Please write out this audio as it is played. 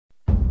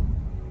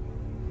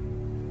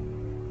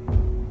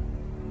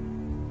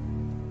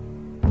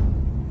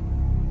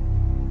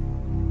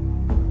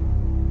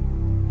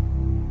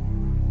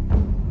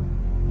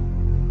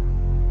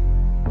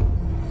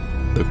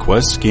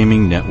Quest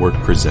Gaming Network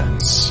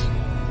presents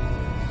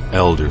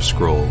Elder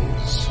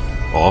Scrolls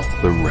Off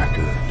the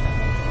Record.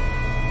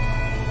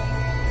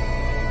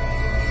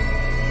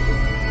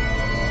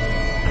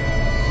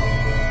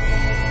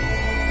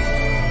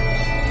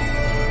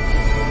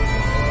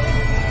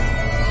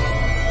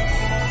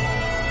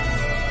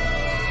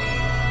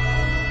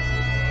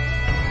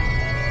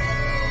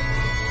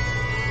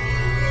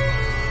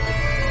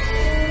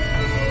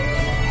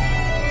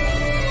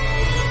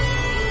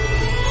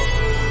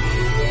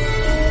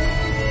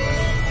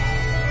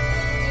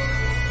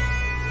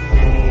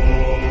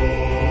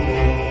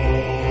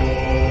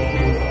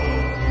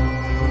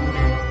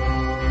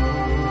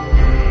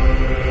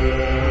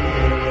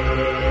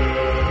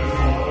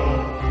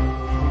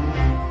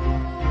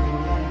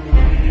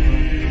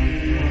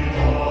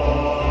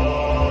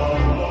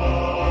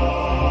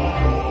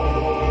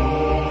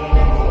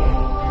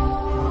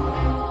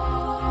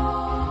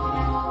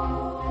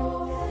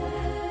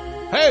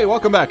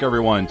 Welcome back,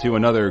 everyone, to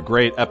another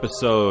great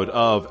episode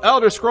of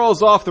Elder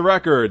Scrolls Off the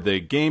Record, the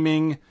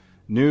gaming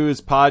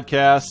news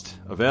podcast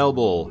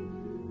available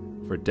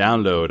for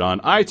download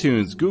on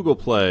iTunes, Google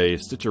Play,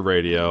 Stitcher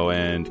Radio,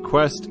 and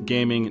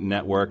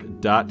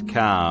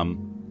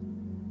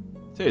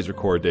QuestGamingNetwork.com. Today's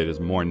record date is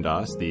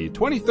Morndas, the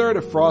 23rd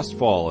of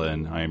Frostfall,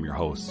 and I am your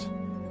host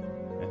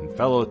and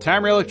fellow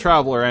Tamrielic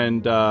traveler,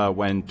 and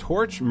when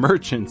torch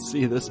merchants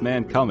see this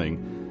man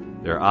coming,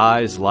 their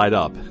eyes light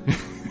up.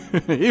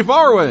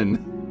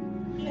 Evarwyn!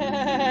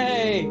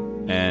 Yay!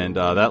 And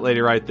that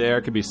lady right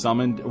there could be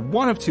summoned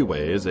one of two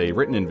ways: a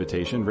written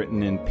invitation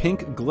written in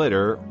pink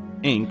glitter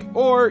ink,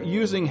 or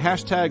using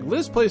hashtag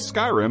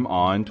LizPlaysSkyrim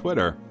on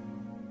Twitter.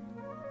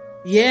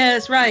 Yeah,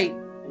 that's right.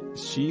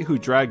 She who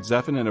dragged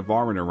Zephyr and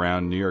Evarwyn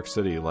around New York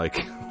City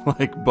like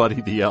Buddy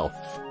the Elf.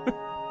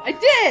 I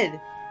did!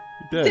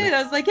 You did.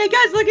 I was like, hey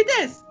guys, look at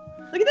this!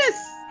 Look at this!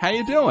 How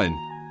you doing?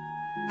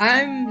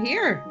 I'm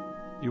here.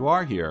 You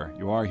are here.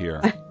 You are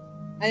here.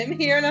 I am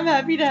here and I'm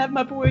happy to have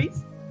my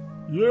boys.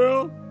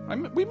 Yeah.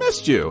 We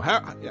missed you.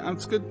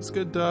 It's good. It's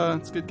good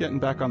getting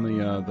back on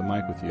the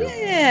mic with you.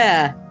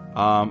 Yeah.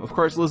 Of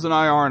course, Liz and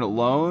I aren't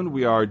alone.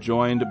 We are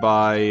joined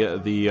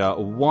by the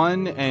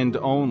one and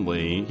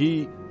only.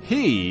 He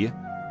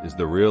is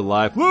the real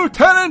life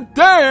Lieutenant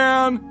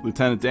Dan.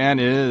 Lieutenant Dan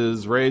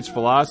is Rage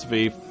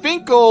Philosophy.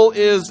 Finkel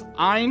is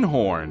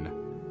Einhorn.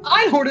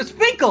 Einhorn is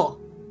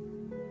Finkel.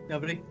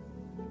 Nobody.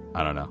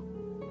 I don't know.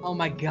 Oh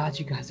my God,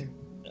 you guys are.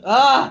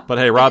 But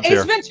hey, Rob's Ace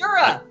here.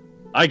 Ventura.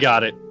 I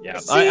got it. Yeah,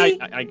 See?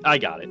 I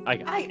got it.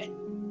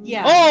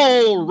 Yeah.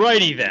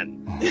 Alrighty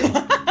then.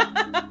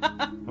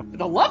 For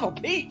the love of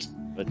Pete.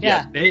 But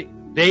yeah,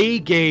 they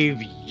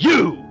gave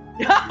you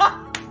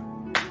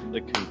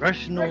the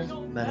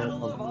Congressional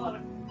Medal of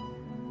Honor.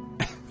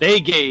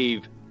 They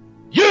gave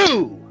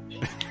you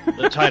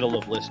the title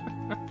of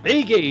Listener.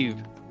 They gave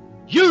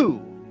you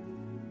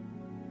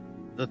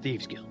the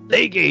Thieves Guild.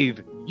 They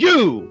gave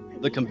you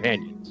the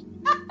Companions.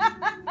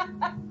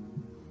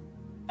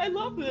 I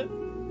love this.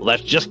 Well,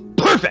 that's just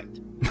perfect.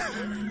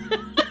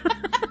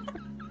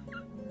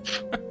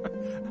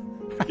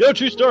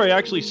 True story. I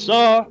actually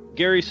saw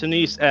Gary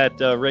Sinise at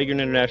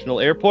Reagan International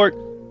Airport.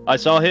 I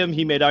saw him.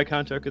 He made eye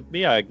contact with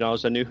me. I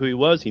acknowledged I knew who he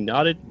was. He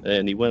nodded,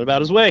 and he went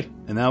about his way.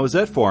 And that was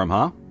it for him,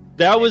 huh?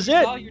 That was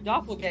it. Saw your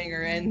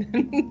doppelganger,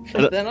 and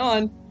from then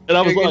on, and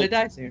I was you're like,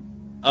 gonna die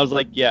soon. I was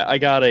like, yeah, I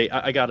got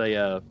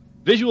a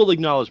visual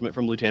acknowledgement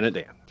from Lieutenant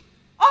Dan.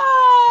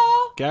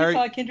 Oh, Gary, we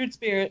saw a kindred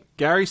spirit.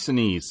 Gary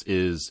Sinise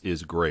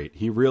is great.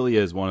 He really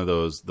is one of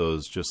those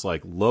just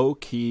like low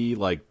key,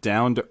 like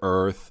down to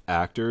earth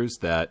actors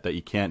that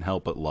you can't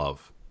help but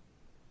love.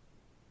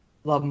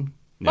 Love him.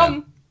 Yeah. Love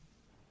him.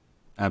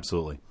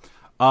 Absolutely.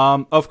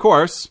 Of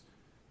course,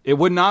 it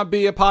would not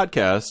be a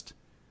podcast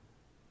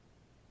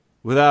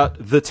without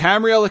the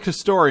Tamrielic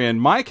historian,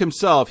 Mike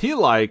himself. He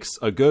likes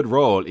a good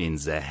roll in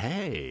the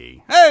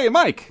hay. Hey,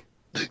 Mike.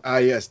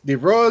 Yes, the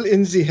roll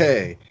in the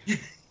hay.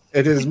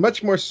 It is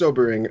much more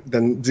sobering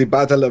than the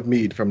Battle of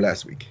Mead from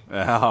last week.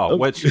 Oh,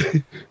 which,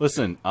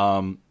 listen,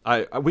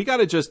 we got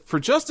to for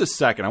just a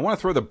second, I want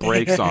to throw the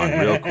brakes on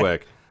real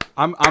quick.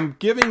 I'm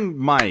giving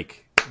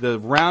Mike the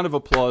round of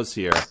applause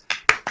here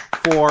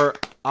for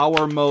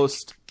our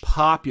most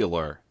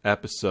popular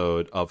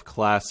episode of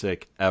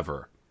Classic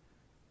ever.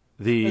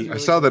 I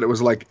saw that it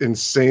was like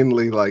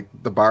insanely, like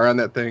the bar on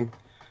that thing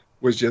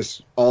was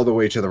just all the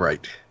way to the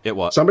right. It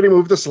was. Somebody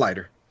moved the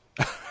slider.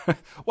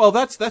 Well,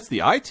 that's the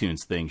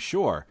iTunes thing,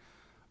 sure,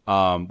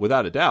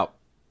 without a doubt.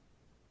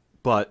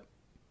 But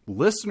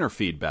listener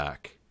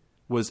feedback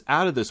was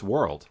out of this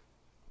world,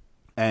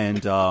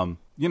 and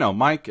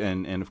Mike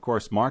and of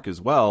course Mark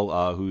as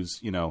well,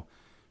 who's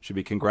should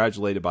be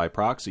congratulated by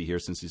proxy here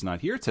since he's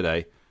not here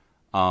today.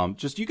 You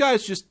did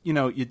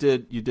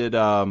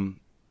an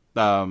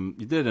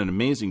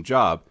amazing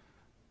job.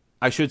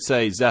 I should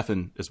say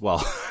Zephyr as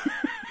well.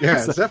 Yeah,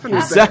 Zephyr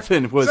was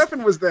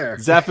there.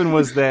 Zephyr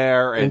was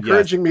there. And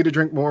encouraging me to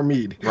drink more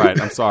mead.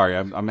 Right, I'm sorry.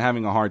 I'm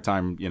having a hard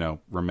time,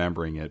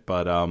 remembering it.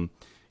 But,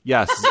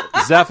 yes,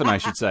 Zephyr, I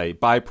should say,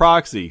 by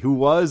proxy, who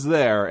was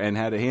there and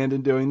had a hand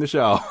in doing the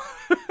show.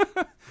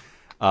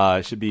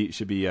 should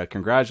be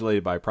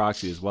congratulated by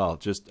proxy as well.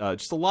 Just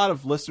a lot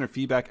of listener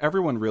feedback.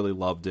 Everyone really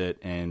loved it,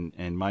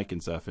 and Mike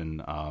and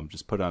Zephin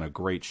just put on a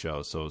great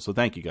show. So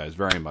thank you guys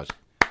very much.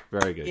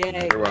 Very good.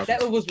 Yay,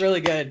 that was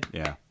really good.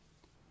 Yeah.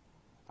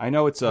 I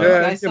know it's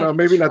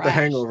maybe not the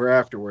hangover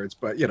afterwards,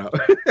 but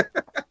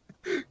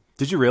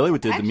Did you really?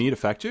 Did the meat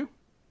affect you?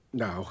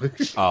 No.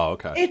 Oh,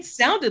 okay. It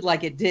sounded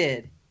like it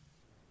did.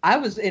 I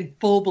was in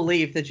full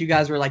belief that you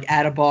guys were like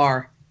at a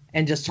bar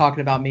and just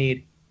talking about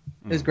mead.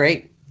 It was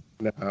great.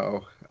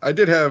 No, I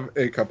did have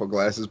a couple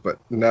glasses, but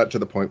not to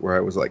the point where I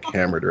was like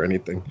hammered or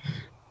anything.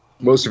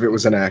 Most of it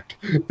was an act.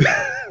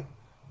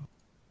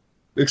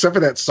 Except for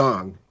that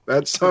song.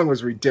 That song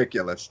was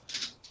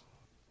ridiculous.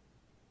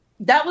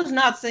 That was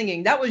not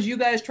singing. That was you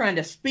guys trying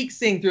to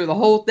sing through the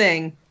whole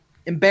thing.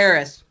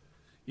 Embarrassed.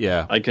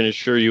 Yeah. I can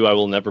assure you I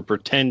will never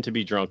pretend to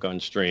be drunk on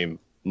stream.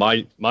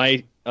 My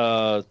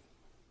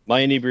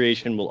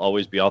inebriation will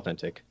always be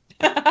authentic.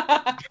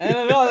 And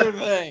another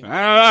thing.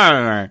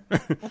 My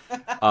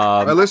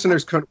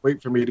listeners couldn't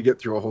wait for me to get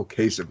through a whole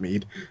case of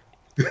mead.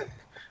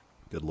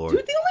 Good Lord.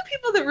 Dude, the only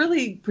people that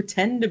really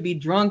pretend to be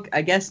drunk,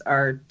 I guess,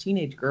 are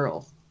teenage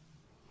girls.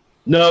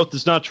 No,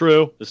 that's not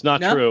true. That's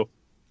not true.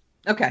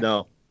 Okay.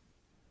 No.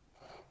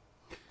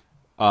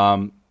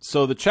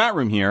 So the chat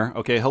room here.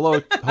 Okay,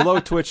 hello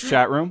Twitch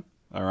chat room.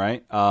 All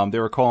right. They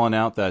were calling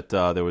out that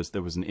there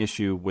was an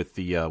issue with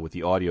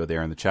the audio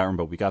there in the chat room,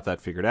 but we got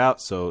that figured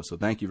out. So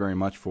thank you very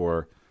much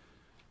for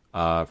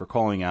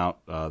calling out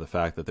the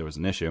fact that there was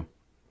an issue.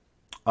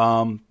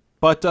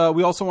 But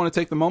we also want to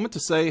take the moment to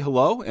say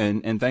hello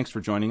and thanks for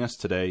joining us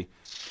today,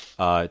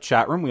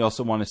 chat room. We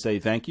also want to say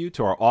thank you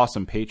to our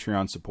awesome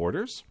Patreon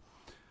supporters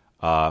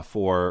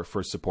for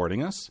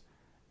supporting us.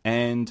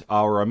 And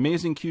our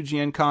amazing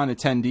QGNCon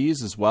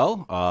attendees as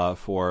well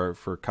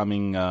for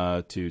coming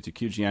to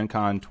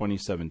QGNCon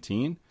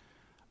 2017.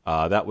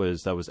 That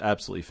was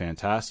absolutely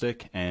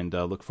fantastic, and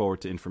look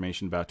forward to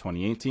information about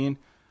 2018.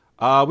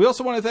 We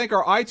also want to thank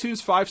our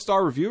iTunes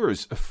 5-star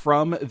reviewers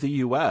from the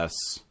U.S.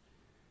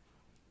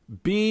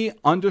 B_Ty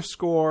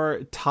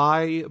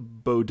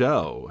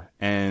Bodeau,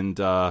 and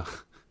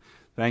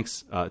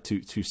thanks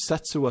to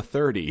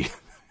Setsua30.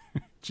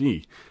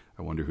 Gee,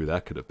 I wonder who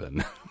that could have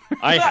been.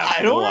 I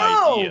have don't no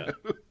know. idea.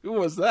 Who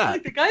was that?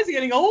 Like the guy's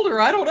getting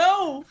older. I don't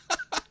know.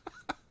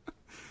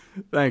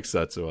 Thanks,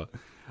 Setsua.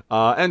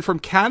 And from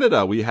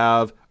Canada, we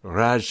have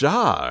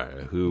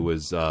Rajar, who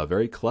was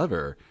very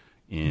clever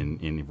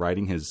in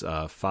writing his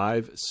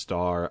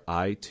 5-star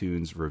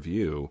iTunes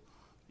review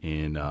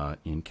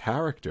in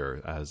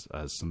character as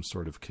some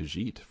sort of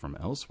Khajiit from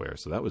elsewhere.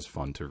 So that was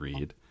fun to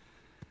read.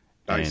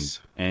 Nice.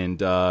 And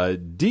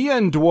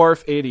DN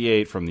Dwarf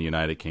 88 from the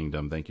United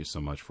Kingdom. Thank you so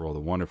much for all the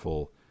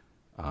wonderful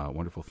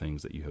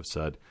things that you have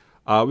said.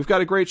 We've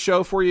got a great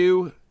show for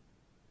you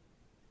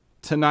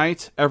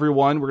tonight,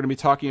 everyone. We're going to be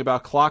talking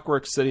about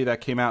Clockwork City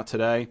that came out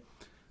today.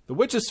 The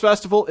Witches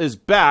Festival is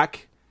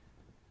back.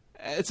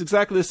 It's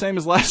exactly the same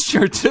as last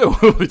year, too.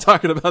 We'll be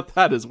talking about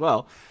that as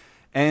well.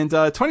 And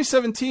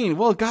 2017,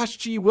 well, gosh,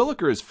 gee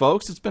willikers,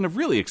 folks. It's been a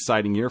really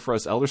exciting year for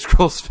us Elder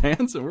Scrolls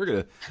fans, and we're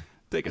going to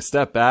take a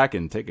step back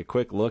and take a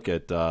quick look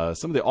at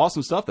some of the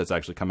awesome stuff that's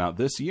actually come out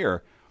this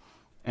year.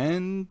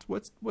 And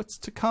what's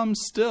to come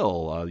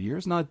still. The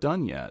year's not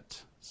done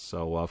yet.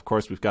 So, of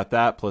course, we've got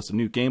that, plus a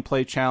new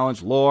gameplay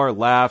challenge, lore,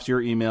 laughs,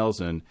 your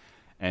emails,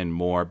 and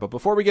more. But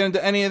before we get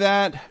into any of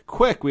that,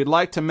 quick, we'd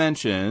like to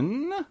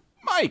mention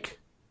Mike.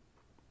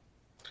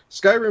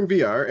 Skyrim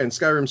VR and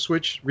Skyrim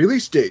Switch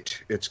release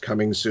date. It's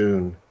coming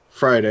soon.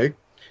 Friday,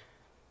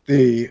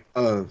 the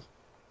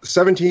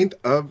 17th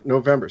of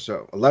November.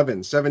 So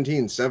 11,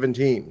 17,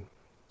 17.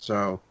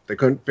 So they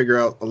couldn't figure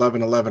out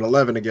 11, 11,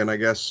 11 again, I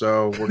guess.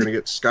 So we're going to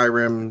get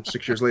Skyrim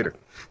 6 years later.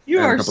 You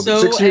And are a couple-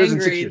 so 6 years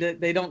and 6 angry years. that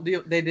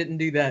they didn't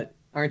do that,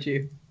 aren't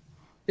you?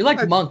 You're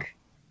like Monk.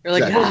 You're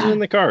like, Exactly. It wasn't in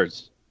the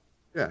cards.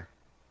 Yeah.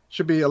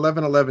 Should be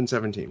 11, 11,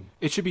 17.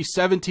 It should be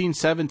 17,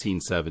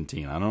 17,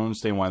 17. I don't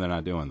understand why they're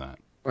not doing that.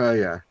 Well,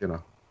 yeah, you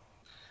know.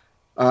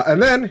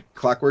 And then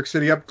Clockwork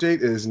City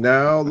update is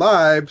now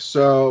live.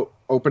 So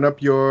open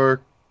up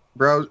your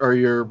browser or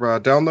your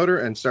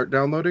downloader and start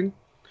downloading.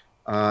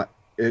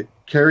 It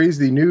carries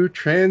the new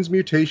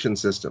transmutation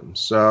system.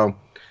 So,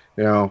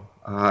 you know,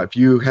 if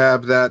you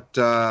have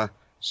that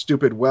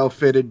stupid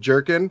well-fitted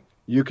jerkin,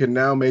 you can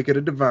now make it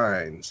a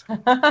Divines.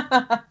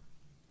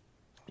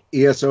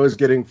 ESO is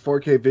getting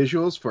 4K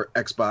visuals for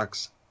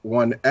Xbox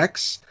One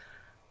X.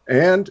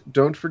 And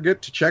don't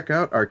forget to check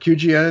out our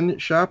QGN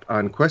shop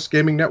on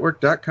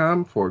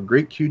questgamingnetwork.com for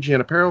great QGN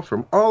apparel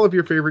from all of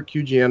your favorite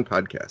QGN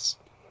podcasts.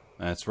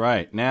 That's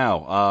right.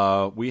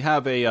 Now, we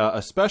have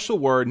a special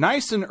word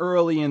nice and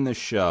early in the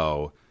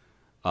show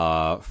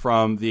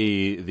from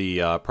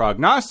the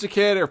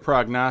prognosticator of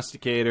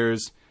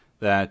prognosticators,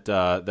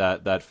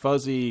 that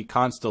fuzzy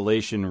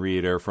constellation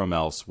reader from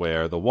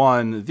elsewhere, the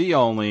one, the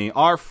only,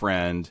 our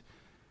friend,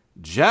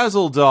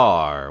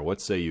 Jazzledar.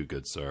 What say you,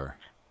 good sir?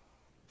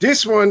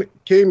 This one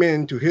came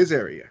into his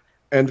area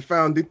and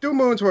found the 2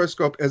 moons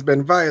horoscope has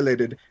been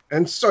violated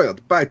and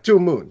soiled by 2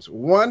 moons.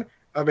 One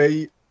of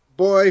a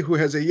boy who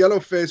has a yellow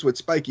face with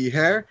spiky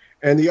hair,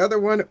 and the other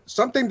one,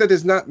 something that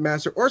is not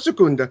Master or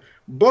Secunda,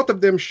 both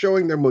of them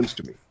showing their moons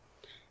to me.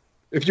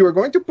 If you are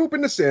going to poop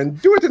in the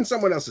sand, do it in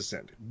someone else's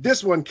sand.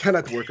 This one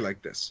cannot work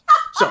like this.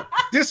 So,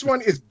 this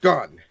one is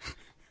gone.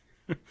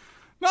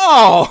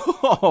 No!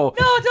 No,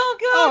 don't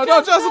go. Oh,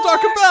 no, Justin,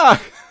 don't come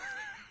back!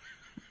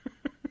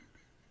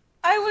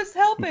 I was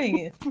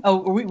helping.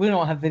 Oh, we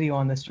don't have video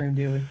on this stream,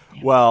 do we?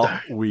 Well,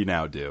 we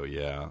now do,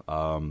 yeah.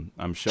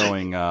 I'm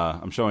showing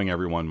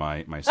everyone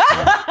my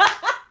screen.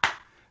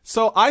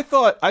 So I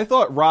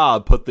thought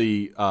Rob put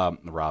the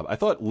I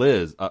thought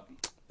Liz.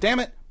 Damn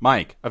it,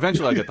 Mike.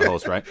 Eventually, I get the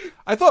host right.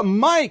 I thought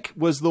Mike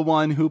was the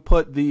one who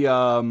put the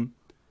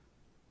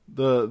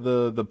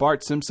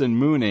Bart Simpson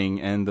mooning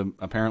and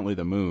apparently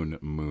the moon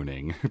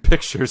mooning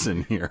pictures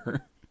in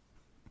here.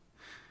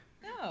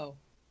 No.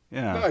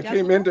 Yeah. No, I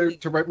came in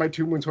to write my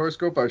 2 moons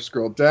horoscope. I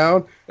scrolled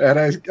down, and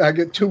I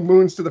get 2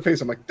 moons to the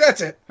face. I'm like,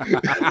 that's it.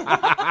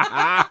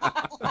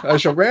 I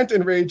shall rant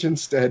and rage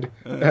instead,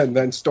 and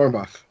then storm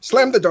off.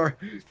 Slam the door.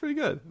 It's pretty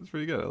good. It's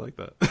pretty good. I like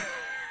that.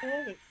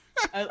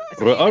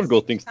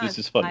 Argo thinks this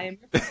is funny.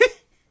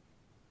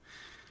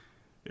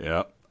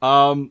 Yeah.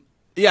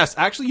 Yes,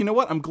 actually, you know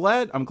what? I'm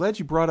glad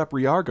you brought up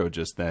Riargo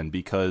just then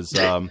because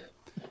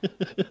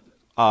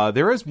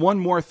there is one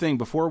more thing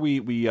before we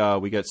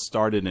get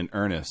started in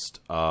earnest.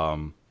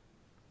 I'd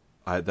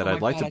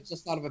like to. I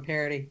just thought of a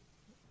parody.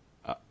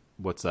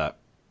 What's that?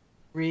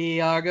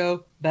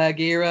 Riargo,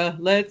 Bagheera,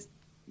 let's.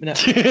 No.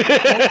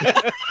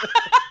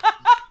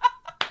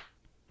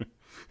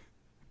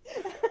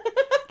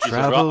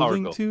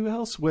 Traveling to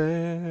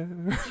elsewhere.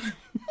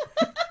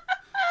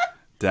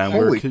 Down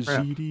where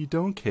Khajiit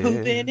don't care.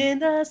 Moving in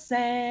the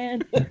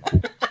sand.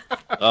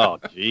 Oh,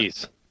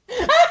 jeez.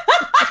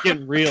 It's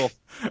getting real.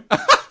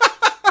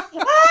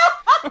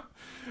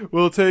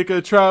 We'll take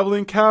a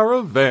traveling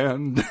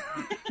caravan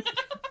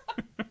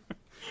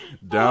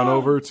down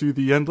over to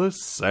the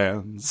endless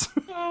sands.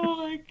 Oh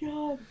my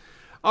god.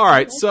 All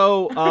right,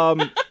 so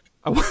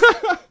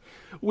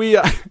we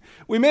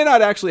may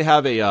not actually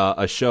have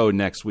a show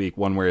next week,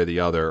 one way or the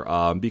other,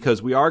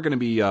 because we are going to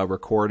be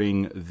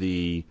recording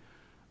the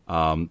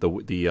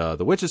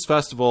Witches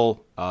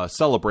Festival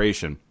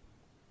celebration.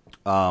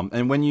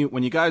 And when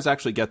you guys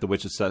actually get the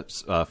Witches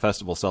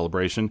Festival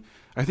celebration,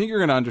 I think you're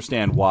going to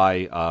understand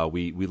why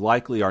we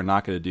likely are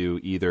not going to do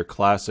either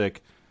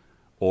Classic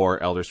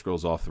or Elder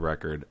Scrolls Off the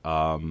Record.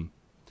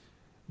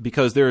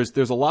 Because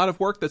there's a lot of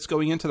work that's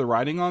going into the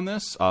writing on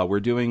this. We're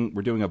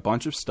doing a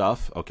bunch of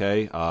stuff.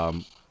 Okay,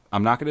 I'm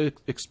not going to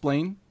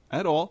explain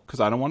at all because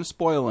I don't want to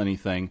spoil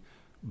anything.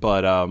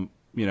 But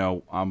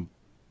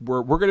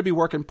we're going to be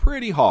working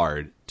pretty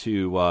hard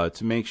to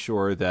make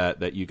sure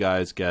that you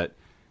guys get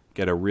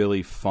a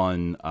really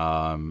fun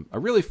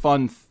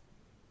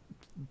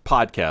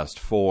podcast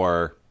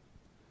for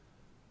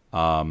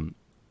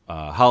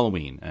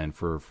Halloween and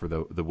for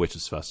the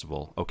Witches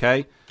Festival.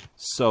 Okay,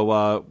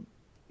 so.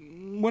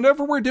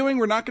 Whatever we're doing,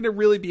 we're not going to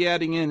really be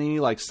adding in any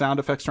like sound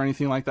effects or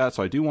anything like that.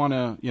 So I do want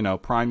to,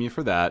 prime you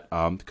for that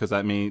because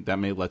that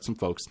may let some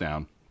folks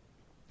down.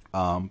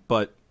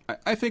 But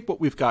I think what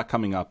we've got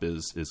coming up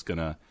is going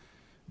to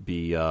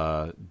be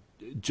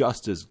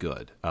just as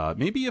good,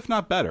 maybe if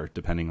not better,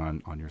 depending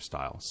on your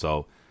style.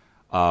 So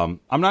I'm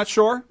not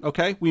sure.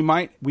 Okay, we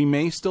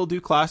may still do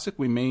Classic,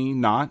 we may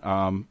not.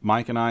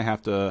 Mike and I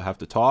have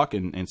to talk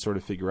and sort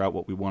of figure out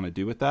what we want to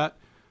do with that.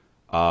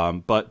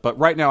 But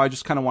right now, I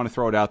just kind of want to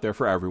throw it out there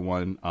for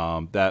everyone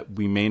that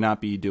we may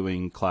not be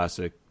doing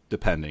Classic,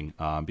 depending,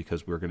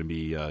 because we're going to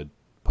be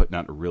putting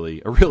out a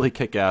really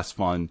kick-ass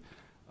fun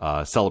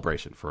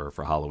celebration for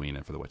Halloween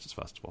and for the Witches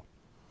Festival.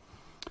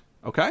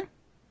 Okay.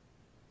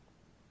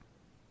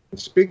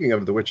 Speaking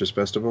of the Witches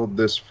Festival,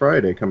 this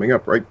Friday coming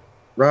up, right,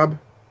 Rob?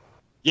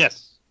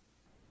 Yes.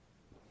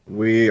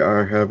 We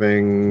are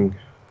having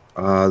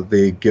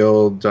the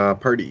guild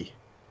party.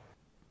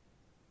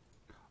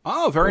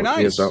 Oh, very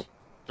nice.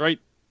 Right.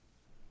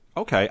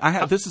 Okay,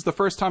 this is the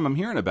first time I'm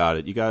hearing about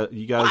it. You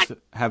guys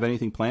have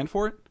anything planned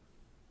for it?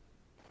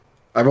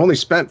 I've only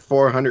spent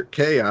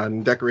 $400K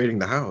on decorating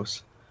the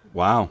house.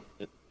 Wow.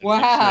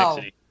 Wow.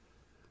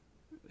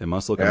 It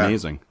must look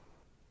amazing.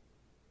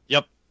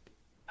 Yep.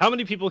 How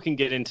many people can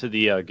get into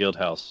the guild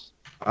house?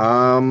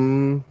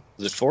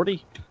 Is it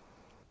 40?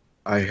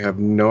 I have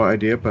no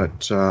idea,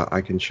 but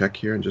I can check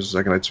here in just a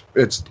second.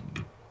 It's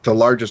the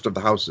largest of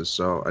the houses,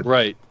 so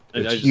right.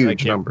 It's a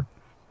huge number.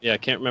 Yeah, I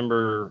can't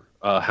remember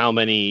how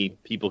many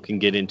people can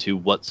get into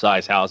what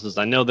size houses.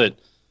 I know that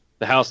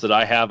the house that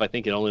I have, I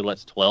think it only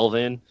lets 12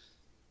 in.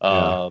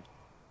 I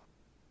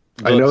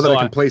know that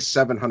I can place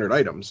 700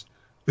 items.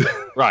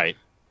 Right.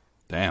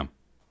 Damn,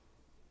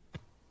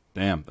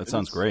 that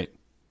sounds great.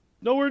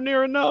 Nowhere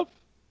near enough.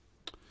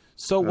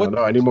 So what?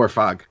 No, I need more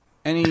fog.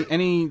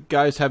 Any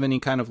guys have any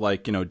kind of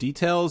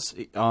details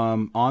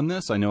on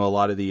this? I know a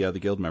lot of the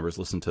guild members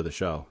listen to the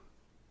show.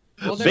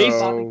 Well, they're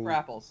popping for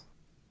apples.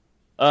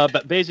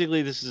 But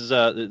basically, this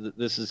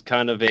is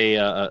kind of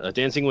a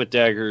Dancing with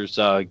Daggers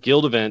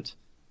guild event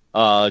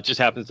It just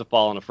happens to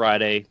fall on a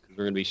Friday because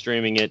we're going to be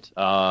streaming it.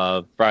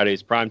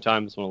 Friday's prime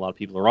time. That's when a lot of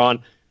people are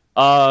on.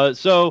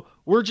 So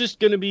we're just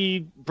going to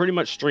be pretty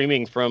much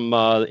streaming from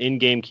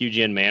in-game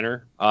QGN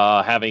Manor,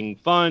 having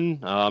fun.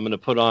 I'm going to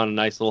put on a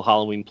nice little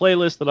Halloween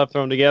playlist that I've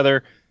thrown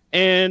together,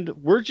 and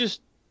we're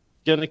just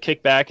going to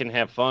kick back and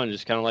have fun,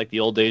 just kind of like the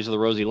old days of the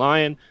Rosy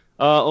Lion,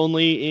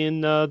 only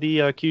in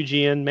the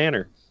QGN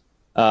Manor.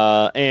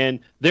 And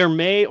there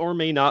may or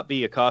may not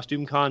be a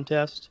costume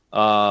contest. We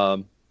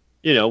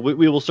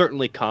will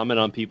certainly comment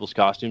on people's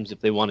costumes if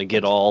they want to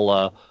get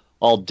all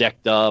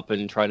decked up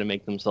and try to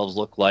make themselves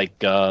look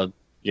like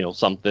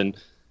something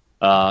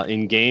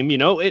in game.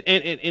 And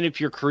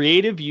if you're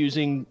creative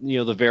using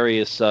the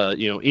various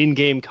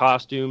in-game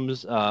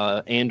costumes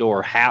and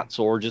or hats,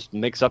 or just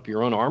mix up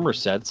your own armor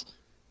sets,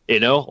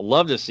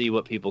 love to see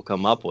what people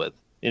come up with.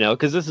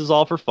 Because this is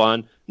all for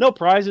fun. No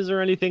prizes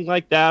or anything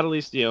like that. At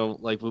least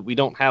we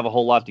don't have a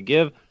whole lot to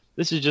give.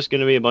 This is just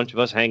going to be a bunch of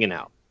us hanging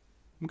out.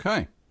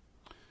 Okay.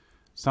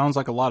 Sounds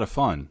like a lot of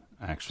fun,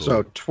 actually.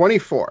 So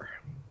 24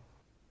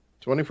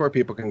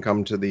 people can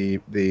come to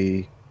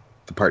the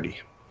party.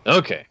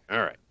 Okay, all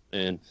right.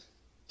 And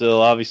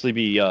there'll obviously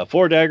be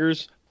 4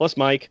 daggers plus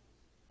Mike.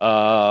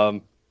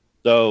 So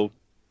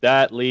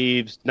that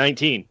leaves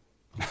 19.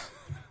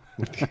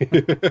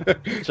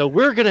 So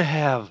we're going to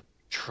have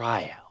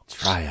tryouts.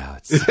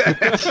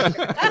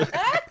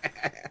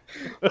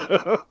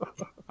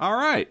 All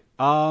right.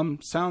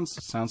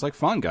 Sounds like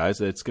fun,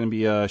 guys. It's going to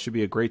be should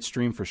be a great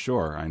stream for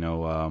sure. I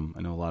know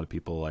a lot of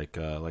people like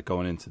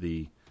going into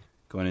the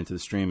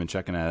stream and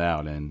checking that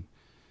out, and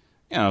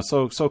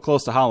so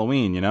close to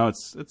Halloween.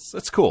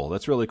 It's cool.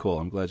 That's really cool.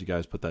 I'm glad you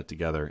guys put that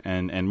together.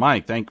 And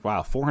Mike,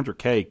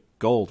 400K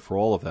gold for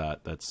all of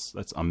that. That's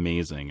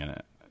amazing.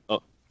 And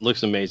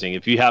looks amazing.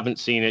 If you haven't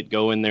seen it,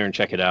 go in there and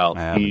check it out.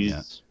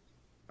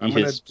 I'm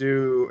going to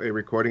do a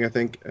recording, I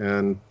think,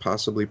 and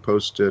possibly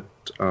post it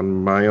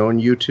on my own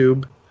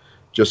YouTube,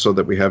 just so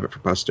that we have it for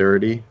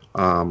posterity,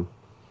 of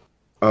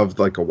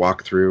like a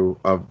walkthrough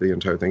of the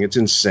entire thing. It's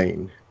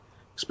insane,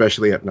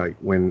 especially at night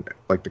when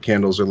like the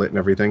candles are lit and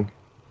everything.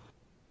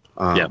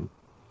 Yeah,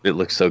 it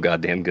looks so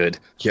goddamn good.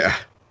 Yeah.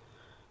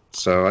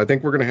 So I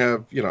think we're going to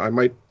have, I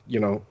might,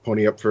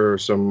 pony up for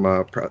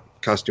some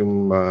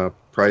costume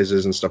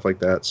prizes and stuff like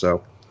that.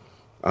 So,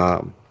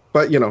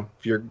 but,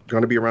 if you're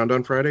going to be around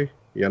on Friday,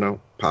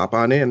 pop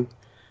on in.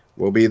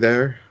 We'll be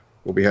there.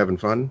 We'll be having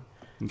fun.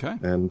 Okay.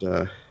 And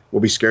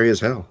we'll be scary as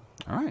hell.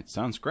 All right.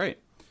 Sounds great.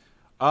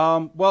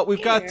 Well,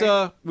 we've got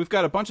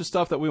a bunch of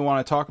stuff that we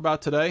want to talk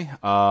about today.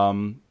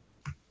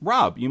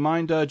 Rob, you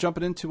mind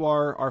jumping into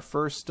our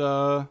first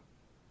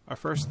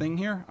thing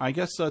here? I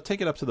guess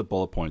take it up to the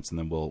bullet points, and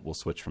then we'll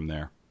switch from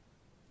there.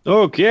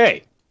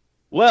 Okay.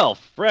 Well,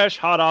 fresh,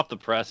 hot off the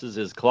presses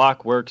is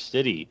Clockwork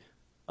City.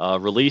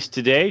 Released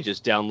today.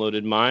 Just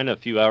downloaded mine a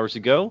few hours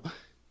ago.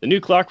 The new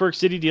Clockwork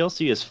City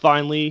DLC is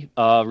finally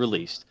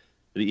released.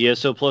 The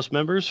ESO Plus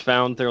members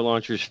found their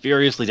launchers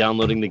furiously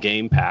downloading the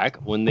game pack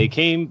when they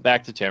came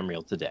back to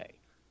Tamriel today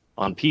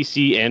on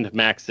PC and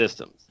Mac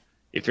systems.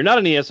 If you're not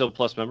an ESO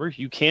Plus member,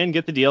 you can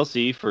get the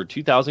DLC for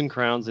 2,000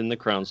 crowns in the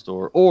Crown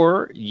Store,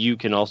 or you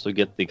can also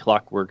get the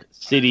Clockwork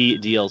City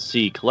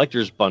DLC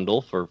Collector's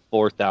Bundle for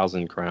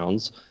 4,000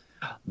 crowns.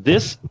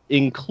 This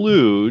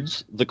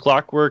includes the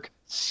Clockwork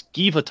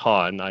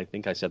Skeevaton, I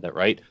think I said that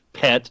right,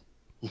 pet,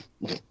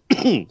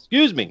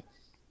 excuse me,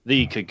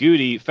 the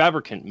Kagudi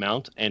Fabricant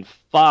mount, and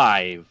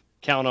 5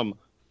 Crown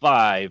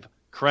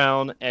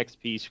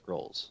XP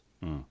scrolls.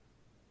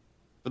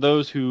 For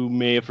those who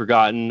may have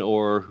forgotten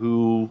or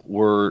who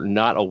were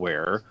not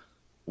aware,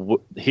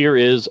 here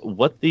is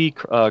what the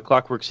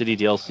Clockwork City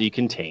DLC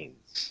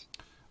contains.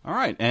 All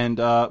right, and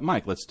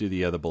Mike, let's do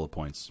the other bullet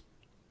points.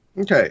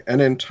 Okay,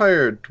 an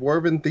entire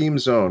Dwarven theme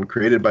zone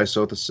created by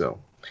Sothasil.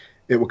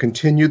 It will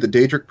continue the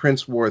Daedric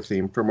Prince war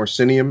theme from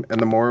Orsinium and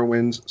the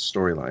Morrowind's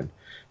storyline,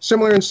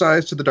 similar in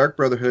size to the Dark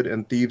Brotherhood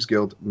and Thieves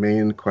Guild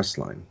main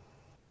questline.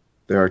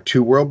 There are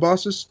 2 world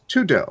bosses,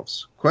 2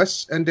 delves,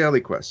 quests and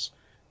daily quests,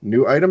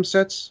 new item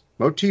sets,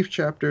 motif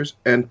chapters,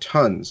 and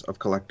tons of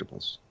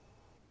collectibles.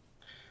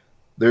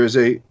 There is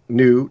a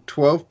new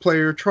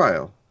 12-player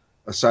trial,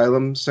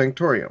 Asylum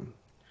Sanctorium.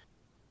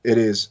 It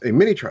is a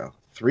mini-trial,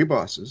 3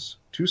 bosses,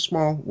 2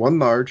 small, 1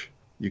 large.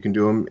 You can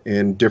do them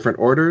in different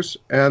orders,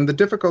 and the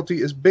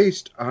difficulty is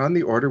based on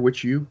the order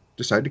which you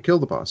decide to kill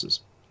the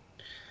bosses.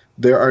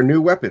 There are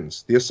new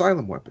weapons, the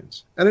Asylum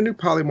weapons, and a new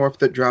polymorph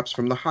that drops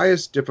from the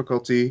highest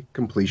difficulty,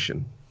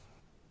 completion.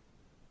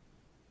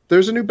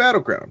 There's a new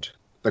battleground,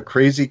 the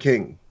Crazy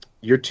King.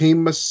 Your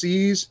team must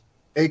seize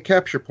a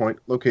capture point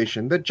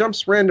location that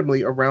jumps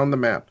randomly around the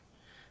map.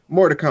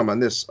 More to come on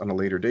this on a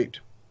later date.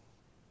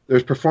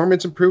 There's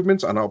performance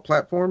improvements on all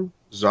platforms.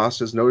 ZOS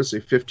has noticed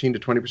a 15 to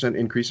 20%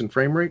 increase in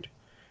frame rate.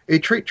 A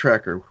trait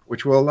tracker,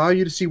 which will allow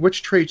you to see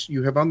which traits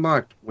you have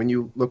unlocked when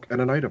you look at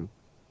an item.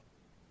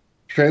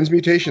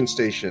 Transmutation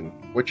Station,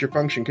 what's your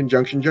function,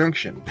 conjunction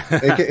junction,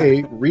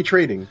 aka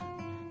retrading,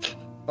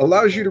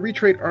 allows you to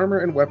retrade armor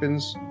and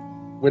weapons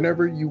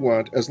whenever you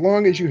want, as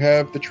long as you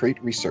have the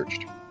trait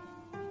researched.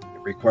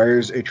 It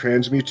requires a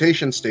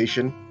transmutation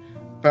station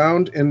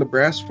found in the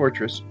Brass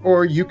Fortress,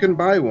 or you can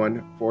buy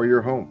one for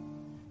your home.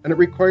 And it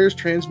requires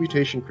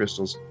transmutation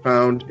crystals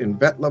found in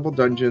vet-level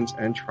dungeons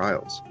and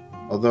trials,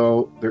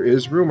 although there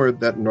is rumor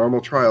that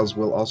normal trials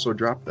will also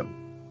drop them.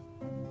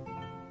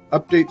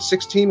 Update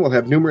 16 will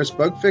have numerous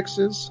bug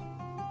fixes,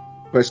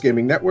 Quest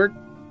Gaming Network,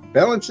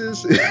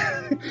 balances,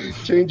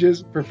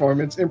 changes,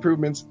 performance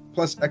improvements,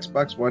 plus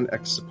Xbox One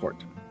X support.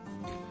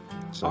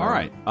 So, all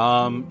right.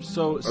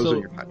 those are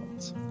your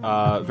highlights.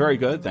 Very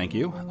good, thank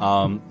you.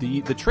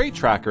 The trade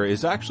tracker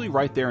is actually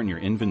right there in your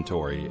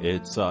inventory.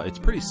 It's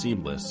pretty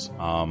seamless.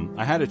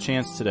 I had a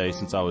chance today,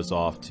 since I was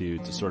off,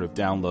 to sort of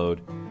download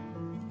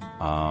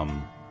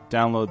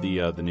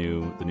the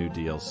new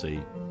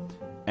DLC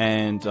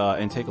and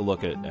take a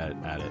look at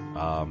it.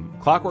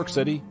 Clockwork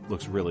City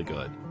looks really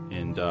good,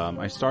 and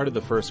I started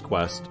the first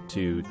quest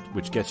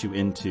which gets you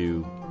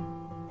into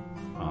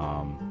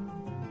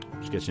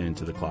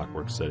the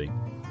Clockwork City.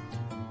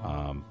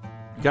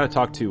 You got to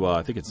talk to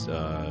I think it's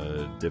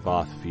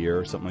Devoth Fear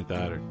or something like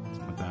that,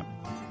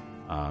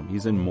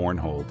 he's in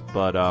Mournhold,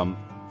 but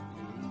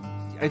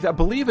I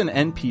believe an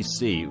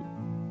NPC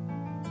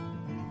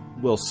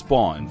will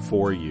spawn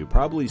for you,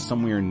 probably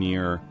somewhere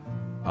near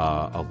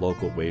a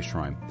local way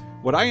shrine.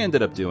 What I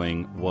ended up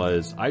doing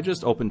was I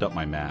just opened up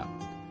my map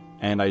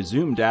and I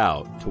zoomed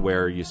out to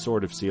where you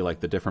sort of see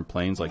like the different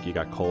planes, like you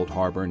got Cold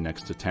Harbor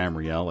next to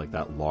Tamriel, like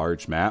that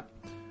large map.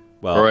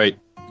 Well, Right.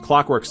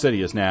 Clockwork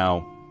City is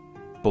now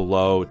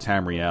below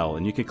Tamriel,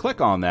 and you can click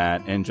on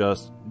that and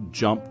just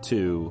jump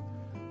to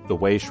the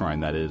way shrine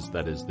that is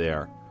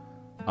there.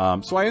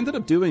 So I ended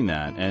up doing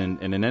that,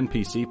 and an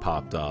NPC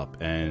popped up,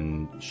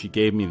 and she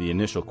gave me the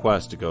initial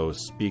quest to go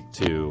speak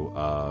to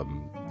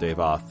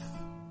Devoth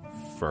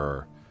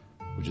Fur,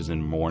 which is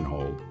in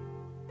Mournhold.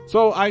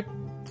 So I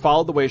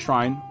followed the way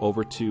shrine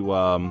over to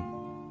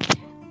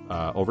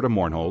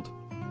Mournhold,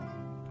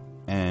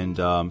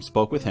 and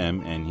spoke with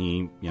him, and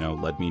he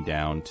led me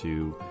down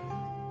to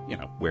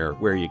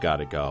where you got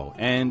to go,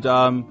 and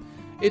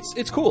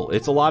it's cool.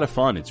 It's a lot of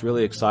fun. It's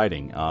really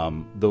exciting.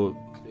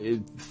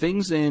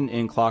 Things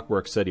in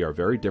Clockwork City are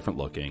very different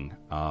looking.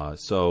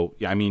 So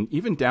yeah, I mean,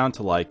 even down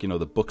to like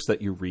the books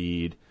that you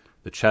read,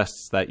 the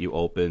chests that you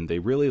open, they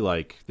really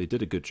they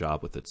did a good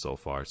job with it so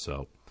far.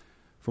 So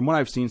from what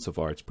I've seen so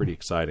far, it's pretty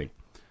exciting.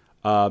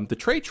 The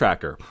trade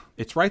tracker,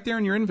 it's right there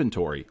in your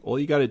inventory. All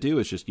you got to do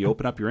is just you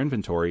open up your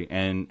inventory,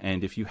 and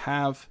if you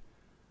have,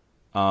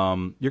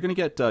 you're going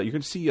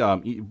to see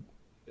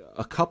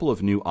a couple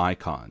of new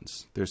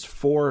icons. There's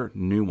 4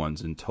 new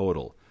ones in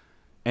total,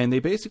 and they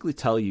basically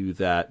tell you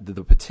that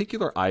the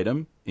particular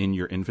item in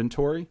your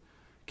inventory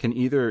can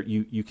either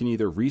you can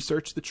either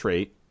research the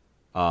trait.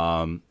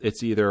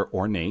 It's either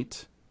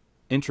ornate,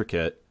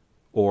 intricate,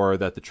 or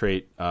that the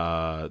trait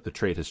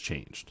has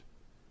changed.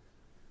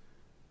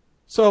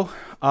 So,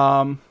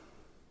 and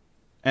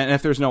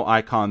if there's no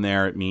icon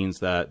there, it means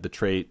that the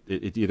trait,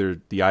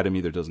 the item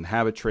either doesn't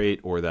have a trait,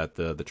 or that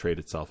the trait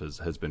itself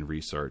has been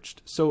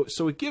researched. So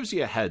it gives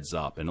you a heads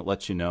up, and it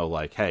lets you know,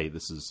 like, hey,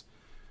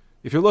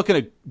 if you're looking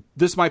at,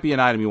 this might be an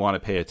item you want to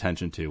pay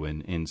attention to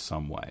in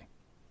some way.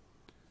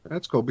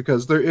 That's cool,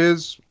 because there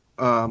is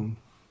an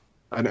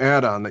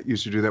add-on that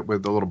used to do that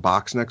with the little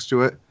box next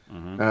to it.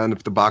 Mm-hmm. And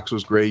if the box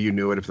was gray, you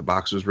knew it. If the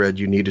box was red,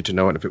 you needed to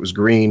know it. And if it was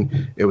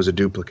green, it was a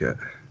duplicate.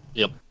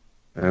 Yep.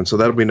 And so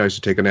that'll be nice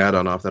to take an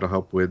add-on off. That'll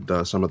help with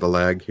some of the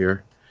lag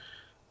here.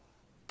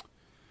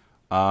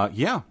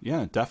 Yeah,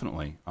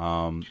 definitely.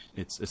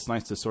 It's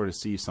nice to sort of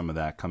see some of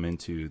that come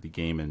into the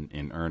game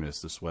in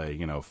earnest this way.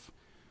 If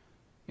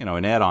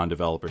an add-on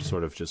developer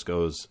sort of just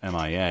goes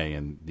MIA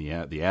and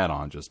the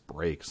add-on just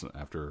breaks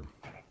after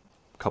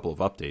a couple of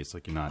updates,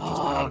 like you're not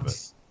just out of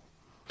it.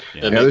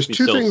 Yeah, there's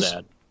two things.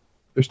 Sad.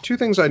 There's 2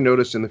 things I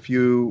noticed in the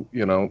few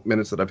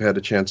minutes that I've had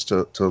a chance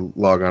to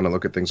log on and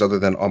look at things, other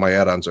than all my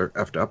add-ons are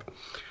effed up.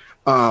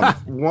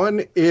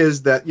 One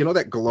is that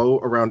that glow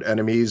around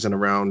enemies and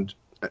around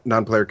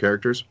non-player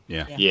characters.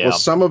 Yeah. Well,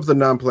 some of the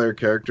non-player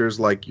characters,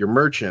 like your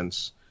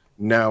merchants,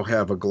 now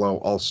have a glow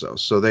also.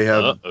 So they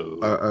have,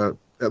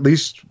 at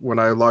least when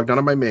I logged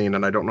on my main,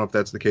 and I don't know if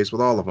that's the case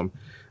with all of them,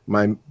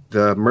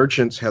 the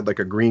merchants had like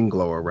a green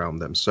glow around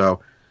them.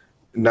 So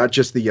not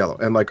just the yellow,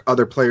 and like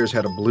other players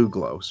had a blue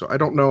glow. So I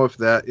don't know if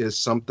that is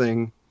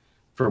something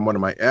from one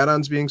of my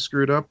add-ons being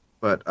screwed up,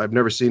 but I've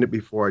never seen it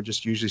before. I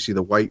just usually see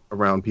the white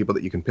around people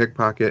that you can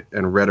pickpocket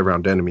and red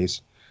around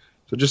enemies.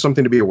 So just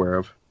something to be aware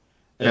of.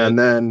 And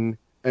then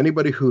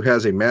anybody who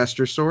has a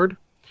master sword,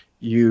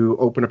 you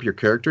open up your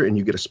character and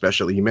you get a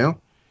special email.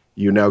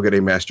 You now get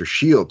a master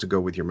shield to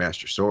go with your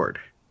master sword.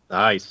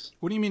 Nice.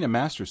 What do you mean a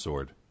master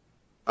sword?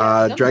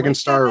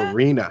 Dragonstar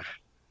Arena.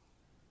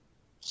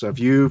 So if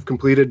you've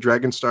completed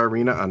Dragonstar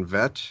Arena on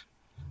Vet,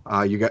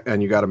 you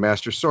got a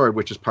Master Sword,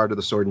 which is part of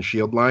the Sword and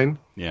Shield line.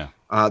 Yeah.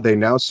 They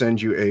now send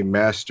you a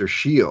Master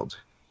Shield,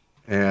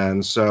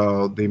 and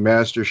so the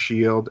Master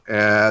Shield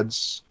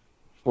adds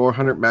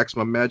 400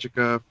 maximum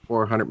Magicka,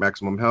 400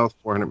 maximum health,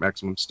 400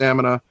 maximum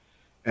stamina,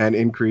 and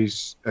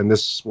increase. And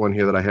this one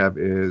here that I have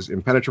is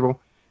impenetrable.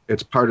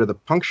 It's part of the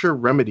Puncture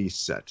Remedies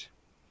set.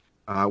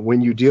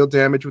 When you deal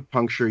damage with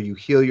puncture, you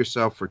heal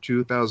yourself for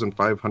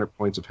 2,500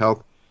 points of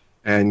health,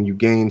 and you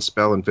gain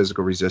spell and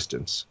physical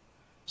resistance.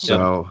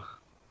 So,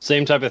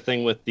 same type of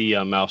thing with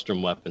the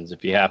Maelstrom weapons.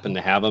 If you happen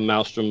to have a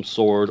Maelstrom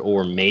sword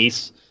or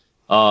mace,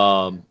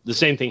 the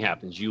same thing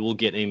happens. You will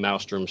get a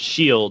Maelstrom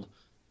shield,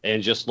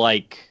 and just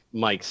like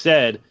Mike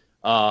said,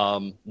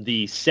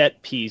 the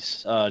set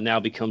piece now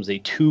becomes a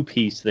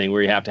two-piece thing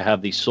where you have to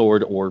have the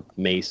sword or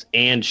mace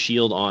and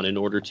shield on in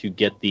order to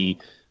get the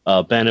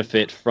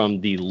benefit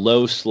from the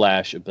low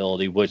slash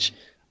ability, which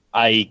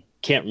I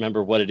can't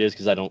remember what it is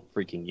because I don't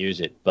freaking use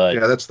it. But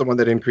yeah, that's the one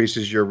that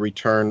increases your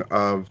return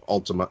of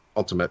ultimate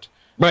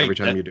right, every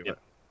time you do it.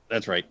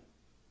 That's right.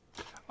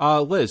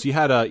 Liz, you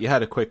had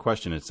a quick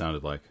question. It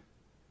sounded like.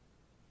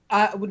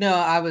 No,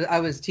 I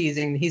was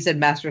teasing. He said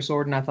Master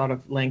Sword, and I thought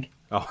of Link.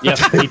 Oh, yeah,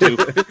 me too.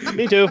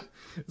 Me too.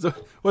 So,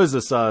 what is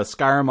this?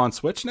 Skyrim on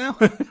Switch now?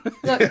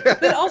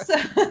 But also,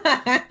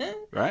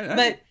 right.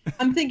 But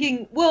I'm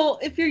thinking, well,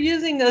 if you're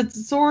using a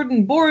sword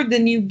and board,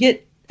 then you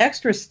get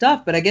extra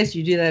stuff. But I guess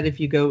you do that if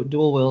you go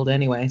dual wield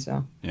anyway.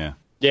 So yeah.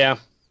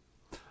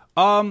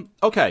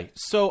 Okay,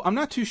 so I'm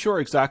not too sure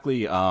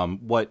exactly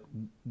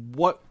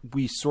what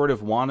we sort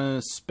of want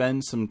to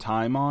spend some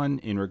time on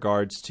in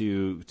regards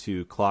to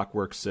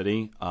Clockwork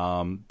City.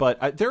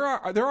 But there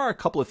are a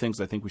couple of things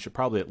I think we should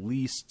probably at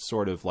least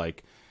sort of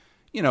like,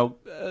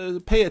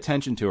 pay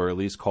attention to, or at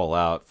least call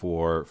out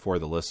for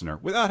the listener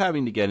without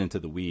having to get into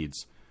the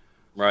weeds.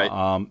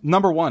 Right.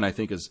 Number one, I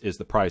think, is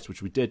the price,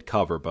 which we did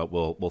cover, but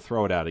we'll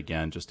throw it out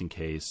again just in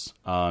case.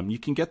 You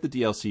can get the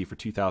DLC for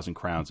 2,000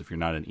 crowns if you're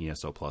not an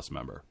ESO Plus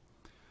member.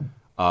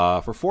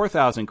 For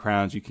 4,000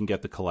 crowns, you can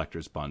get the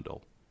collector's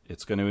bundle.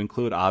 It's going to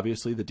include,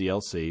 obviously, the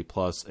DLC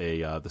plus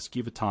the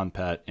Skivaton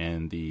pet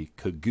and the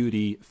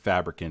Kagudi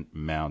Fabricant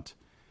mount.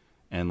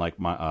 And like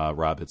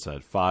Rob had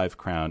said, 5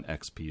 crown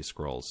XP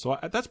scrolls. So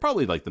that's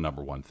probably like the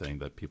number one thing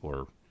that people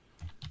are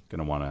going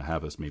to want to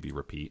have us maybe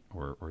repeat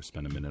or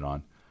spend a minute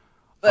on.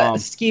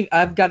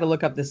 I've got to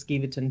look up the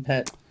Skivaton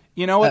pet.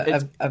 You know what?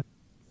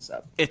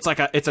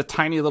 It's a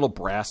tiny little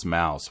brass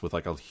mouse with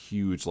like a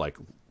huge like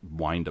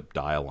wind up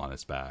dial on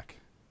its back.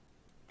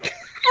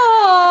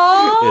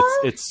 Aww.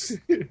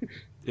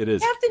 It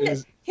is.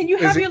 Can you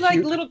have your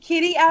like little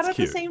kitty out at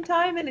cute. the same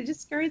time and it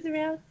just scurries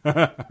around?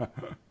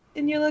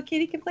 And your little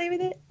kitty can play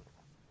with it?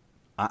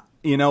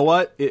 You know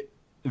what?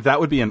 That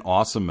would be an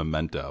awesome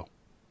memento.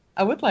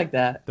 I would like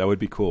that. That would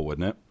be cool,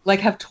 wouldn't it?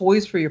 Like have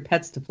toys for your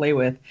pets to play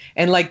with.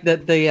 And like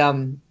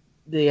the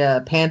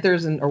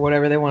panthers or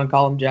whatever they want to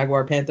call them,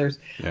 jaguar panthers,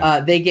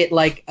 they get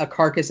like a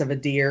carcass of a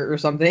deer or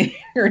something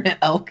or an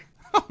elk.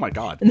 Oh my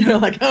god! And they're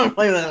like, "I don't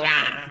play with it."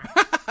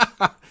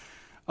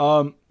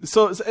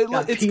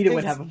 Peter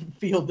would have a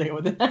field day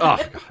with it.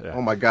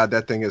 Oh my god,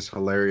 that thing is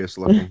hilarious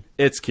looking.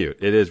 It's cute.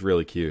 It is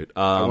really cute.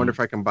 I wonder if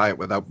I can buy it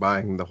without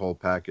buying the whole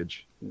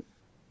package.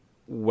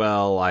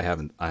 Well, I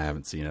haven't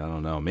seen it. I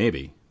don't know.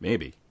 Maybe.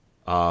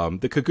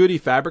 The Kagudi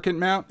Fabricant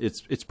mount.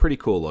 It's pretty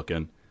cool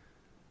looking.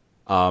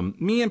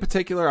 Me in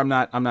particular, I'm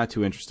not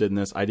too interested in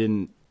this. I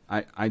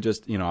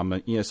just, I'm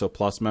an ESO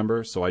Plus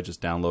member, so I just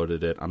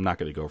downloaded it. I'm not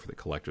going to go for the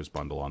collector's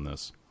bundle on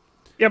this.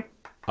 Yep.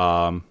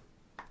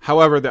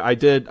 However, I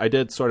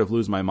did sort of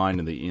lose my mind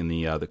in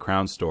the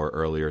Crown store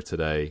earlier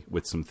today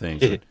with some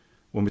things.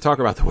 When we talk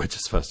about the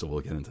Witches Festival,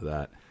 we'll get into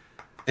that.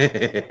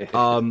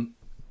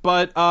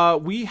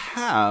 But we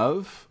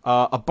have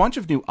a bunch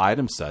of new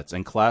item sets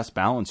and class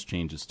balance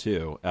changes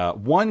too.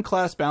 One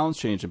class balance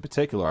change in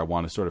particular I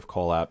want to sort of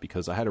call out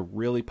because I had a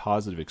really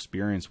positive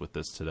experience with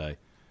this today.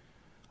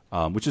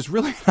 Which is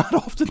really not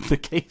often the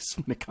case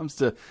when it comes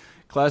to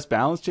class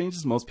balance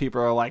changes. Most people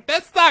are like,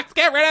 this sucks,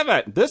 get rid of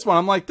it. This one,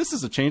 I'm like, this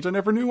is a change I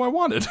never knew I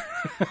wanted.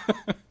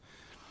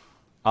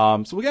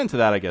 So we'll get into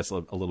that, I guess, a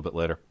little bit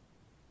later.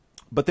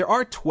 But there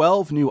are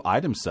 12 new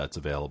item sets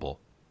available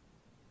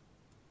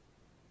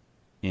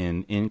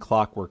in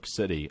Clockwork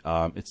City.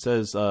 It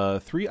says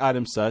 3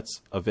 item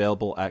sets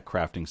available at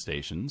crafting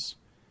stations.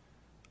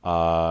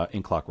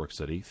 In Clockwork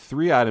City,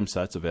 3 item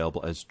sets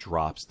available as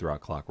drops throughout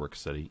Clockwork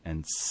City,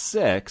 and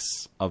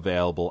 6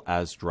 available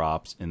as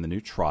drops in the new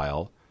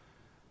trial,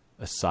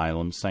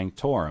 Asylum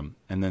Sanctorum.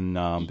 And then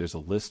there's a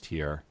list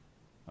here.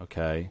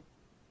 Okay.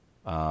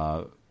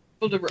 Able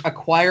to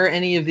acquire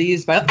any of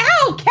these by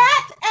ow,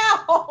 cat,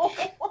 ow!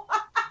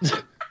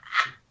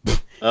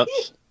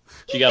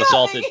 She got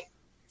assaulted.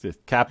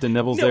 Captain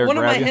Nibbles there. One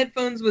of my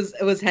headphones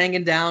was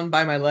hanging down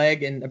by my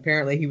leg, and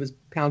apparently he was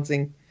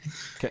pouncing.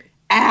 Okay.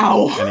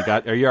 Ow!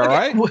 And are you all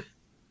right?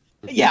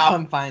 Yeah,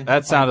 I'm fine.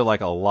 That sounded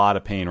like a lot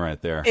of pain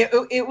right there.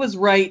 It was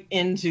right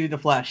into the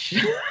flesh.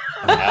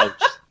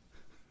 Ouch.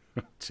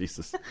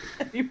 Jesus.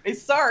 Anyway,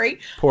 sorry.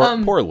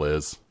 Poor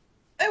Liz.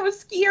 It was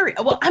scary.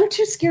 Well, I'm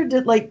too scared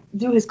to like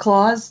do his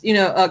claws,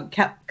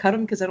 cut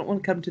him because I don't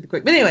want to cut him too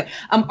quick. But anyway,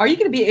 are you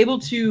going to be able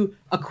to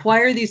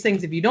acquire these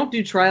things if you don't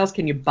do trials?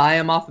 Can you buy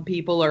them off of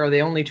people, or are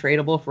they only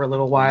tradable for a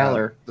little while?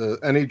 Or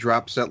any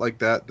drop set like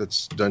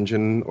that's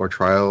dungeon or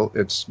trial,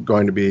 it's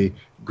going to be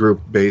group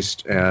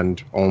based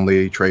and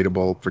only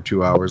tradable for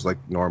 2 hours like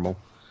normal.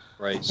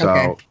 Right. So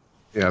Okay.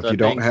 Yeah, if So you I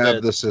don't think have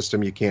that- the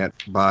system, you can't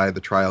buy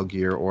the trial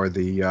gear or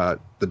the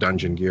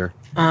dungeon gear.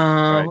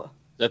 Right.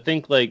 I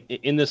think like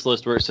in this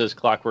list where it says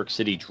Clockwork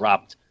City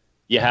dropped,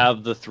 you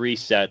have the 3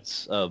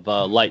 sets of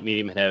light,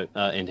 medium,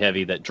 and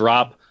heavy that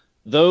drop.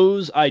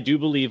 Those I do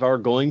believe are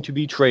going to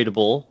be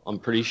tradable. I'm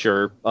pretty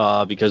sure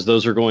because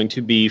those are going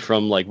to be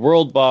from like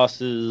world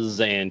bosses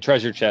and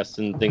treasure chests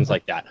and things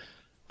like that.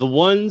 The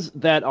ones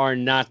that are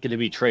not going to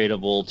be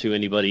tradable to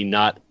anybody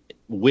not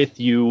with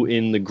you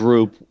in the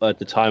group at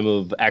the time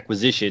of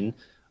acquisition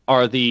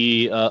are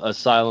the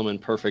Asylum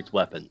and Perfect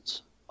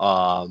weapons.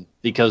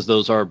 Because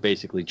those are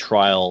basically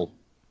trial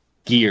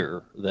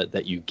gear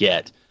that you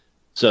get.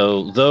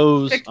 So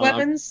those Picked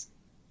weapons?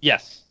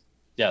 yes.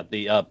 Yeah,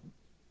 the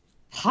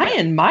High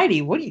and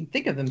mighty. What do you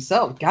think of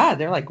themselves? God,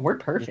 they're like, we're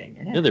perfect.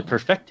 yeah, they're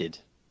perfected.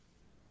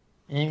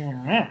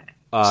 Yeah.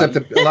 Except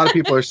that a lot of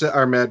people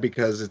are mad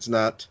because it's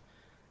not.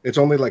 It's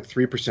only like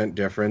 3%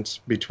 difference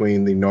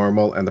between the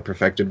normal and the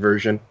perfected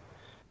version.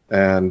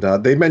 And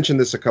they mentioned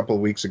this a couple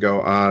of weeks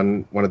ago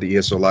on one of the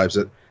ESO lives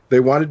that they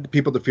wanted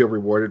people to feel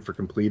rewarded for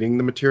completing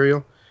the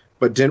material,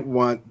 but didn't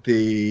want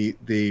the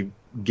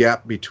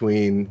gap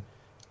between,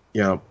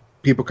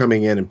 people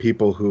coming in and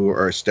people who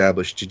are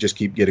established to just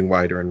keep getting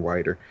wider and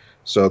wider.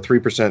 So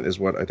 3% is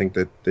what I think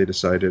that they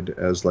decided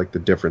as like the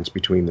difference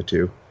between the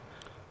two.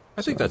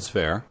 I think that's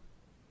fair.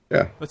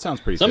 Yeah. That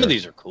sounds pretty Some fair. of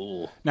these are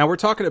cool. Now, we're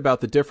talking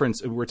about the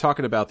difference. We're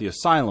talking about the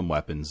Asylum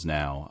weapons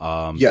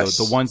now. Yes.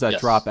 The ones that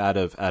Yes. drop out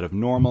of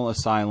normal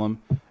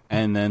Asylum,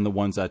 and then the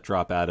ones that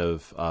drop out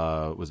of,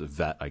 was it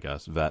Vet, I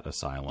guess? Vet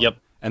Asylum. Yep.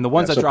 And the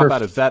ones Yeah, that so drop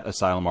out of Vet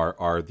Asylum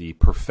are the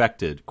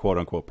perfected,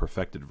 quote-unquote,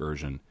 perfected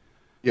version.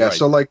 Yeah, Right.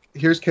 so like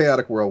here's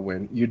Chaotic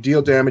Whirlwind. You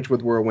deal damage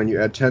with Whirlwind.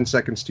 You add 10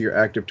 seconds to your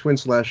active Twin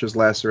Slashes,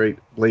 Lacerate,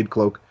 Blade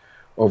Cloak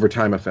over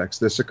time effects.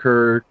 This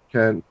can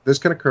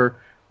occur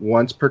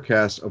once per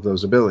cast of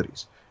those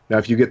abilities. Now,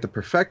 if you get the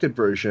perfected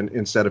version,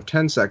 instead of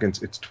 10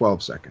 seconds, it's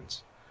 12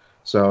 seconds.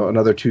 So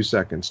another 2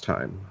 seconds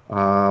time.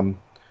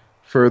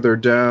 Further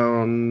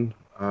down,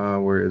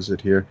 where is it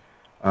here?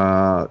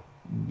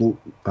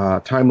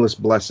 Timeless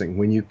Blessing.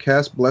 When you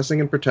cast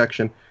Blessing and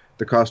Protection,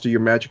 the cost of your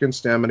magic and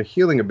stamina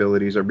healing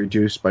abilities are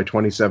reduced by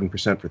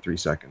 27% for 3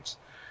 seconds.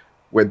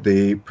 With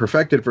the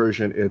perfected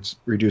version, it's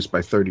reduced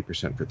by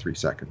 30% for 3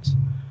 seconds.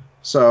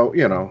 So,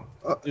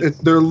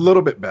 they're a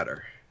little bit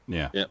better.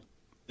 Yeah. Yeah.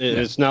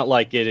 It's not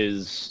like it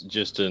is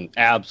just an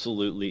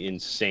absolutely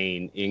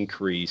insane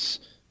increase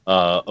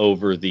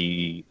over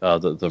the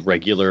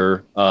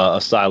regular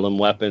Asylum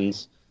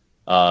weapons.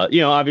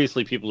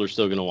 Obviously people are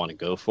still going to want to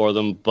go for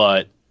them,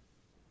 but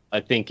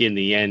I think in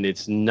the end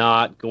it's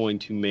not going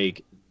to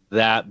make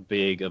that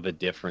big of a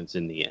difference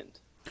in the end.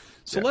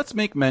 So let's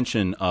make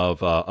mention of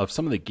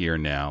some of the gear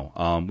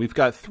now. We've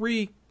got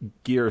 3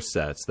 gear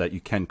sets that you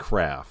can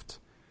craft.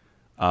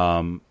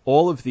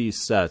 All of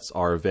these sets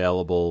are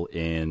available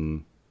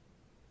in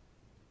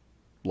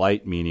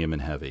light, medium,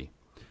 and heavy.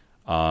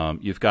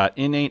 You've got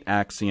Innate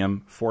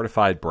Axiom,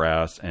 Fortified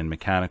Brass, and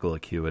Mechanical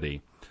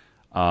Acuity.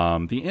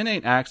 The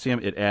Innate Axiom,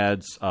 it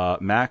adds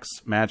max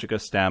Magicka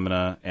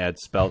stamina,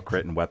 adds spell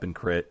crit and weapon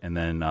crit, and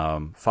then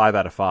 5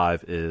 out of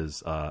 5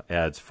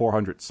 adds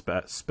 400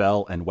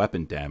 spell and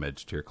weapon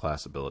damage to your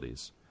class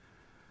abilities.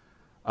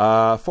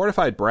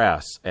 Fortified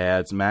Brass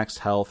adds max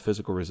health,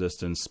 physical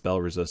resistance, spell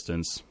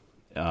resistance.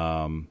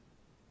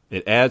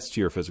 It adds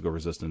to your physical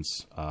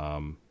resistance.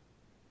 So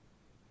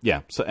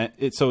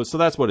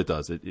that's what it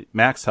does. It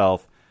max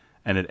health,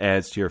 and it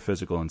adds to your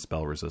physical and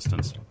spell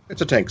resistance.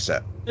 It's a tank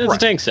set. It's a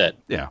tank set.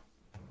 Yeah.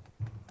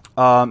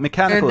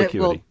 Mechanical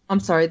Acuity. I'm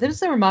sorry,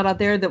 there's a mod out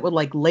there that would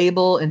like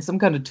label in some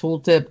kind of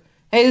tooltip,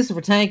 hey, this is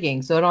for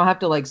tanking, so I don't have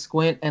to like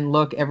squint and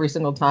look every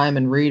single time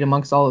and read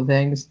amongst all the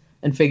things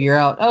and figure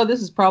out, oh,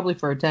 this is probably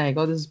for a tank.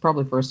 Oh, this is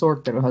probably for a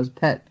sork that has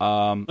pet.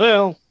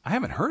 Well, I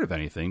haven't heard of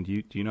anything.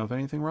 Do you know of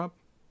anything, Rob?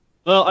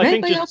 well, Did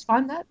anybody else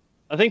find that?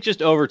 I think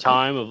just over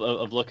time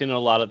of looking at a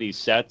lot of these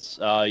sets,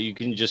 you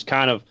can just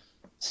kind of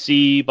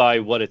see by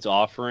what it's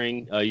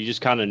offering. You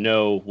just kind of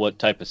know what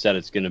type of set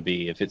it's going to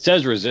be. If it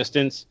says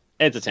resistance,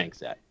 it's a tank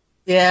set.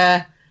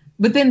 Yeah,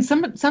 but then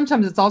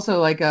sometimes it's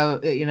also like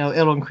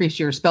it'll increase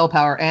your spell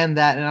power and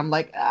that, and I'm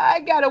like,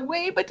 I gotta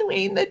weigh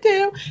between the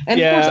two. And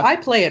Yeah. of course, I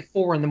play at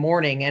 4 a.m.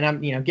 and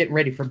I'm getting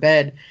ready for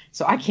bed,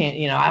 so I can't.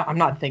 I'm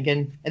not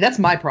thinking. And that's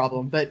my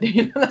problem, but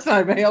that's not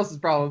everybody else's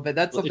problem. But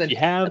that's something.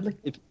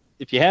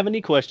 If you have any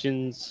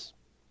questions,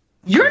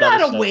 You're about a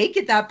not set. awake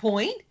at that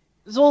point.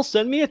 well,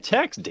 send me a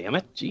text. Damn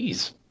it,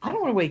 jeez. I don't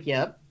want to wake you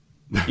up.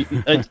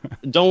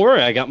 Don't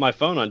worry, I got my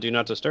phone on Do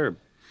Not Disturb.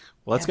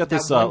 Well, let's Yeah, get that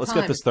this. one Let's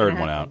time get this it's gonna third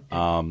one out.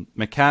 happen.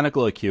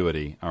 Mechanical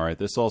Acuity. All right.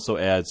 This also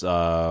adds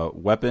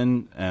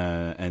weapon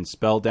and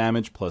spell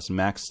damage plus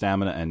max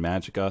stamina and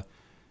magicka.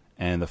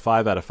 And the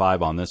 5 out of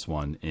 5 on this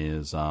one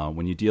is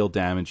when you deal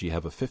damage, you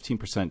have a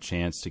 15%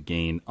 chance to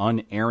gain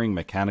unerring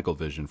mechanical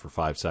vision for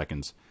 5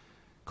 seconds,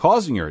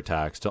 causing your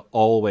attacks to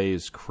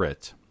always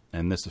crit.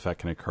 And this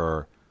effect can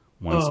occur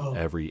once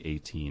every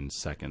 18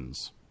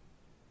 seconds.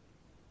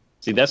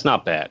 See, that's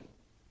not bad.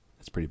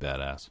 It's pretty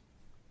badass.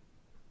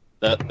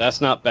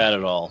 That's not bad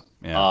at all.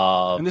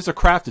 Yeah. And these are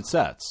crafted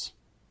sets.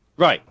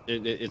 Right.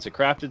 It's a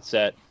crafted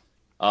set.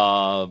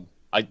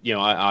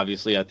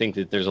 Obviously I think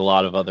that there's a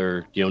lot of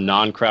other,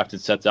 non-crafted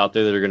sets out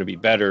there that are going to be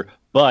better,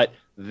 but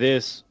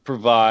this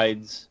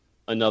provides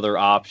another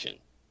option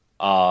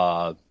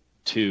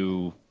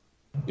to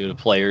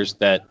players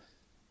that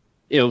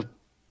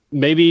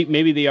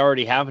maybe they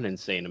already have an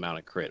insane amount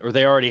of crit, or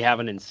they already have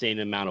an insane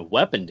amount of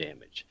weapon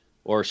damage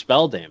or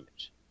spell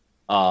damage.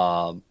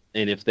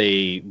 And if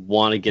they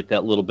want to get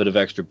that little bit of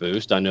extra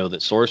boost, I know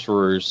that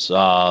sorcerers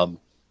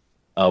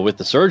with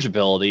the surge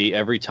ability,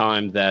 every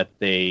time that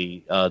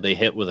they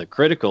hit with a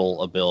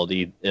critical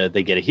ability,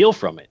 they get a heal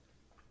from it.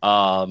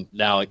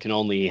 Now it can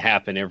only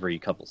happen every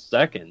couple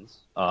seconds,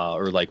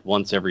 or like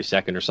once every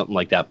second or something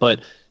like that.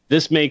 But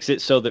this makes it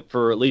so that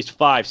for at least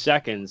 5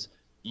 seconds,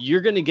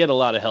 you're going to get a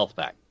lot of health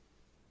back.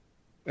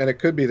 And it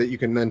could be that you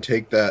can then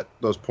take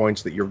those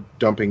points that you're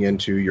dumping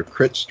into your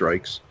crit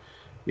strikes,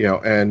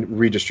 and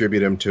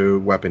redistribute them to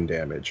weapon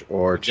damage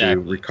or to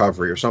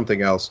recovery or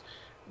something else,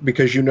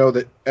 because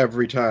that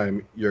every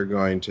time you're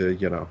going to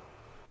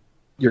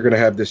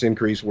have this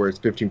increase where it's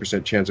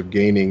 15% chance of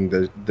gaining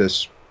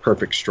this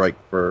perfect strike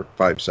for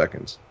 5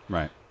 seconds.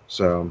 Right.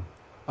 So,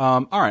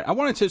 all right. I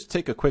wanted to just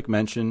take a quick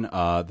mention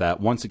that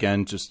once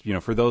again, just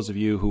for those of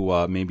you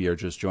who maybe are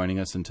just joining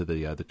us into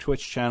the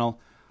Twitch channel,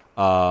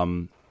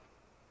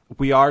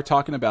 we are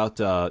talking about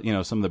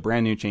some of the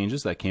brand new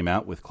changes that came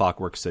out with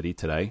Clockwork City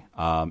today,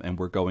 and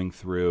we're going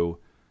through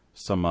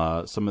some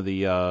of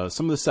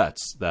the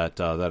sets that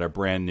are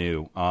brand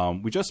new.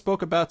 We just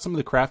spoke about some of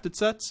the crafted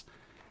sets,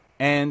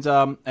 and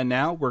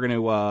now we're going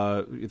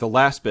to the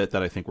last bit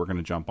that I think we're going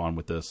to jump on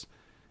with this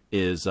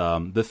is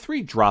the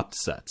 3 dropped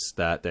sets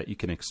that you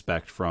can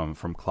expect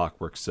from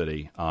Clockwork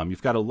City.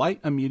 You've got a light,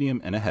 a medium,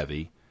 and a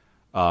heavy.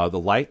 The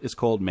light is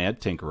called Mad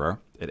Tinkerer.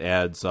 It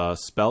adds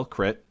spell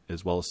crit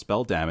as well as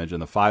spell damage,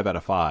 and the 5 out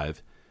of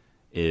 5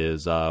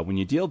 is when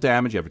you deal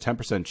damage, you have a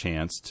 10%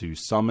 chance to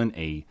summon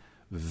a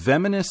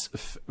verminous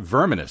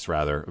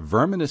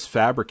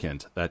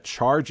fabricant that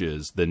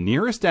charges the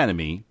nearest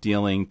enemy,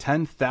 dealing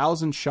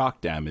 10,000 shock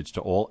damage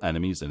to all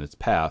enemies in its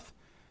path,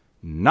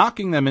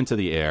 knocking them into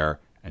the air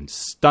and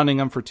stunning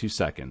them for 2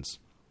 seconds.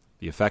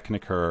 The effect can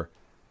occur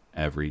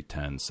every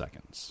 10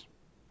 seconds.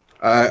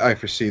 I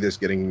foresee this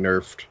getting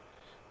nerfed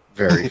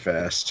very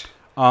fast.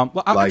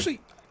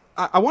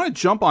 I want to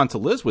jump onto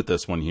Liz with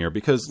this one here,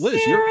 because Liz,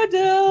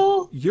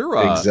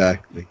 you're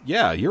exactly.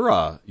 Yeah, you're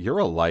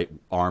a light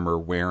armor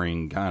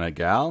wearing kind of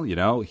gal,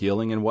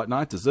 healing and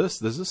whatnot.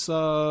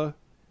 Do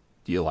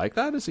you like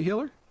that as a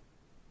healer?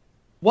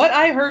 What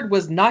I heard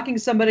was knocking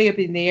somebody up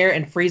in the air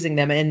and freezing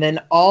them, and then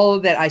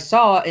all that I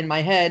saw in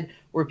my head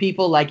were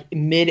people like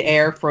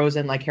mid-air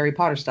frozen, like Harry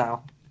Potter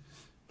style.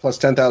 Plus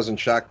 10,000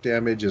 shock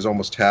damage is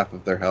almost half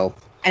of their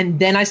health. And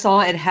then I saw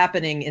it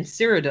happening in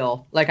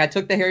Cyrodiil. Like, I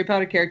took the Harry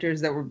Potter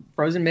characters that were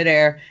frozen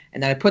midair,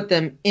 and then I put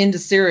them into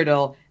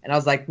Cyrodiil, and I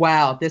was like,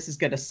 wow, this is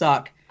going to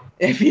suck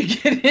if you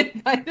get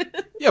hit by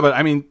this. Yeah, but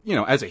I mean,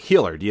 as a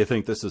healer, do you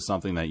think this is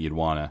something that you'd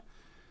want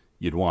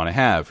to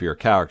have for your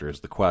character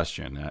is the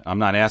question. I'm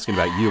not asking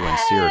about you in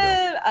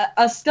Cyrodiil.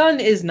 A stun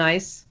is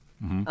nice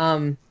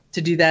to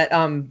do that.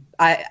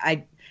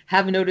 I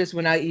have noticed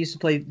when I used to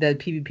play the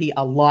PvP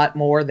a lot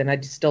more than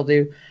I still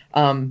do,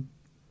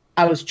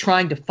 I was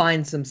trying to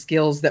find some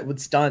skills that would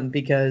stun,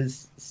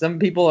 because some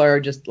people are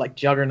just like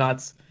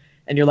juggernauts,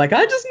 and you're like,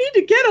 I just need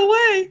to get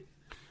away.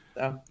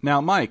 So.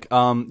 Now, Mike,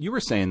 you were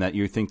saying that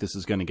you think this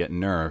is going to get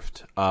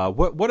nerfed.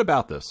 What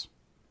about this?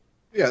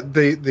 Yeah,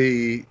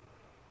 the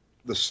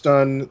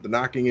stun, the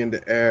knocking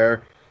into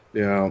air,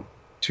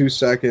 2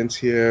 seconds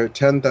here,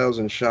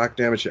 10,000 shock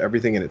damage to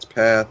everything in its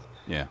path.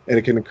 Yeah, and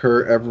it can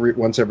occur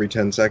once every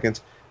 10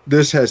 seconds.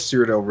 This has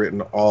Cyrodiil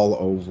written all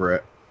over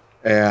it.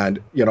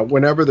 And,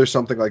 whenever there's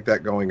something like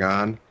that going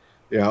on,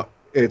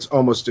 it's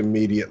almost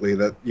immediately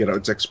that,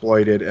 it's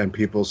exploited, and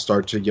people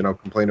start to,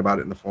 complain about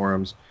it in the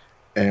forums.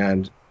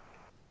 And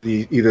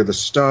either the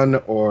stun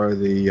or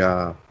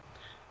the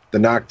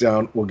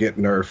knockdown will get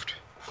nerfed,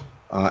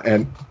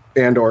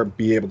 and or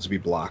be able to be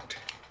blocked.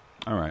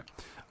 All right.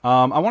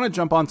 I want to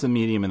jump on to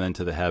medium and then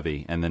to the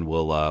heavy, and then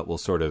we'll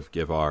sort of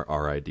give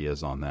our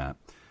ideas on that.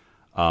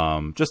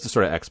 Just to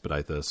sort of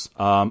expedite this.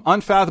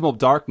 Unfathomable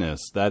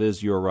Darkness, that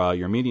is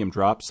your medium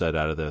drop set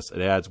out of this.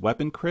 It adds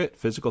weapon crit,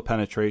 physical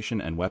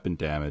penetration, and weapon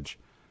damage.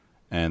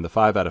 And the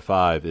 5 out of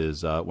 5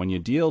 is when you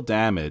deal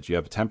damage, you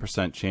have a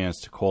 10% chance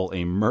to call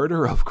a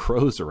murder of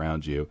crows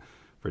around you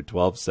for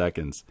 12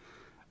 seconds.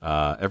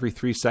 Every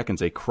 3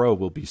 seconds, a crow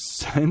will be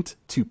sent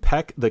to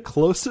peck the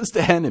closest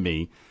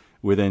enemy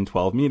within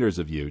 12 meters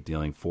of you,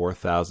 dealing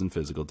 4,000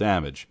 physical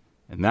damage.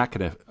 And that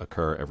can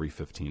occur every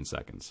 15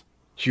 seconds.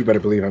 You better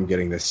believe I'm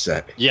getting this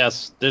set.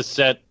 Yes, this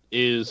set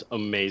is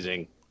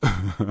amazing.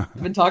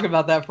 You've been talking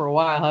about that for a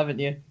while, haven't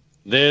you?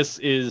 This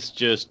is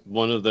just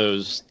one of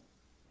those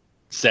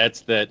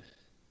sets that,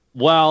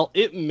 while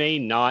it may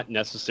not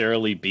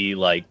necessarily be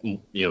like,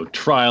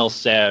 trial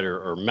set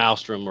or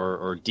Maelstrom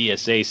or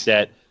DSA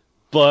set,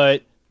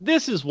 but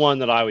this is one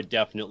that I would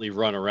definitely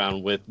run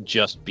around with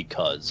just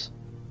because.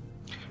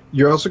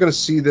 You're also going to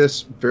see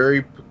this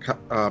very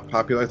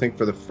popular, I think,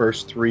 for the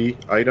first 3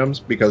 items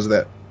because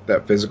of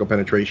that physical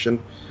penetration,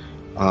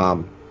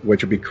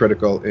 which would be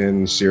critical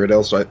in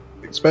Cyrodiil. So,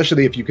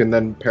 especially if you can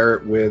then pair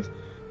it with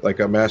like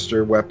a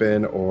master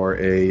weapon or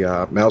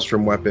a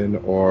maelstrom weapon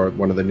or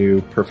one of the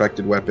new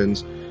perfected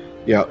weapons,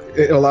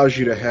 it allows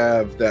you to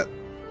have that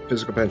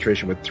physical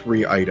penetration with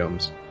 3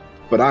 items.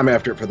 But I'm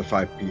after it for the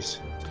 5-piece.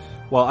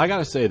 Well, I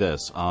gotta say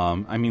this.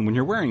 I mean, when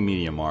you're wearing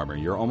medium armor,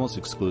 you're almost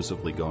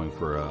exclusively going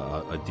for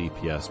a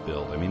DPS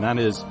build. I mean, that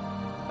is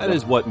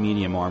what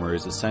medium armor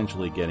is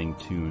essentially getting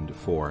tuned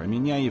for. I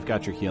mean, yeah, you've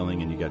got your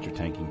healing and you got your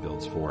tanking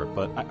builds for it,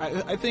 but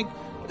I think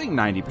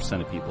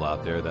 90% of people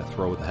out there that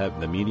throw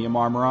the medium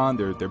armor on,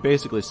 they're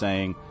basically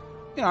saying,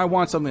 I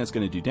want something that's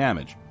going to do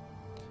damage.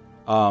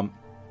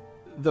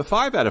 The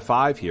 5 out of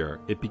 5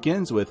 here, it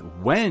begins with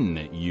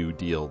when you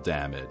deal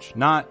damage,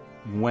 not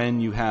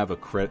when you have a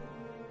crit.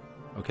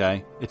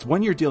 Okay? It's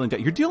when you're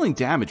dealing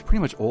damage pretty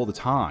much all the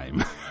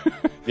time.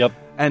 Yep.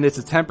 And it's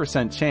a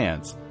 10%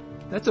 chance.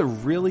 That's a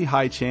really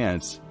high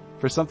chance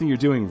for something you're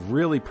doing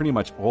really pretty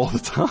much all the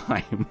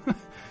time.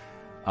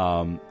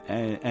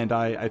 And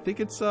I think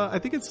it's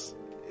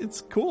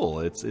cool.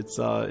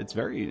 It's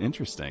very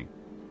interesting.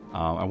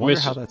 I wonder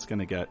how that's going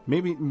to get.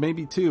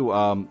 Maybe too,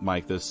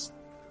 Mike, this,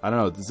 I don't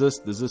know, does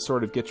this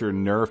sort of get your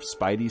nerf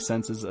spidey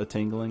senses a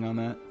tingling on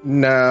that?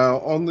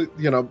 No, only,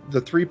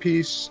 the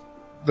 3-piece,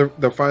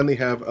 they'll finally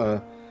have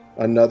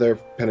another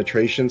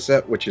penetration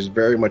set, which is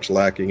very much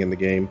lacking in the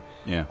game.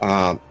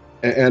 Yeah.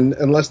 And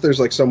unless there's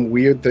like some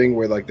weird thing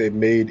where like they've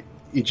made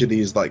each of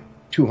these like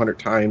 200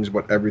 times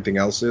what everything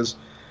else is,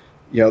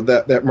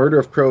 that murder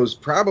of crows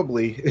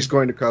probably is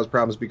going to cause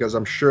problems because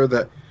I'm sure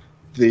that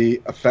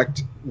the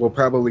effect will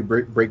probably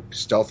break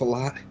stealth a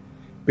lot.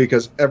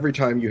 Because every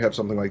time you have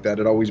something like that,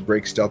 it always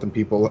breaks stealth and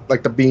people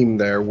like the beam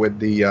there with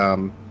the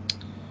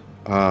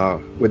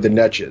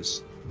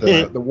netches.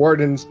 The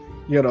wardens,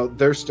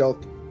 their stealth,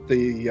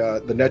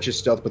 the netches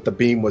stealth, but the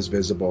beam was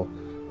visible.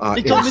 So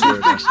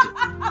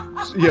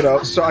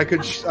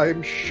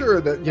I'm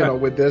sure that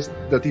with this,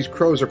 that these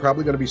crows are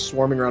probably going to be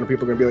swarming around and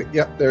people are going to be like,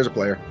 "Yep, there's a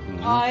player."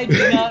 I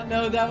did not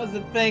know that was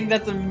a thing.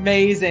 That's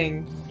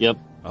amazing. Yep.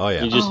 Oh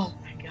yeah. You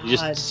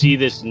just see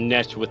this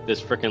net with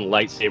this freaking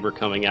lightsaber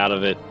coming out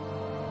of it.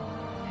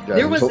 Yeah,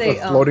 there was a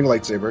floating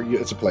lightsaber.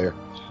 It's a player.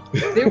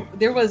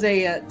 there was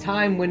a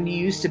time when you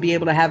used to be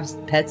able to have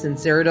pets in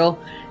Cyrodiil,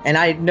 and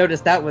I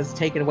noticed that was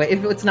taken away.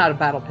 If it's not a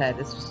battle pet,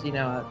 it's just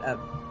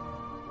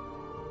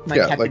my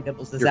cat like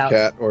nibbles this your out.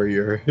 Cat or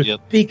your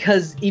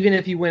because even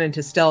if you went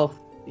into stealth,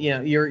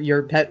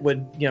 your pet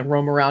would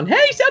roam around.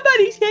 Hey,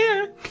 somebody's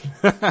here.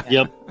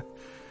 Yep.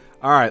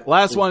 All right,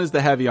 last one is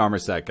the heavy armor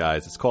set,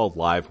 guys. It's called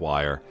Live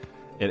Wire.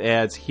 It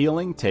adds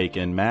healing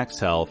taken, max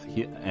health,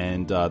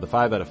 and the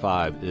 5 out of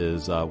 5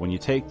 is when you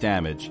take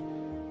damage,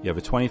 you have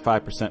a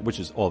 25%, which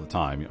is all the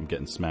time. I'm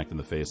getting smacked in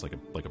the face like a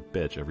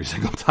bitch every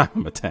single time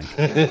I'm a tank.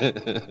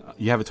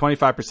 You have a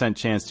 25%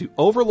 chance to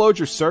overload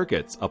your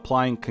circuits,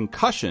 applying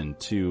concussion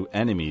to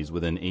enemies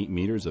within 8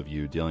 meters of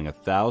you, dealing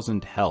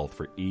 1,000 health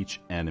for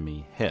each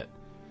enemy hit.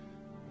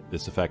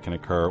 This effect can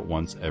occur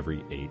once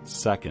every 8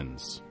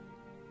 seconds.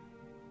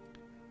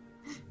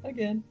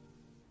 Again.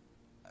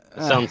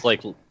 Sounds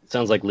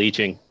like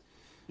leeching.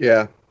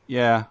 Yeah.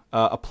 Yeah.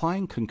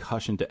 Applying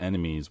concussion to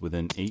enemies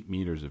within 8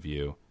 meters of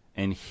you,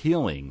 and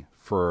healing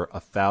for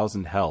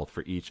 1,000 health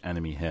for each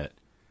enemy hit.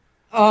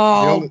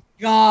 Oh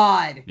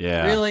God!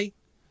 Yeah. Really?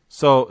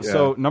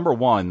 So number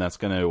one, that's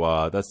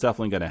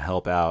definitely gonna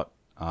help out.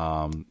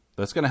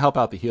 That's gonna help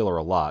out the healer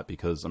a lot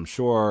because I'm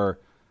sure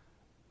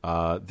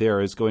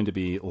there is going to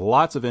be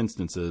lots of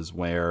instances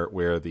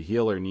where the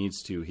healer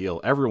needs to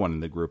heal everyone in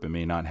the group and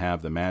may not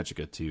have the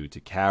magicka to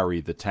carry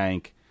the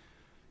tank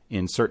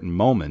in certain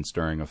moments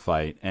during a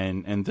fight.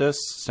 And this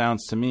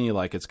sounds to me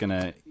like it's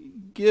gonna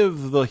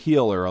give the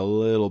healer a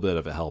little bit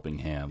of a helping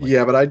hand.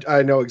 Yeah, but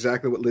I know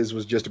exactly what Liz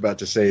was just about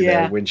to say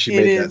there when she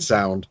made that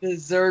sound. The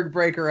Zerg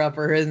breaker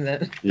upper, isn't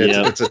it?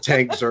 It's a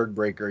tank Zerg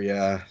breaker,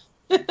 yeah.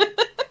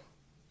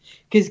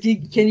 Because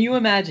can you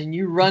imagine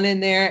you run in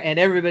there and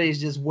everybody's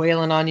just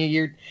wailing on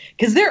you?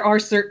 Because there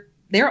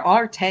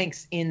are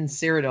tanks in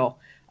Cyrodiil,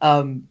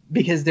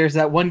 because there's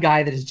that one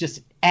guy that is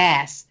just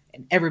ass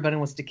and everybody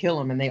wants to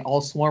kill him and they all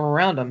swarm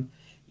around him.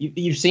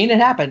 You've seen it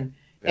happen.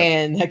 Yep.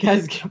 And that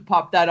guy's gonna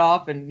pop that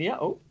off, and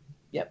yep.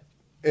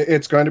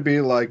 It's going to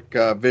be like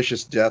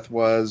Vicious Death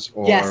was,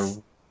 or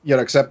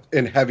except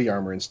in heavy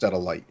armor instead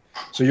of light.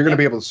 So you're going to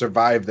be able to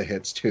survive the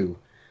hits too.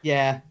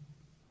 Yeah.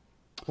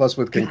 Plus,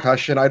 with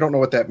concussion, I don't know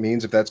what that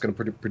means. If that's going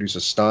to produce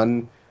a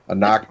stun, a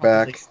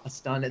knockback, a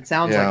stun. It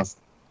sounds like.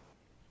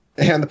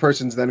 And the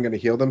person's then going to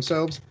heal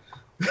themselves.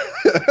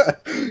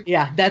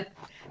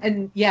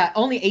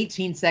 Only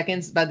 18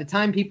 seconds. By the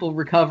time people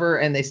recover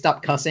and they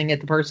stop cussing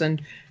at the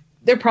person,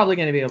 they're probably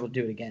going to be able to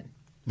do it again.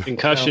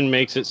 Concussion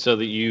makes it so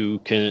that you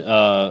can,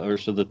 or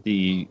so that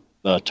the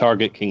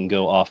target can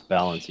go off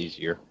balance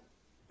easier.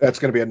 That's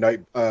going to be a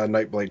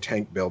Nightblade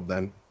tank build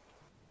then.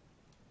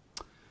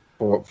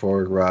 For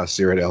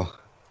Cyrodiil.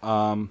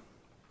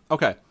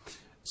 Okay,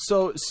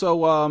 so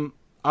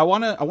I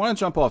want to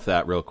jump off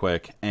that real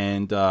quick,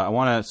 and I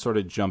want to sort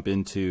of jump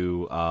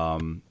into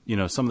some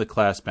of the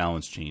class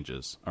balance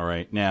changes. All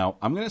right, now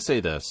I'm going to say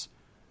this: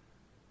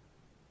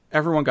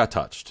 everyone got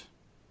touched.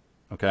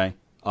 Okay,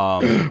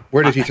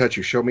 where did he touch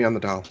you? Show me on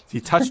the doll.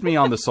 He touched me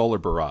on the solar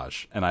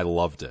barrage, and I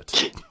loved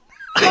it.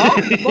 Oh,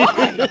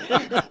 boy.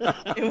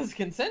 It was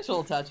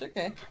consensual touch.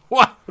 Okay.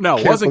 What? No,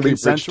 it wasn't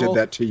consensual. Rich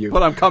did that to you.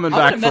 But I'm coming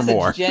back for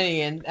more. Message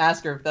Jenny and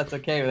ask her if that's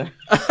okay with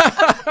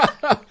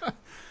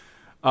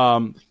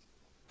her.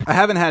 I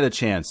haven't had a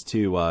chance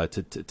to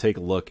take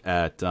a look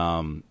at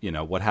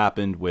what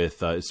happened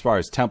with as far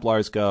as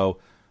Templars go,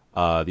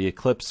 the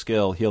Eclipse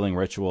skill, healing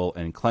ritual,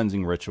 and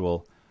cleansing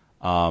ritual.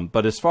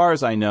 But as far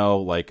as I know,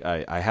 like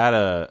I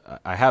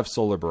have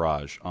Solar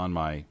Barrage on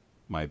my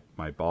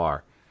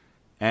bar,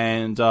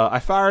 and I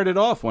fired it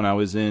off when I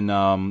was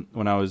going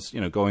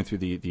through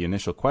the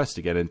initial quest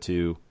to get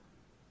into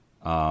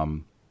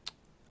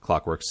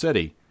Clockwork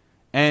City.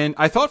 And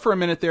I thought for a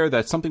minute there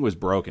that something was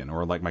broken,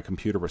 or like my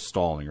computer was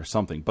stalling, or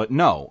something. But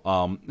no,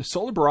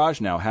 Solar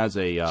Barrage now has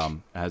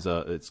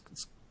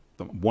it's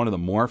one of the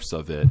morphs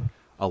of it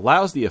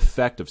allows the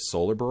effect of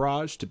Solar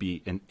Barrage to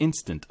be an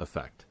instant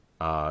effect.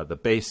 The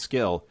base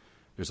skill,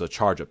 there's a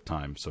charge up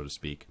time, so to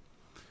speak.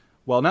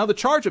 Well, now the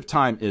charge up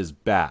time is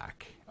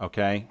back.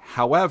 Okay,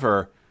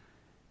 however,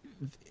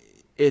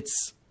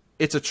 it's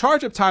a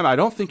charge up time I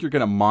don't think you're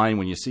going to mind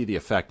when you see the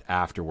effect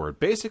afterward.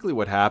 Basically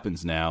what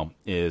happens now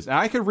is, and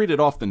I could read it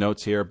off the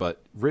notes here,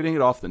 but reading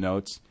it off the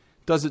notes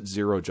does it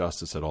zero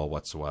justice at all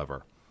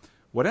whatsoever.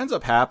 What ends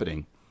up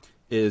happening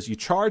is you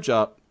charge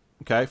up,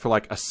 okay, for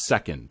like a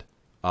second,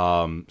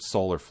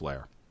 Solar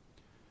Flare.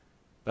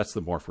 That's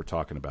the morph we're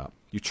talking about.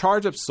 You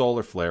charge up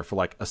Solar Flare for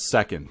like a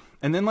second,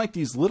 and then like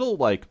these little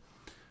like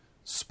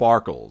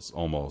sparkles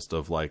almost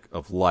of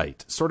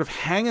light sort of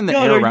hang in the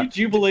air around. Are you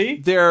Jubilee?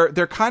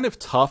 They're kind of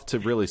tough to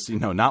really see.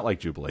 No, not like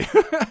Jubilee.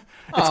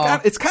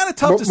 It's kind of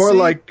tough to see. More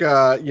like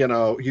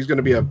he's going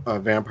to be a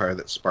vampire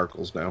that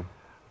sparkles now.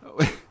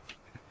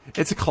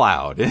 It's a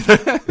cloud.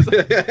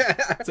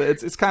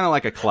 It's kind of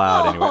like a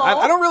cloud anyway.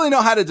 I don't really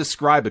know how to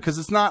describe it because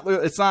it's not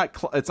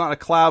a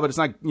cloud, but it's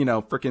not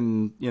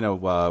freaking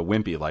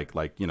wimpy like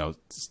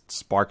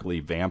sparkly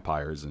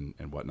vampires and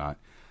whatnot.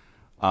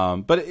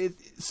 But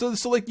so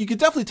like you could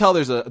definitely tell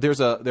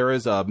there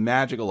is a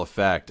magical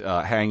effect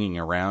hanging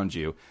around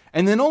you,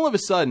 and then all of a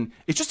sudden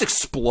it just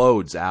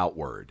explodes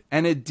outward,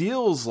 and it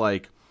deals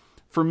like,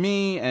 for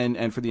me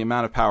and for the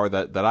amount of power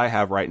that I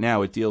have right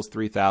now, it deals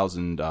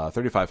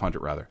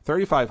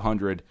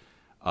 3,500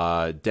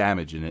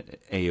 damage in an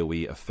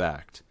AOE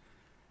effect.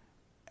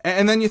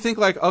 And then you think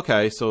like,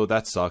 okay, so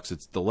that sucks,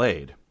 it's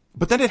delayed,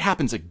 but then it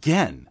happens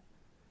again,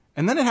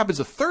 and then it happens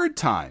a third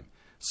time.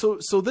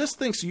 So this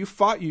thing, so you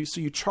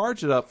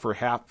charge it up for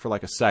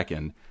like a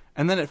second,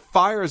 and then it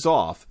fires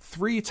off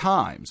 3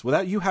 times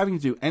without you having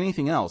to do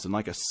anything else in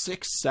like a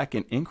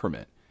 6-second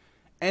increment.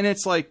 And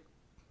it's like,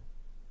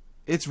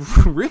 it's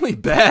really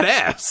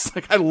badass.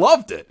 Like, I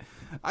loved it.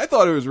 I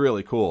thought it was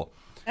really cool.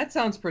 That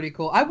sounds pretty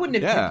cool. I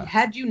wouldn't have,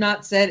 had you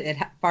not said it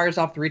fires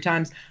off 3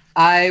 times,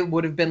 I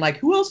would have been like,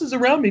 who else is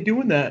around me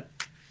doing that?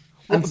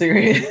 I'm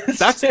serious.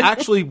 That's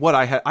actually what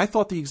I had. I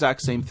thought the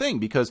exact same thing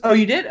because... Oh,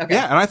 you did? Okay.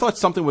 Yeah, and I thought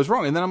something was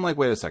wrong. And then I'm like,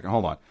 wait a second,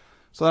 hold on.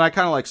 So then I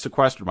kind of like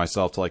sequestered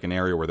myself to like an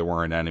area where there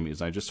weren't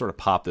enemies. And I just sort of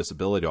popped this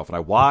ability off and I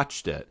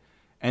watched it.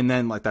 And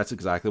then like that's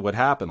exactly what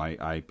happened.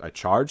 I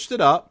charged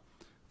it up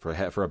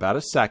for about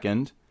a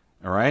second.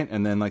 All right.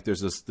 And then like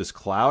there's this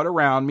cloud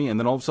around me. And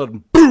then all of a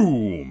sudden,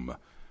 boom,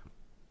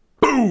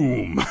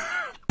 boom,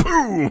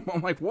 boom.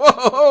 I'm like,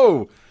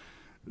 whoa,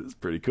 this is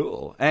pretty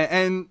cool.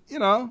 And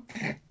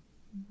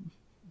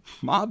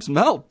mobs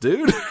melt,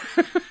 dude.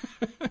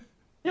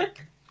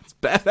 It's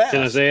badass.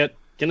 Can I say it?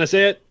 Can I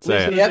say it?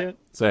 Say it. Yep.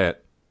 Say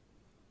it.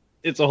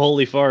 It's a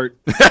holy fart.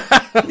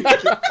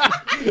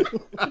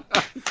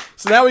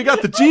 So now we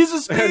got the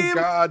Jesus beam. And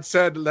God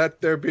said, let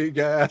there be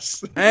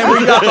gas. And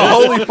we got the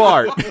holy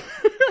fart.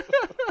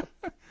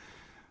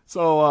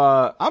 So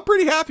I'm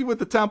pretty happy with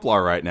the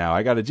Templar right now.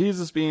 I got a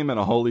Jesus beam and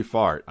a holy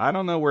fart. I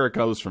don't know where it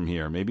goes from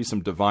here. Maybe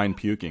some divine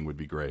puking would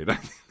be great.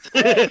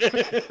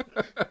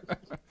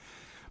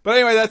 But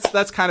anyway,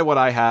 that's kind of what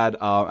I had.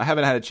 I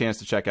haven't had a chance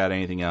to check out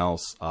anything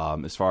else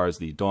as far as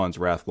the Dawn's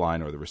Wrath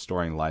line or the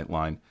Restoring Light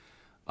line.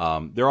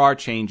 There are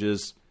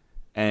changes,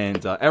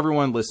 and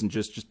everyone listen,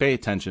 just pay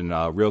attention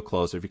real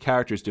close. If your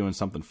character's doing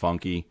something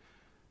funky,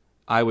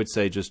 I would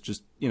say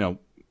just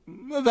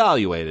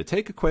evaluate it.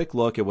 Take a quick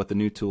look at what the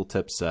new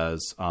tooltip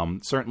says.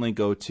 Certainly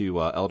go to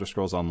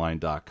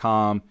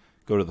ElderScrollsOnline.com,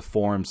 go to the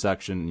forum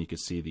section, and you can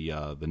see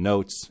the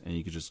notes, and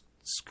you can just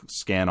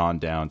scan on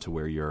down to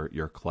where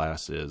your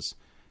class is.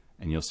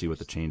 And you'll see what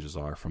the changes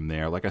are from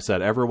there. Like I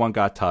said, everyone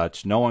got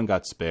touched. No one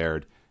got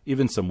spared.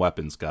 Even some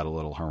weapons got a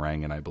little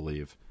haranguing, I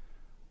believe.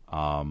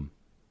 And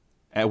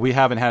we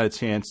haven't had a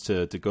chance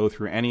to go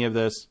through any of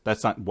this.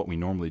 That's not what we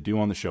normally do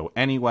on the show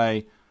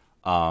anyway.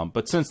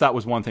 But since that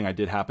was one thing I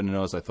did happen to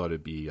notice, I thought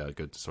it'd be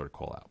good to sort of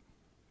call out.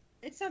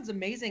 It sounds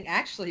amazing,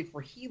 actually,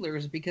 for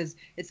healers, because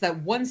it's that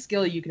one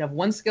skill. You can have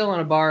one skill on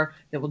a bar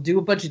that will do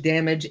a bunch of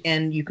damage,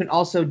 and you can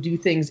also do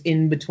things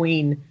in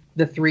between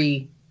the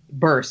 3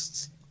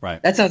 bursts.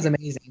 Right. That sounds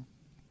amazing.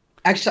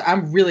 Actually,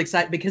 I'm really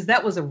excited, because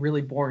that was a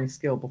really boring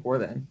skill before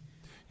then.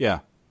 Yeah.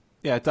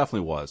 Yeah, it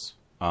definitely was.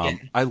 Yeah.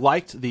 I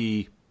liked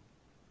the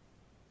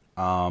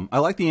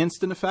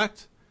instant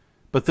effect,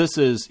 but this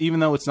is, even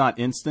though it's not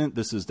instant,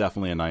 this is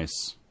definitely a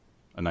nice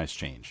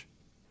change.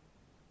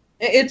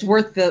 It's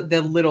worth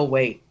the little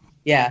wait.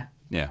 Yeah.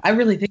 Yeah. I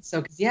really think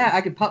so, because,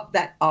 I could pop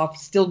that off,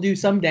 still do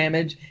some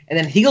damage, and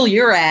then heal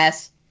your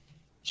ass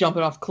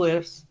jumping off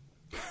cliffs.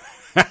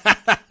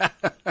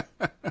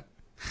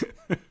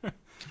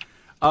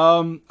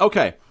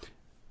 Okay.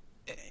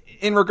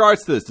 In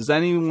regards to this, does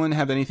anyone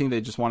have anything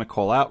they just want to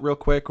call out real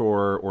quick,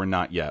 or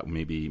not yet?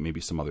 Maybe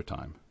some other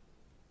time.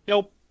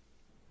 Nope.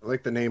 I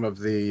like the name of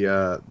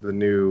the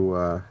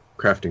new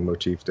crafting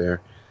motif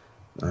there.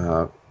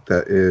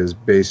 That is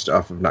based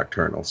off of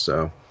Nocturnal.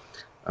 So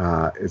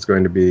it's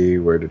going to be,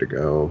 where did it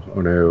go?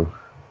 Oh no,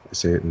 I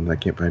say it and I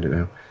can't find it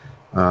now.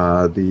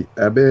 The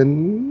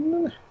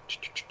Ebon,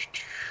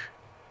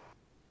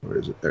 where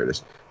is it? There it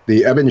is.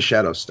 The Ebon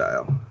Shadow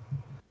style.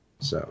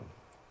 So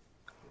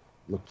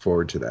look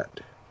forward to that.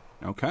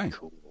 Okay.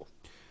 Cool.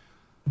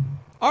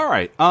 All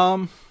right.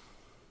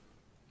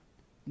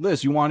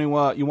 Liz, you want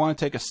to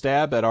take a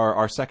stab at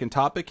our second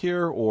topic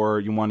here,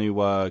 or you want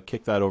to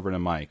kick that over to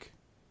Mike?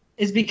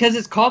 Is because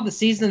it's called the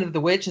Season of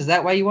the Witch? Is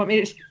that why you want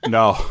me to?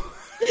 No.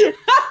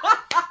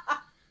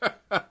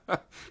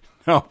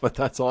 No, but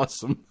that's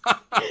awesome.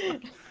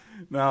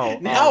 No.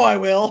 Now I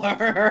will.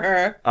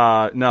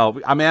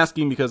 No, I'm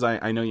asking because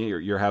I know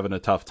you're having a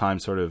tough time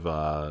sort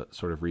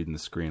of reading the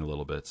screen a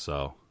little bit.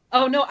 So.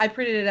 Oh no, I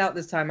printed it out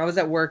this time. I was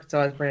at work,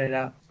 so I printed it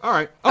out. All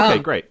right. Okay,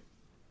 great.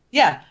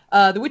 Yeah,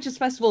 the Witches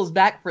Festival is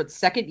back for its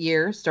second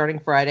year, starting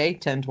Friday,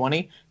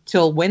 10/20,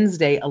 till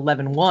Wednesday,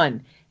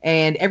 11/1.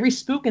 And every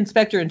spook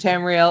inspector in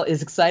Tamriel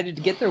is excited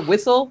to get their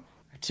whistle.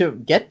 Oh,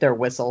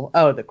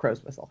 the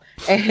crow's whistle.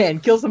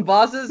 And kill some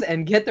bosses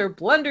and get their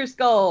Plunder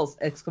skulls! !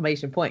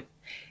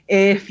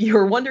 If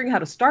you're wondering how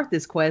to start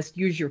this quest,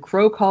 use your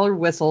crow collar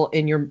whistle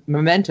in your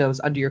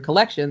mementos under your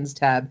collections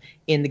tab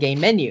in the game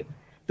menu.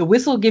 The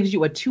whistle gives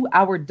you a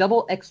 2-hour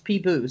double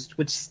XP boost,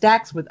 which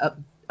stacks with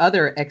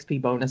other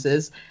XP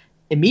bonuses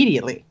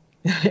immediately.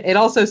 It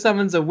also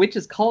summons a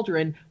witch's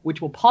cauldron,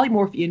 which will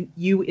polymorph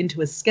you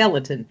into a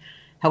skeleton.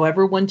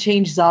 However, one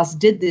change Zos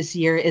did this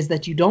year is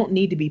that you don't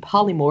need to be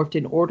polymorphed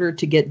in order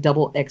to get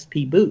double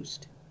XP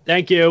boost.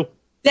 Thank you.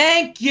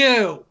 Thank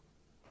you!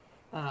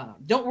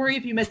 Don't worry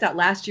if you missed out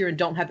last year and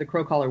don't have the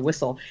crow collar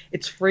whistle.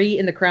 It's free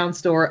in the Crown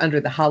Store under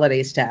the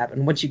Holidays tab.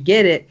 And once you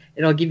get it,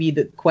 it'll give you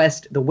the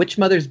quest, The Witch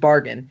Mother's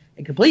Bargain.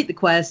 And complete the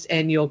quest,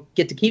 and you'll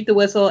get to keep the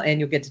whistle, and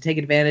you'll get to take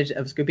advantage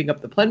of scooping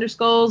up the Plunder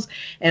skulls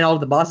and all of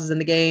the bosses in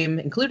the game,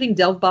 including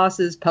Delve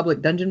bosses,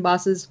 public dungeon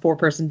bosses,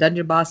 4-person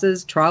dungeon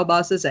bosses, trial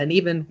bosses, and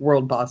even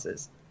world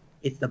bosses.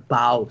 It's the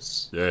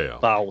boss. Yeah.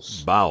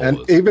 Bows.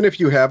 And even if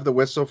you have the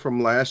whistle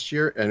from last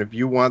year, and if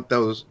you want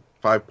those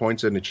 5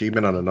 points in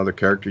achievement on another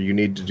character, you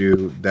need to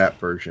do that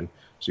version.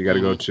 So you got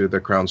to go to the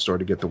Crown Store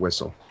to get the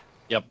whistle.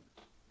 Yep.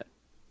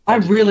 I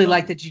really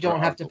like that you don't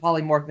have to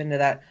polymorph into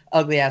that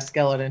ugly-ass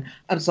skeleton.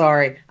 I'm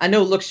sorry. I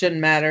know looks shouldn't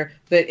matter,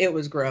 but it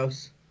was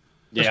gross.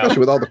 Yeah.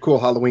 Especially with all the cool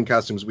Halloween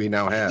costumes we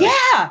now have.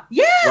 Yeah!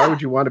 Why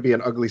would you want to be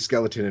an ugly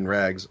skeleton in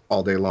rags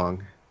all day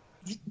long?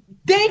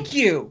 Thank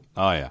you!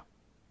 Oh, yeah.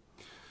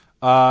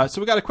 So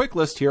we got a quick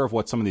list here of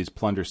what some of these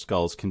Plunder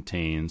skulls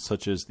contain,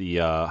 such as the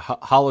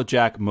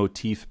Hollowjack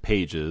motif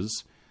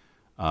pages,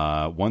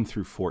 1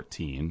 through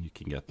 14. You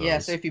can get those. Yeah,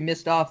 so if you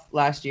missed off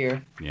last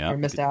year, or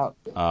missed out.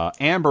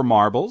 Amber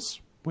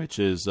marbles, which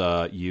is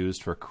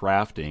used for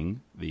crafting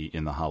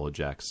in the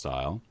Hollowjack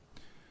style.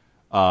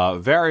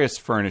 Various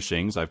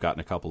furnishings. I've gotten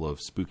a couple of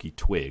spooky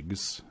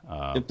twigs.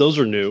 Those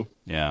are new.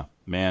 Yeah.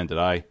 Man, did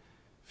I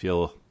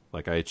feel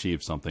like I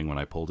achieved something when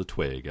I pulled a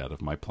twig out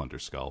of my Plunder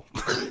skull.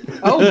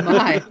 Oh,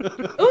 my.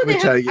 Oh,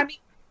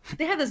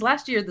 they had this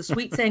last year, the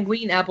Sweet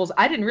Sanguine apples.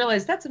 I didn't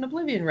realize that's an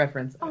Oblivion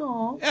reference.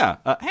 Oh. Yeah.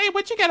 Hey,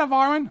 what'd you get,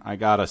 Varwin? I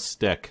got a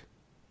stick.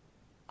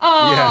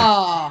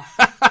 Oh.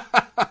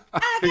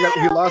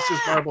 He lost his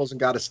marbles and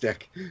got a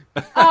stick.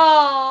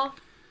 Oh.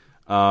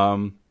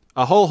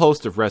 A whole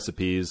host of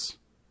recipes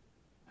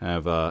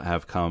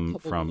have come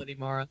from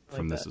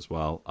this as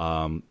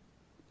well.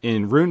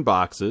 In rune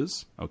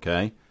boxes,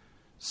 okay,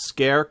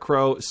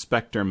 Scarecrow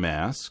Spectre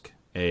Mask,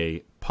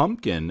 a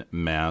Pumpkin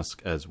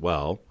Mask as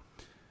well,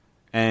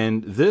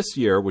 and this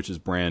year, which is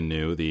brand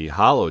new, the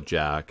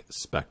Hollowjack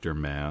Spectre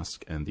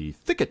Mask and the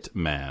Thicket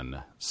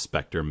Man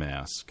Spectre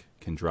Mask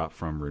can drop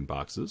from rune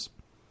boxes.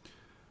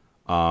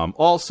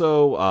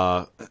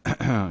 Also,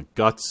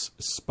 guts,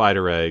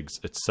 spider eggs,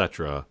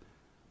 etc.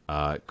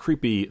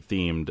 Creepy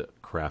themed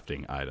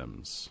crafting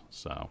items.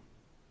 So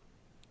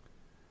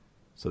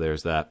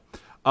there's that.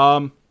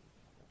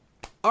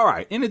 All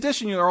right. In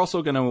addition, you're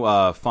also going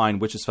to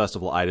find Witches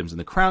Festival items in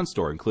the Crown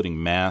Store,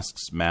 including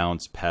masks,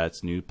 mounts,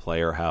 pets, new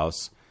player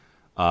house.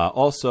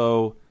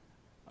 Also,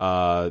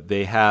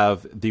 they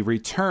have the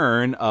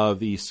return of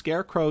the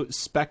Scarecrow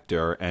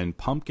Spectre and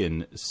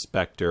Pumpkin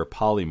Spectre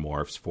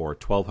polymorphs for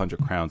 1,200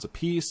 crowns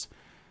apiece.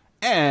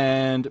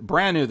 And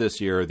brand new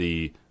this year,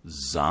 the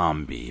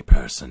Zombie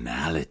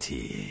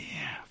Personality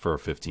for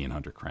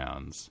 1,500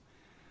 crowns.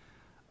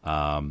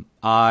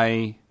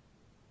 I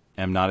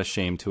am not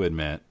ashamed to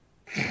admit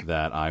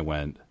that I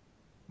went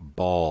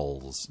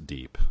balls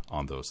deep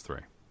on those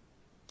three.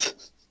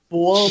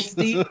 Balls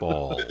deep?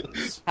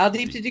 Balls. How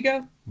deep did you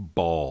go?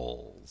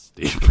 Balls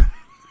deep.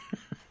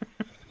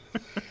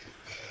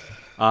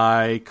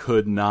 I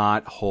could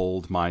not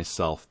hold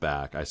myself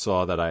back. I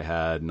saw that I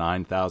had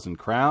 9,000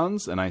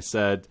 crowns, and I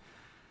said,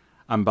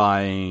 I'm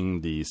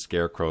buying the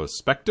Scarecrow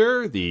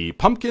Spectre, the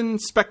Pumpkin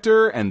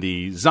Spectre, and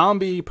the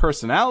Zombie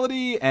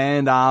Personality,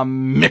 and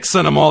I'm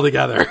mixing them all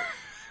together.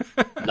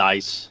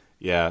 Nice.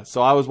 Yeah,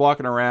 so I was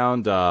walking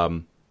around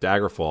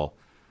Daggerfall,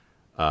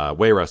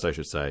 Wayrest, I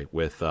should say,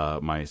 with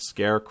my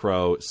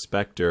Scarecrow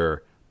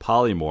Spectre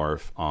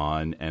polymorph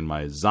on and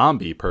my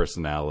Zombie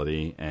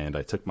Personality, and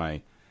I took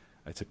my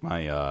what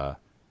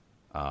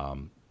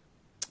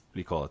do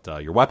you call it?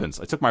 Your weapons.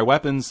 I took my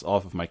weapons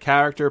off of my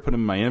character, put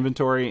them in my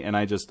inventory, and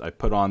I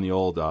put on the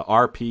old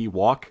RP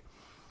walk.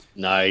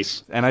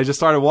 Nice. And I just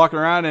started walking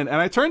around, and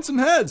I turned some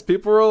heads.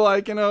 People were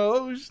like,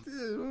 oh, is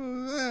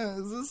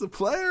this a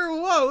player?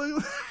 Whoa.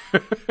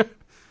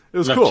 It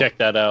was cool. Check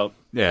that out.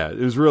 Yeah, it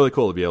was really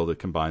cool to be able to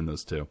combine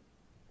those two.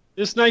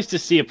 It's nice to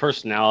see a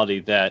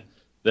personality that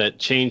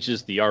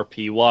changes the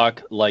RP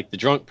walk, like the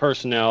drunk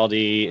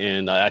personality,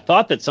 and I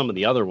thought that some of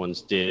the other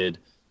ones did.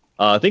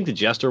 I think the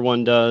Jester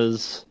one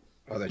does.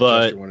 Oh, that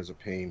Jester one is a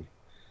pain.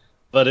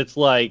 But it's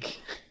like,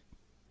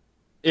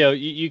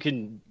 you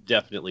can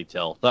definitely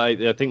tell.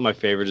 I think my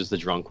favorite is the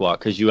drunk walk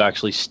because you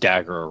actually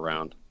stagger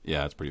around.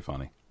 Yeah, it's pretty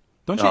funny.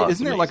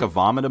 Isn't there like a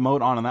vomit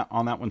emote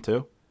on that one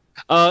too?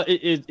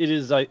 It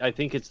is. I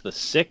think it's the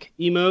sick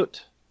emote.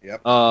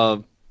 Yep.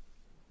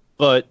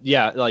 But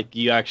yeah, like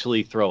you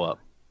actually throw up.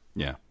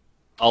 Yeah.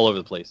 All over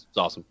the place. It's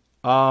awesome.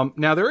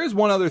 Now there is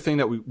one other thing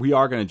that we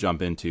are going to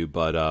jump into,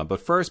 but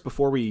first,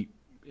 before we,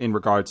 in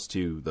regards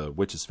to the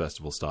Witches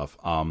Festival stuff,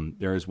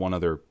 there is one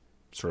other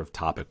sort of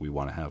topic we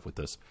want to have with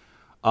this.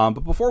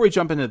 But before we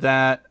jump into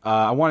that,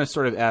 I want to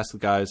sort of ask the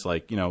guys,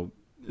 like,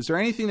 is there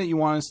anything that you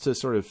want us to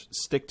sort of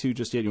stick to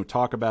just yet,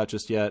 talk about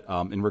just yet,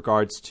 in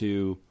regards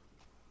to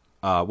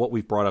what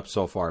we've brought up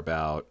so far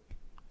about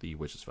the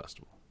Witches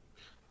Festival?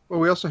 Well,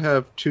 we also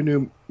have 2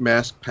 new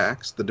mask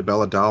packs, the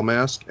Debella Doll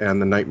Mask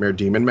and the Nightmare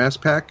Demon Mask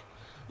Pack.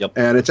 Yep.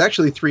 And it's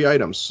actually 3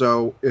 items.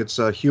 So it's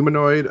a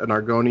humanoid, an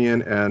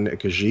Argonian, and a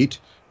Khajiit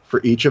for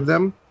each of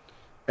them.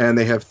 And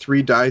they have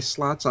 3 die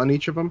slots on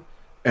each of them.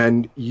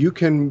 And you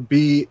can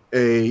be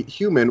a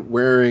human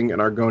wearing an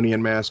Argonian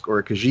mask or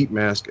a Khajiit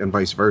mask and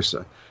vice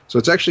versa. So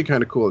it's actually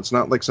kind of cool. It's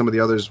not like some of the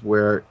others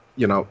where,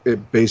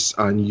 it based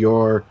on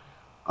your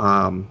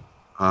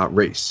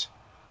race.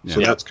 So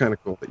that's kind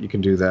of cool that you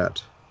can do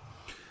that.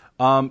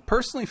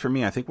 Personally, for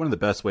me, I think one of the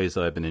best ways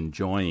that I've been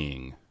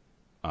enjoying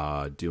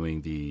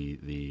doing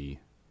the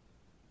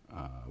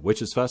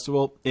Witches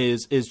Festival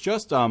is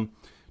just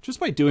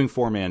by doing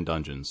 4-man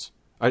dungeons.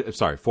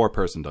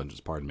 4-person dungeons.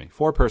 Pardon me,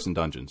 4-person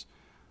dungeons.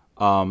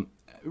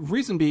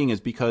 Reason being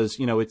is because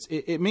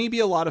it may be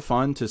a lot of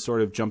fun to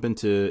sort of jump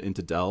into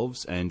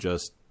delves and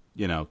just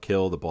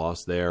kill the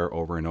boss there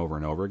over and over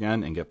and over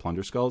again and get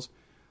plunder skulls.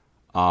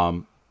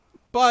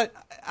 But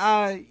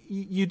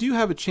you do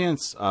have a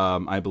chance,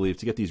 I believe,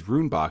 to get these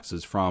rune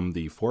boxes from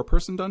the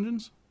 4-person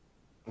dungeons.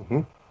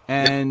 Mm-hmm.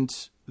 And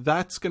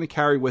that's going to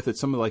carry with it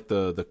some of like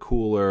the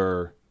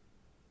cooler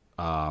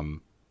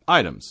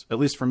items, at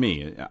least for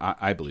me.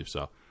 I believe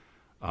so.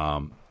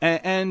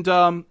 And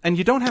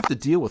you don't have to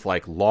deal with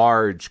like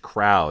large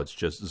crowds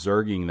just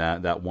zerging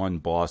that one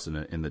boss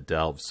in the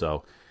delve.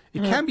 So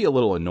it can be a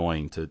little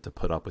annoying to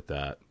put up with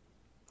that.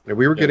 Yeah,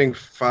 we were getting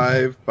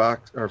 5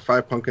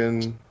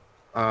 pumpkin.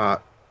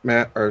 5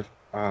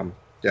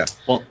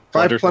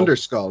 plunder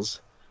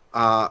skulls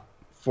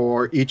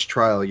for each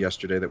trial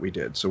yesterday that we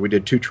did. So we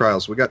did 2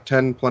 trials. We got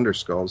 10 plunder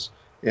skulls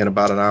in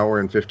about an hour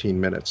and 15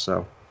 minutes.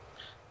 So,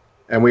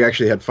 and we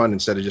actually had fun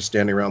instead of just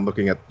standing around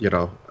looking at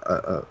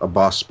a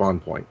boss spawn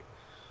point.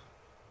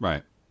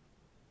 Right.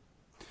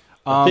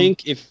 I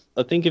think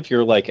if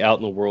you're like out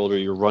in the world or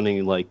you're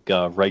running like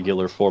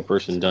regular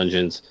 4-person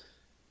dungeons,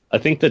 I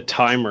think the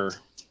timer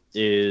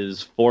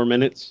is 4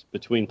 minutes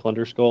between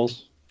plunder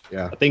skulls.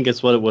 Yeah, I think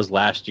it's what it was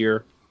last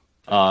year,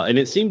 and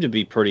it seemed to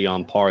be pretty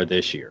on par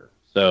this year.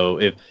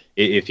 So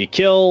if you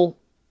kill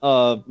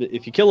a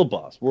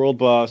boss, world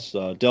boss,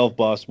 delve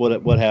boss,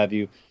 what have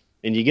you,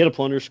 and you get a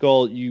plunder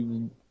skull,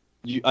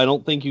 I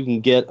don't think you can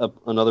get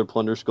another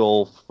plunder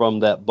skull from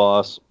that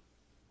boss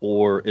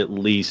for at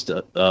least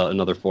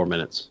another 4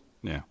 minutes.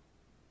 Yeah.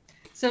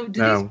 So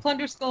do these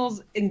plunder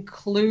skulls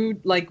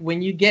include, like,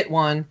 when you get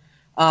one,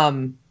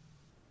 can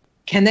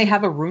they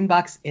have a rune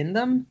box in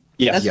them?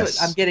 Yes. That's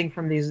what I'm getting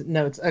from these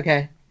notes.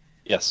 Okay.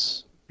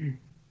 Yes.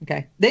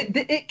 Okay.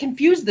 It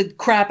confused the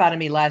crap out of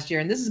me last year,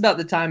 and this is about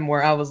the time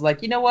where I was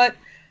like, you know what?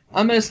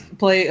 I'm gonna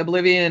play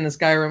Oblivion and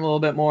Skyrim a little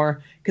bit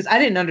more because I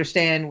didn't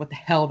understand what the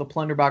hell the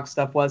Plunderbox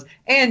stuff was,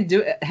 and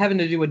having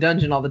to do a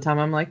dungeon all the time.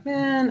 I'm like,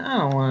 man, I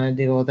don't want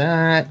to deal with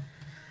that.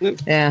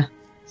 Yeah.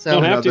 So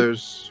Don't have now to.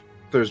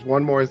 there's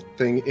one more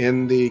thing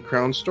in the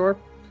Crown store,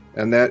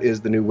 and that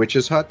is the new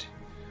Witch's Hut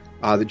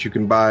that you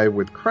can buy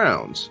with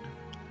crowns.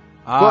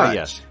 But-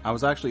 Yes. I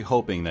was actually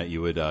hoping that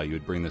you would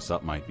bring this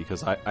up, Mike,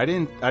 because I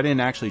didn't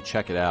actually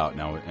check it out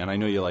now, and I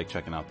know you like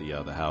checking out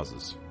the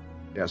houses.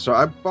 Yeah, so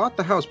I bought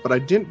the house, but I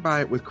didn't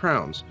buy it with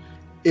crowns.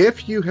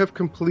 If you have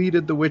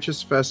completed the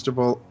Witches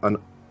Festival,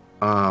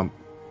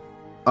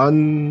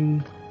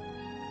 Unsparring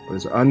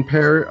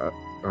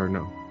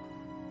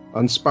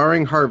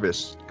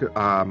Harvest,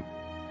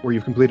 where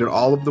you've completed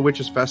all of the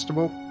Witches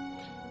Festival,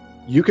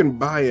 you can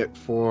buy it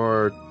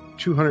for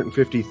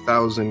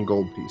 250,000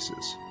 gold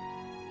pieces.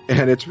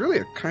 And it's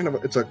really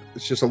it's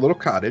just a little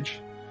cottage,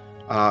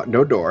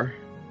 no door,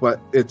 but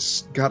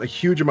it's got a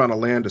huge amount of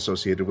land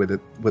associated with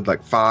it, with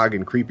like fog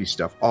and creepy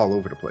stuff all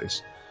over the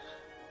place.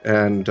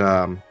 And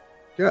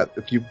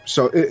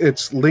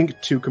it's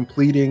linked to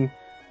completing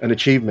an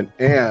achievement,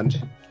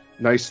 and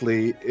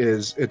nicely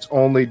it's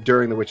only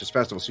during the Witches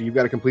Festival. So you've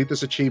got to complete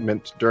this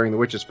achievement during the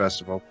Witches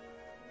Festival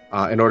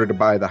in order to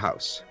buy the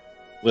house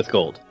With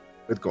gold.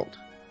 with gold.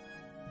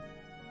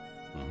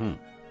 Mm-hmm.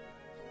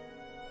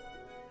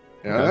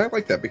 And Okay. I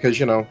like that because,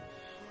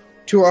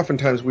 too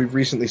oftentimes we've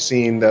recently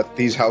seen that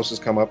these houses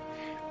come up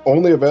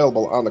only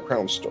available on the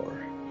Crown Store.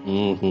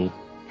 Mm-hmm.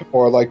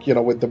 Or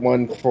with the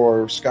one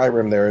for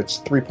Skyrim there,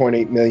 it's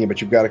 3.8 million,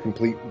 but you've got to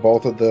complete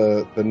both of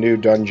the new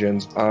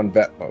dungeons on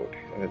vet mode.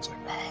 And it's like,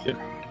 oh, Yep.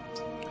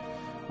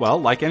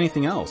 Well, like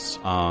anything else,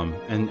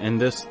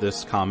 and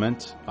this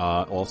comment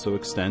also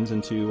extends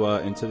into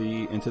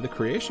the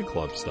Creation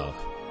Club stuff.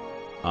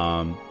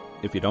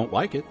 If you don't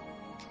like it,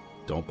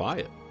 don't buy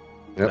it.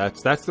 Yep.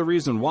 That's the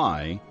reason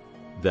why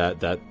that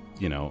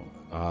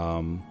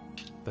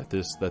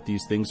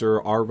these things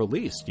are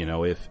released.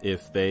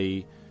 If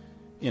they,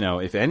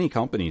 if any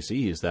company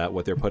sees that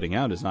what they're putting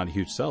out is not a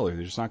huge seller,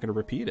 they're just not going to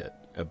repeat it.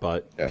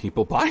 But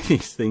people buy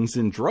these things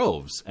in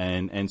droves,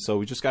 and so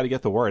we just got to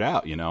get the word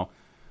out.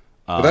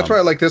 But that's why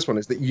I like this one,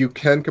 is that you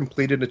can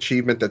complete an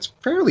achievement that's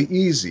fairly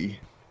easy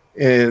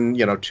in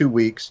 2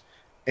 weeks,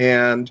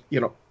 and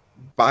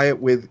buy it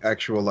with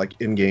actual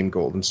in-game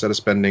gold instead of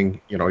spending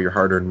your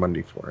hard-earned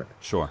money for it.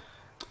 Sure.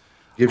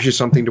 Gives you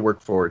something to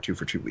work forward to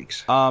for 2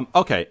 weeks.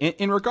 Okay.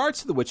 In regards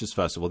to the Witches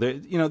Festival,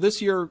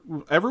 this year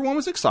everyone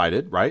was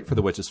excited, right, for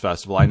the Witches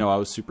Festival. I know I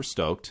was super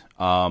stoked,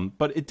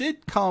 but it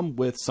did come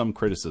with some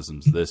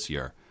criticisms this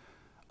year.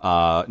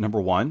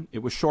 Number one, it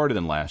was shorter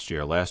than last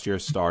year. Last year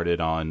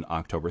started on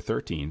October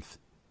 13th,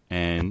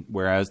 and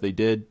whereas they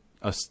did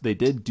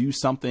do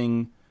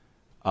something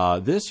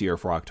this year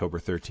for October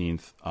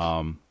 13th,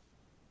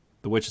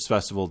 the Witches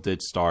Festival did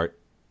start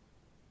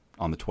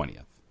on the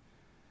 20th.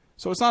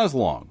 So it's not as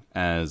long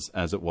as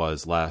it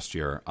was last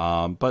year.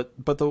 But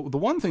the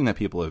one thing that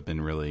people have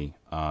been really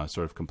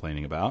sort of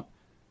complaining about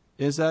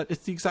is that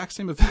it's the exact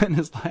same event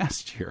as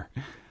last year.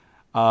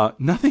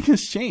 Nothing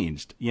has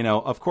changed.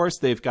 Of course,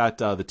 they've got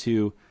the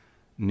two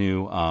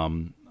new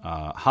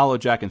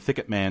Hollowjack and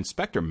Thicket Man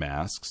Spectre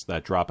masks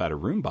that drop out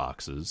of room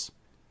boxes.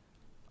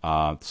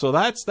 So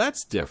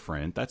that's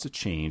different. That's a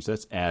change.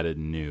 That's added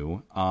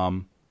new.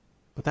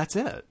 But that's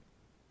it.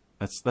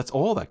 That's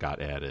all that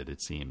got added,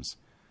 it seems.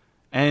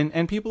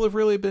 And people have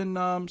really been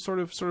sort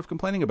of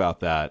complaining about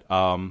that.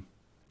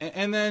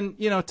 And then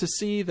to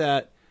see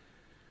that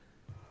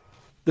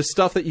the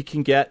stuff that you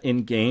can get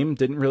in game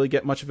didn't really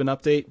get much of an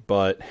update,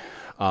 but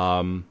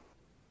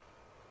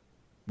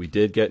we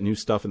did get new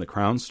stuff in the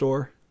Crown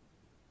Store.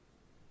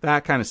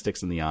 That kind of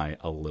sticks in the eye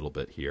a little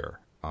bit here,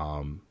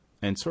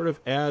 and sort of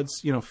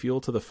adds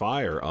fuel to the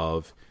fire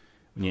of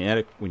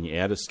when you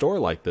add a store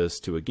like this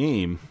to a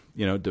game.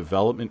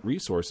 Development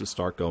resources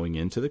start going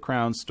into the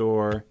Crown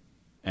Store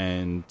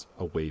and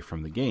away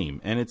from the game,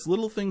 and it's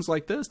little things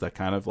like this that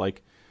kind of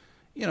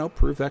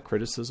prove that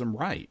criticism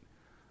right.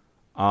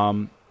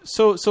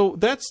 So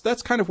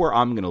that's kind of where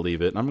I'm going to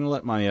leave it. And I'm going to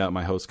let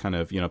my host kind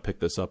of pick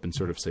this up and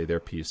sort of say their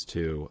piece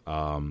too.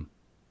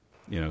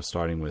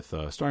 Starting with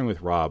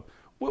Rob.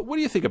 What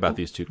do you think about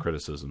these two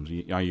criticisms?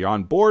 Are you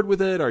on board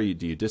with it? Are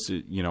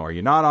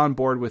you not on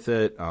board with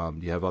it? Do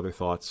you have other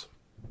thoughts?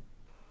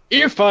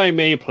 If I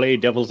may play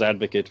devil's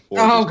advocate for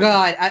Oh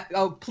God!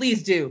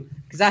 Please do,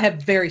 because I have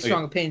very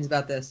strong opinions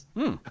about this.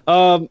 In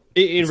That's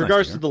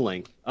regards nice to the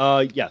link,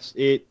 yes,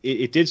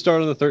 it did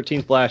start on the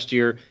 13th last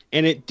year,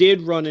 and it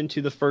did run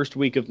into the first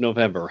week of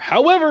November.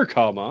 However,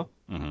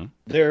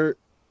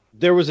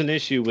 there was an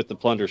issue with the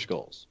Plunder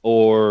skulls,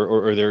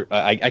 or there.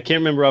 I can't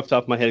remember off the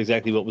top of my head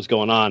exactly what was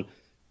going on,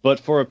 but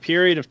for a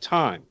period of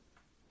time,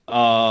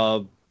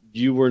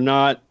 you were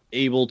not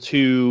able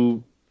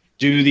to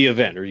do the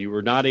event, or you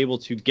were not able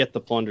to get the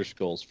Plunder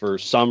skulls for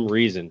some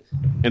reason,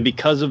 and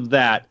because of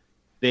that,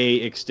 they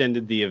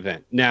extended the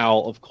event. Now,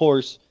 of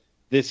course,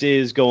 this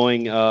is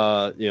going,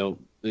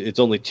 it's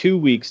only 2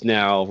 weeks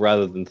now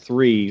rather than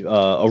 3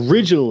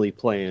 originally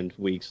planned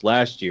weeks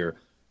last year,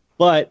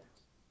 but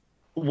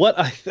what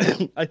I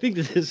think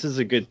that this is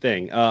a good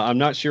thing. I'm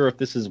not sure if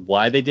this is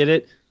why they did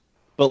it,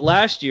 but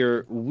last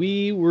year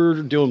we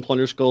were doing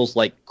Plunder Skulls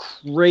like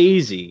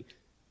crazy,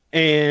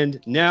 and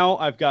now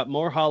I've got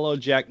more Hollow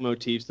Jack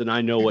motifs than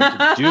I know what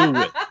to do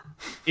with.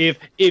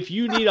 If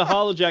you need a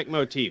Hollow Jack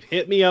motif,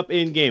 hit me up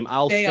in game.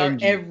 They are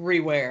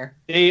everywhere.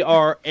 They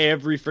are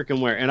every freaking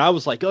where. And I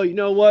was like, oh, you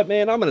know what,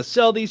 man? I'm gonna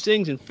sell these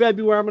things in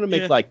February. I'm gonna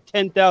make like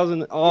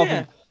 10,000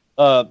 off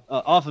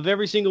of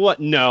every single one.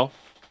 No.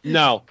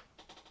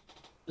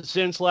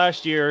 Since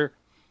last year,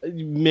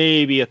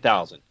 maybe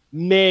 1,000,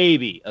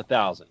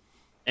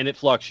 and it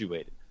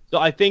fluctuated. So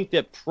I think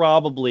that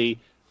probably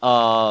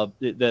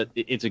that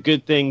it's a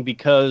good thing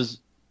because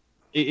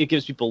it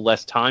gives people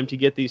less time to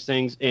get these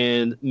things,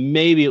 and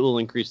maybe it will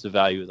increase the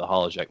value of the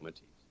Holojack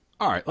motif.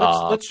 All right,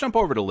 let's jump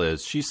over to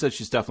Liz. She said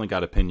she's definitely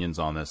got opinions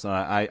on this, and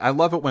I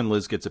love it when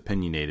Liz gets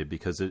opinionated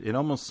because it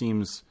almost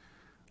seems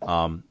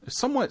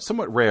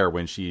somewhat rare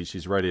when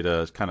she's ready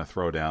to kind of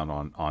throw down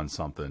on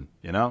something.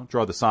 You know,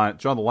 draw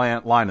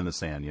the line in the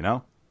sand. You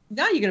know.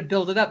 Now you're gonna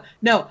build it up.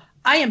 No,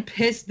 I am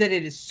pissed that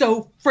it is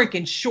so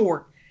freaking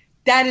short.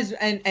 That is,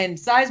 and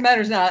size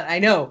matters not. I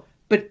know.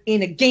 But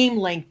in a game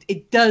length,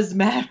 it does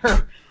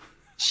matter.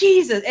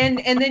 Jesus. And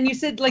then you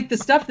said, like, the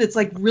stuff that's,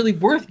 like, really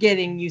worth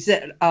getting, you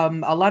said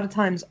a lot of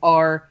times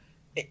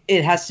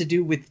it has to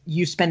do with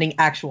you spending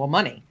actual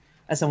money.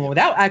 As someone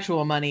without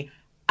actual money,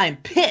 I'm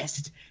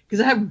pissed because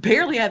I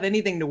barely have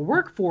anything to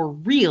work for,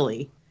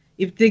 really,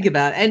 if you think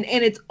about it. And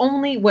it's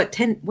only,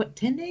 10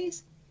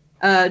 days?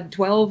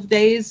 12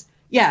 days?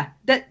 Yeah.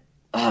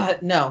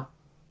 No.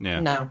 Yeah.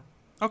 No.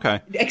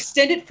 Okay.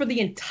 Extend it for the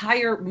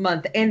entire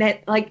month. And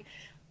that, like...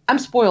 I'm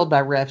spoiled by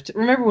Rift.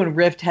 Remember when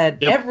Rift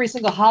had every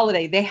single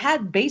holiday? They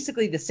had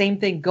basically the same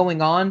thing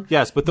going on.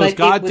 Yes, but those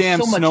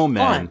goddamn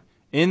snowmen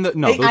I know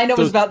I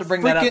was about to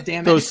bring that up.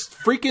 Damn it! Those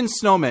freaking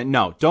snowmen.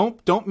 No,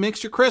 don't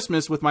mix your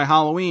Christmas with my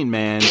Halloween,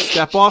 man.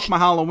 Step off my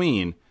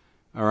Halloween.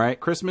 All right,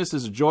 Christmas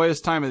is a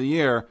joyous time of the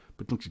year,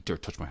 but don't you dare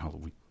touch my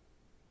Halloween.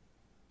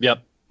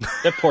 Yep.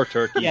 That poor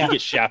turkey. He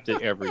gets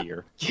shafted every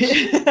year.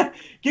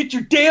 Get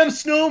your damn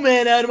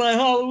snowman out of my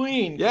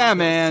Halloween. Yeah,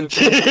 man.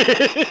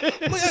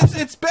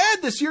 It's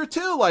bad this year,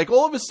 too. Like,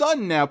 all of a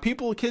sudden now,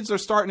 kids are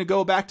starting to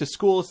go back to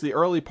school. It's the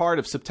early part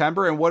of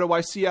September, and what do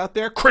I see out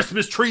there?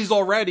 Christmas trees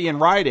already in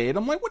Rite Aid.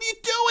 I'm like, what are you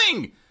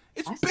doing?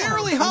 It's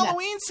barely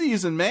Halloween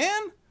season,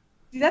 man.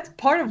 See, that's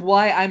part of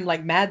why I'm,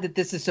 like, mad that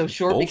this is so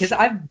short, because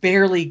I've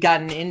barely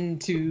gotten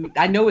into...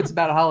 I know it's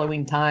about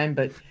Halloween time,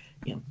 but,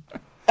 you know...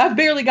 I've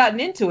barely gotten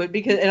into it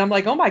and I'm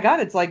like, oh my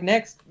God, it's like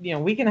next,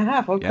 week and a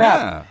half. Oh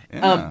crap.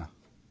 Yeah.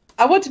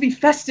 I want to be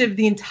festive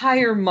the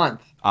entire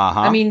month.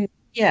 Uh-huh. I mean,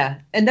 yeah.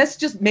 And that's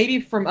just maybe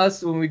from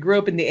us when we grew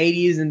up in the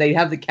 80s and they'd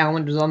have the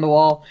calendars on the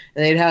wall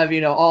and they'd have,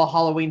 all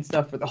Halloween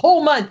stuff for the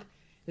whole month.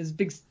 It's a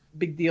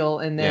big deal.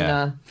 And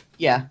then,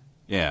 Yeah.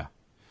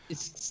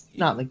 It's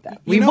not like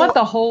that. We want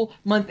the whole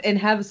month and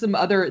have some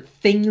other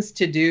things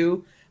to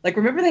do. Like,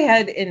 remember they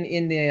had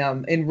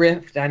in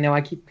Rift, I know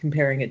I keep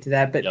comparing it to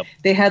that, but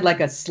they had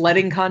like a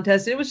sledding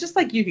contest. It was just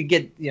like you could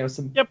get,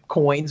 some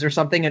coins or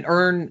something and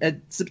earn a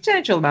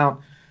substantial amount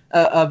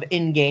of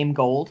in-game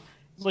gold.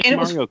 It's like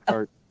Mario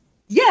Kart.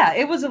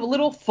 It was a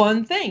little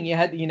fun thing. You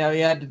had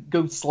to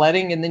go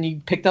sledding and then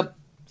you picked up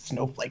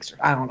snowflakes or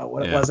I don't know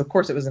what it was. Of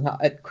course it was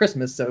at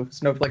Christmas, so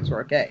snowflakes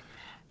were okay.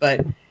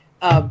 But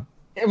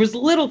it was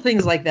little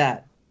things like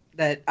that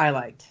I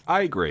liked.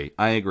 I agree.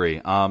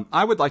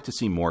 I would like to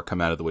see more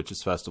come out of the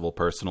Witches Festival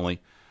personally.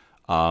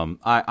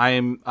 I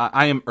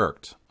am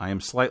irked. I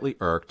am slightly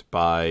irked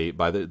by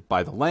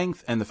the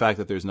length and the fact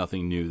that there's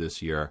nothing new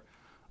this year.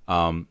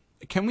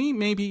 Can we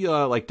maybe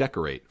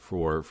decorate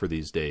for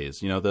these days?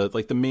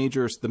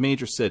 The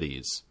major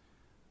cities.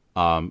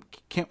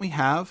 Can't we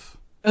have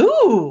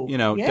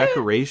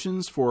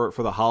decorations for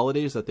the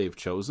holidays that they've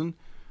chosen?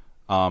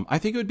 I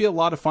think it would be a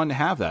lot of fun to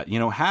have that.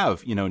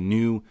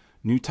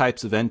 New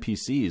types of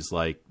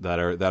NPCs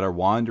that are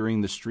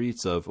wandering the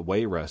streets of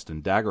Wayrest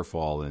and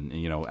Daggerfall and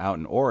out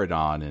in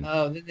Oridon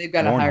and they've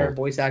got to hire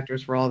voice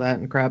actors for all that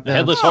and crap. The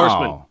Headless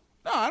Horseman.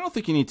 No, I don't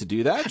think you need to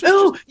do that.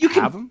 You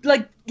can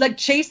like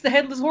chase the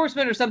Headless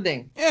Horseman or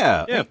something.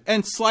 Yeah.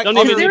 And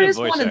there is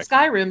one in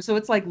Skyrim, so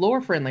it's like lore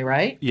friendly,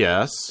 right?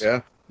 Yes.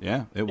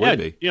 Yeah, it would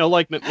be.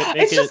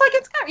 It's just like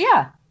in Skyrim.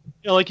 Yeah.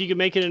 Like you can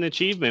make it an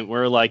achievement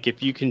where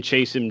if you can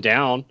chase him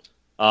down.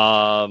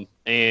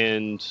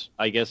 And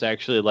I guess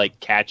actually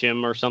catch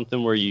him or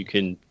something where you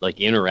can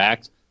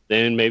interact,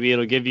 then maybe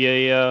it'll give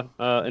you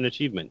an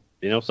achievement,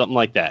 something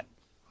like that.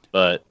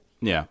 But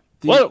yeah,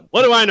 what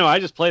do I know? I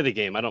just play the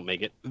game. I don't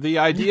make it. The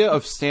idea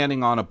of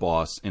standing on a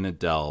boss in a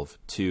delve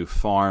to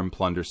farm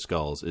Plunder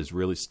Skulls is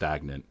really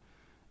stagnant.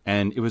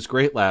 And it was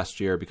great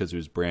last year because it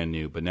was brand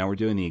new, but now we're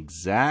doing the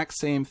exact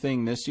same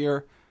thing this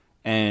year.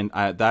 And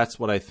that's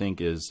what I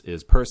think is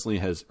personally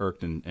has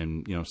irked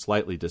and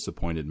slightly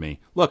disappointed me.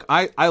 Look,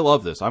 I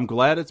love this. I'm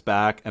glad it's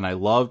back, and I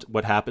loved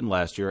what happened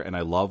last year, and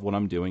I love what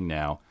I'm doing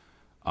now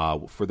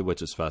for the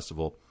Witches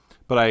Festival.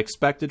 but I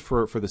expected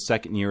for the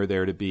second year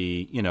there to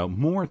be,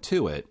 more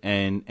to it.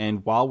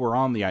 And while we're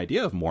on the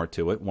idea of more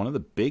to it, one of the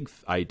big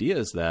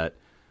ideas that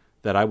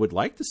I would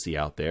like to see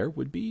out there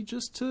would be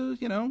just to,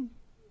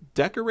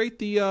 decorate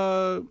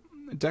the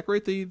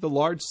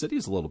large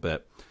cities a little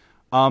bit.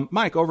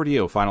 Mike, over to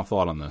you. Final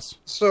thought on this.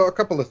 So a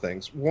couple of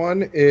things.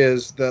 One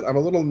is that I'm a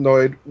little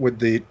annoyed with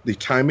the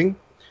timing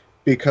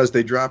because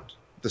they dropped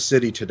the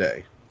city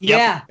today.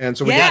 Yeah. And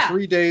so we got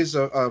 3 days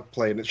of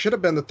play, and it should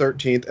have been the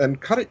 13th, and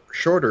cut it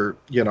shorter,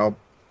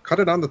 cut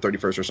it on the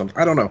 31st or something.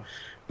 I don't know.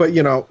 But,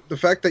 the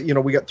fact that,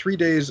 we got 3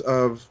 days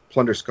of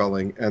Plunder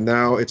sculling, and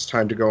now it's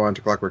time to go on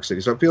to Clockwork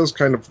City. So it feels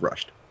kind of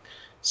rushed.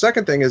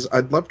 Second thing is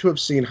I'd love to have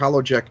seen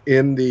HoloJack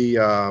in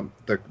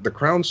the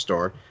Crown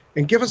store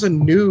and give us a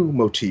new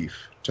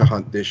motif to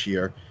hunt this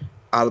year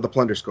out of the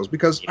Plunder skulls.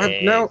 Because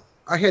I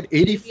had 84...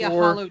 Maybe a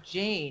Holo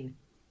Jane.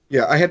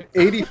 Yeah, I had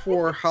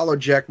 84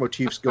 HoloJack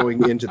motifs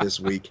going into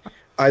this week.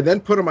 I then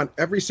put them on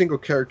every single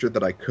character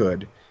that I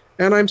could,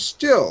 and I'm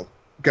still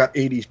got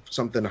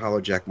 80-something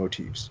HoloJack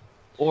motifs.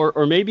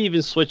 Or maybe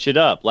even switch it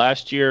up.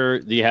 Last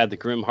year, you had the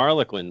Grim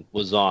Harlequin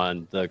was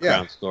on the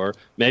Crown Store.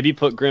 Maybe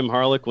put Grim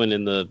Harlequin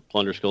in the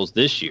Plunder Skulls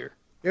this year.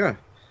 Yeah.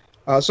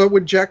 So it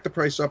would jack the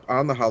price up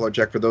on the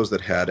HoloJack for those that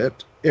had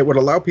it. It would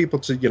allow people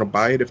to,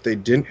 buy it if they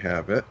didn't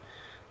have it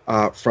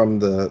from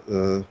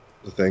the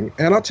thing.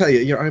 And I'll tell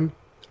you,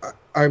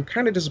 I'm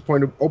kind of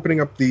disappointed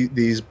opening up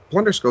these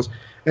Plunder Skulls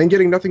and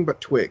getting nothing but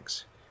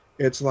twigs.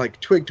 It's like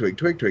twig.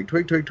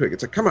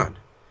 It's like, come on.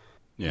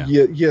 Yeah.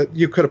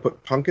 You could have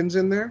put pumpkins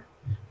in there.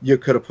 You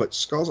could have put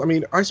skulls. I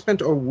mean, I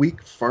spent a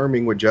week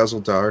farming with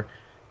Jezeldar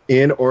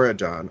in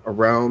Oradon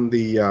around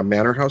the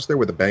manor house there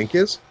where the bank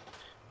is.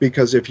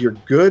 Because if you're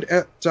good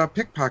at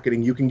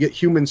pickpocketing, you can get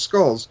human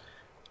skulls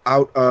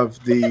out of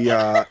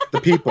the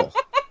people.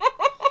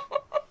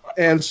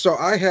 And so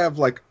I have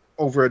like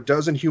over a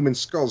dozen human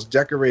skulls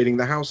decorating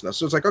the house now.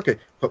 So it's like, okay,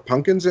 put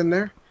pumpkins in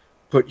there,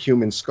 put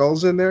human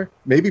skulls in there,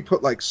 maybe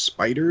put like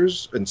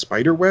spiders and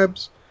spider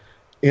webs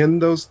in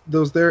those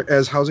there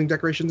as housing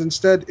decorations.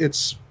 Instead,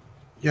 it's,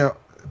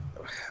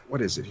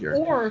 what is it here?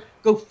 Or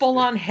go full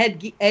on Ed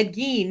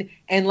Gein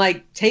and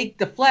like take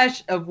the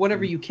flesh of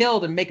whatever you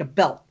killed and make a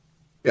belt.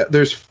 Yeah,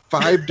 there's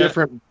 5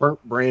 different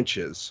burnt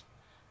branches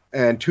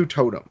and 2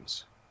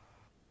 totems.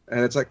 And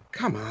it's like,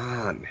 come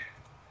on.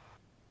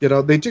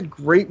 They did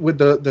great with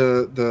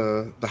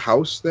the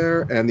house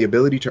there and the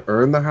ability to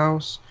earn the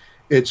house.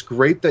 It's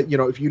great that,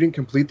 if you didn't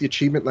complete the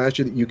achievement last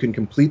year, that you can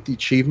complete the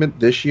achievement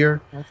this year.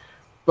 Yes.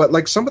 But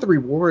like some of the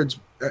rewards,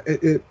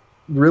 it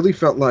really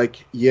felt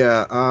like,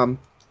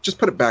 just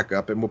put it back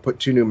up and we'll put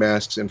 2 new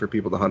masks in for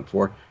people to hunt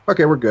for.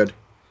 Okay, we're good.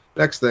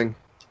 Next thing.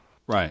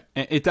 Right.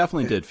 It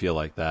definitely did feel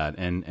like that.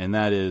 And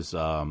that is,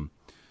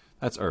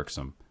 that's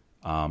irksome.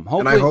 Hopefully...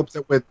 And I hope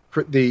that with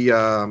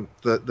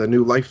the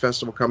new Life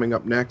Festival coming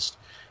up next,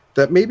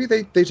 that maybe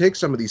they take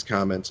some of these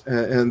comments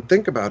and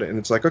think about it. And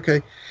it's like,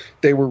 okay,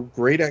 they were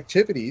great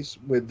activities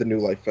with the new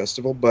Life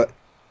Festival, but,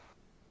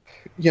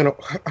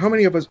 how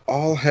many of us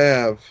all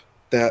have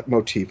that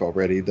motif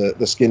already,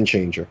 the skin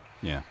changer?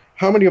 Yeah.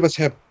 How many of us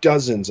have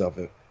dozens of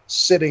it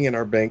sitting in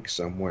our bank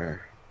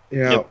somewhere?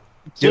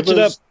 Switch it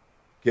up.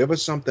 Give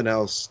us something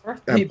else. Or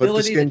the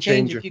ability to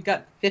change, if you've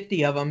got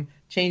 50 of them,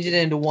 change it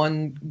into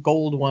one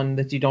gold one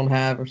that you don't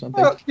have or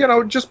something.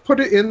 Well, just put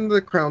it in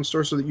the Crown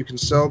Store so that you can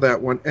sell that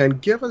one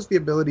and give us the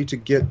ability to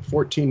get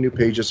 14 new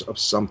pages of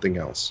something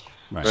else.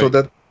 Right. So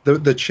that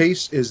the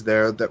chase is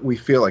there, that we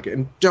feel like it.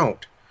 And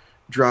don't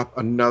drop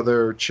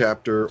another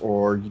chapter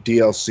or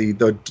DLC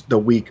the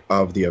week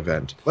of the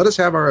event. Let us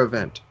have our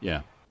event.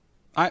 Yeah.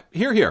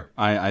 Here.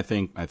 I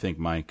think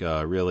Mike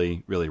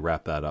really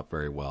wrapped that up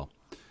very well.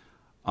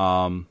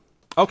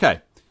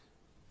 Okay.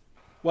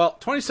 Well,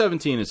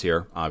 2017 is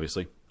here,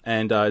 obviously,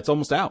 and it's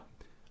almost out.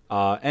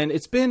 And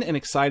it's been an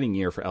exciting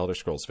year for Elder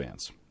Scrolls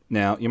fans.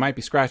 Now, you might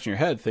be scratching your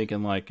head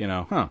thinking like,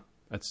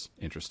 that's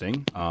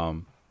interesting.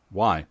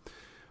 Why?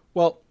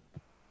 Well,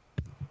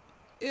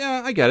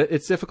 yeah, I get it.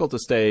 It's difficult to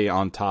stay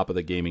on top of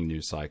the gaming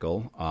news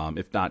cycle,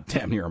 if not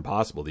damn near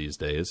impossible these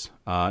days.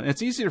 And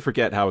it's easy to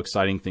forget how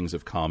exciting things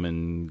have come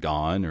and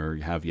gone or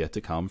have yet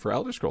to come for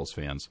Elder Scrolls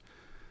fans.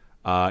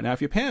 Now,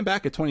 if you pan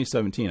back at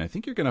 2017, I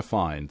think you're going to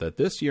find that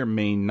this year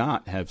may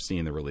not have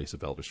seen the release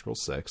of Elder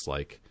Scrolls 6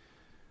 like,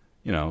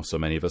 so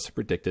many of us have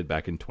predicted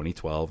back in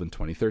 2012 and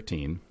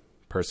 2013.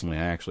 Personally,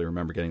 I actually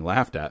remember getting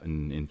laughed at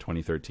in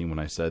 2013 when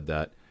I said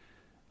that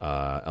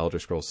Elder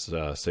Scrolls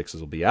 6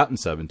 will be out in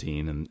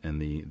 17,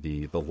 and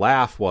the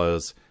laugh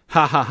was,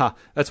 ha ha ha,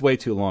 that's way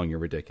too long, you're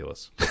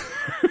ridiculous.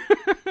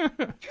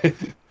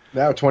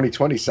 Now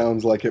 2020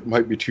 sounds like it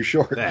might be too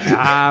short.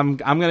 I'm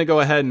going to go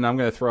ahead and I'm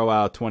going to throw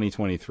out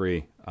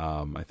 2023,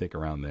 I think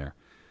around there.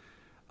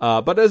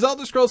 But as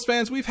Elder Scrolls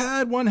fans, we've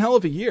had one hell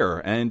of a year,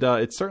 and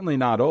it's certainly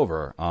not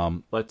over.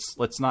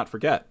 Let's not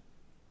forget.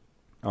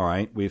 All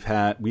right, we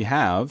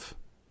have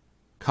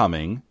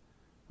coming.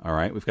 All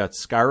right, we've got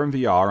Skyrim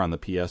VR on the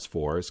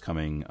PS4 is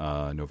coming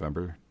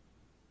November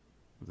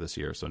of this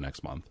year, so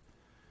next month.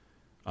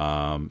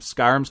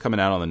 Skyrim's coming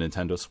out on the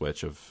Nintendo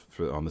Switch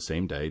on the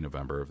same day,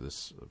 November of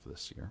this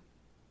year.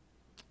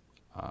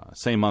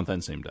 Same month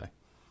and same day.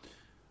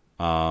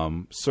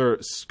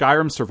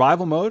 Skyrim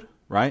Survival Mode,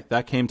 right?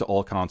 That came to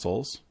all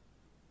consoles,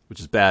 which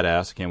is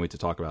badass. I can't wait to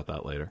talk about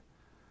that later.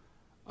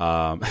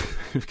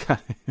 We've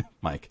got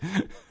Mike.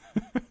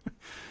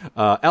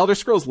 Elder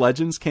Scrolls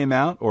Legends came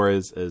out, or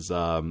as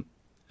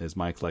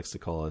Mike likes to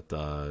call it,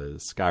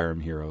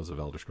 Skyrim Heroes of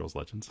Elder Scrolls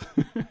Legends.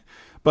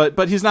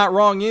 but he's not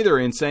wrong either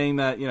in saying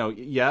that,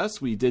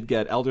 yes, we did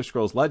get Elder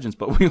Scrolls Legends,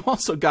 but we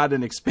also got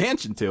an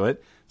expansion to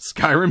it,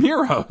 Skyrim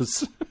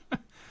Heroes.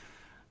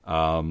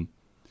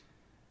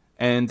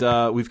 And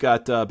we've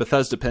got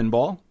Bethesda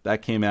Pinball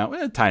that came out,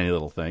 a tiny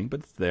little thing,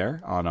 but it's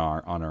there on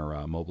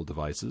our mobile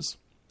devices.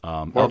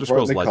 Elder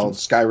Scrolls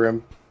Legends,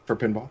 Skyrim for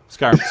pinball.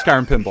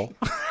 Skyrim Pinball.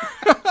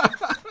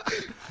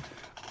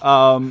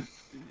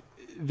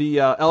 The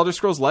Elder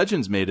Scrolls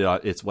Legends made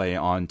its way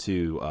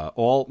onto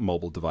all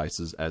mobile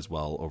devices as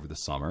well over the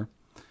summer.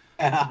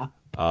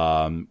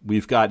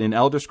 We've got in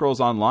Elder Scrolls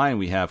Online,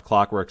 we have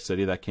Clockwork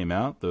City that came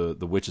out, the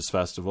Witches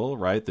Festival,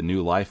 right? The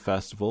New Life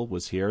Festival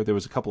was here. There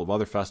was a couple of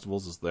other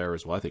festivals there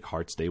as well. I think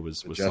Hearts Day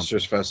was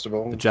Jester's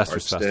Festival. The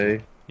Jester's Hearts Festival.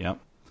 Day. Yeah.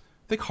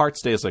 I think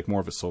Hearts Day is like more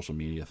of a social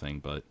media thing,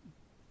 but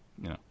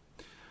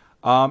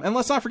and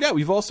let's not forget,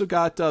 we've also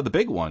got the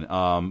big one,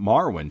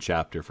 Morrowind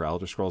chapter for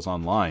Elder Scrolls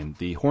Online,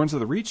 the Horns of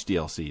the Reach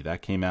DLC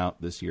that came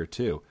out this year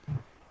too.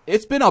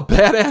 It's been a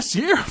badass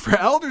year for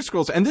Elder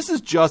Scrolls, and this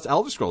is just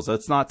Elder Scrolls.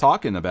 That's not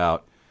talking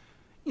about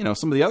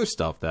some of the other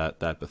stuff that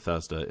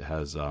Bethesda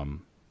has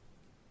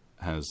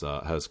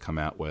come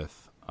out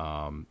with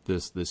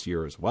this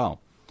year as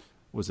well.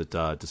 Was it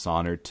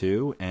Dishonored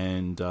 2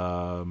 and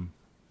the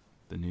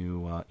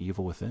new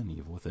Evil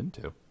Within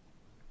 2?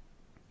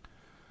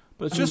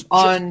 But it's just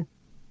on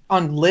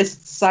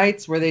list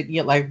sites where they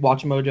get like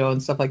WatchMojo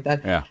and stuff like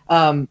that. Yeah.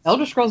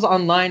 Elder Scrolls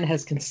Online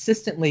has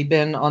consistently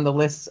been on the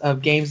lists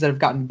of games that have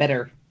gotten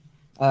better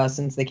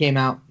since they came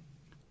out.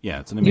 Yeah,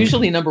 it's an amazing,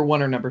 usually number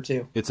 1 or number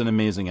 2. It's an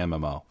amazing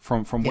MMO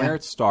from where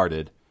it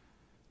started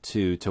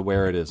to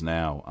where it is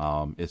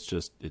now.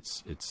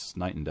 It's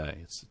night and day.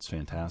 It's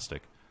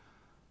fantastic.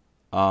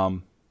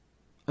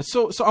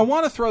 So I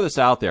want to throw this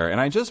out there, and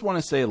I just want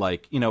to say,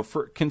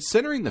 for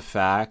considering the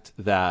fact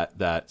that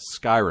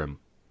Skyrim,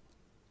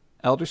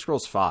 Elder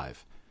Scrolls V,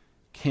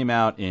 came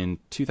out in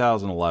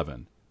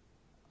 2011,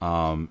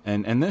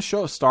 and this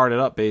show started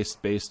up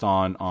based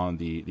on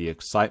the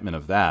excitement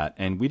of that,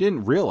 and we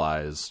didn't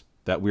realize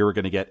that we were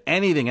going to get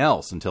anything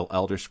else until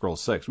Elder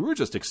Scrolls 6. We were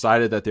just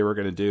excited that they were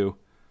going to do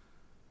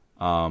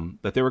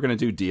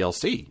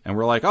DLC, and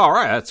we're like, all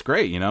right, that's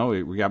great.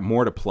 We got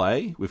more to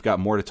play. We've got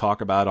more to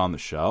talk about on the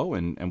show,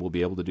 and we'll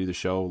be able to do the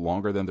show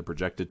longer than the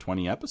projected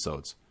 20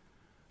 episodes.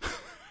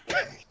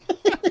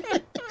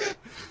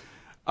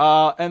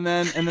 and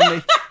then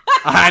they,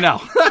 I know.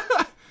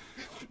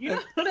 You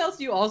know what else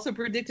you also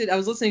predicted? I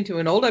was listening to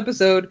an old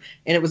episode,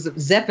 and it was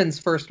Zephin's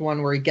first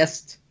one where he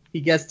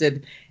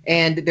guested,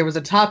 and there was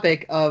a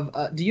topic of,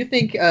 do you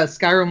think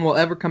Skyrim will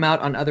ever come out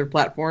on other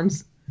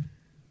platforms?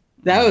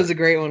 That was a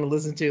great one to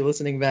listen to,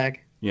 listening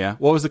back. Yeah.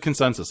 What was the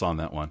consensus on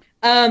that one?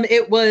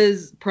 It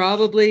was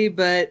probably,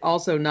 but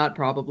also not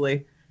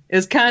probably. It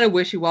was kind of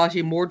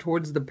wishy-washy, more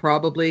towards the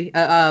probably.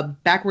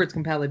 Backwards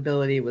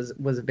compatibility was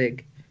a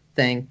big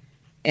thing.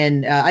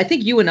 And I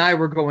think you and I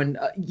were going,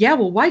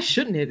 well, why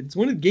shouldn't it? It's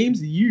one of the games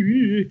that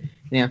you...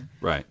 Yeah.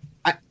 Right.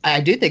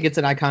 I do think it's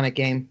an iconic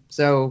game,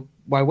 so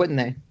why wouldn't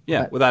they?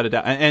 Yeah, without a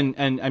doubt.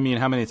 And I mean,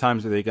 how many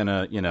times are they going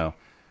to,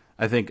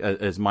 I think,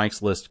 as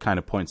Mike's list kind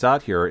of points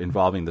out here,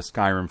 involving the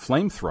Skyrim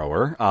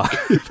flamethrower.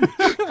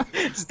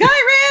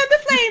 Skyrim the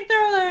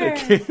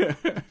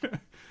flamethrower!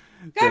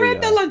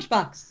 Skyrim the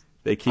lunchbox.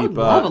 They keep...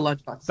 I love a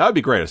lunchbox. That would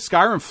be great. A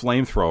Skyrim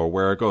flamethrower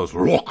where it goes,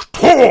 look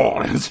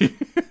tall, as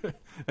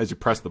you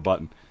press the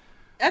button.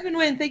 Evan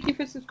Wynn, thank you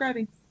for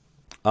subscribing.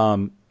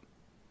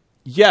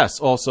 Yes,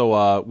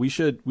 also, we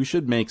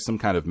should make some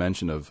kind of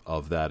mention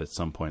of that at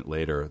some point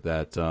later.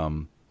 That...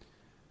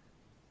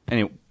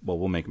 Anyway, well,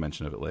 we'll make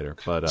mention of it later.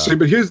 But see,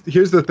 but here's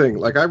the thing.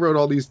 Like, I wrote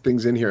all these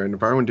things in here, and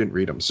everyone didn't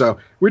read them. So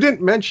we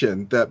didn't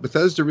mention that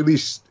Bethesda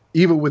released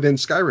Evil Within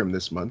Skyrim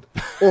this month,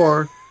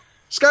 or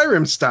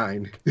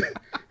Skyrimstein.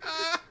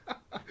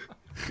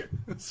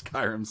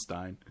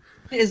 Skyrimstein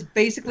is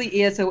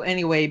basically ESO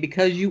anyway,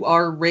 because you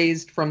are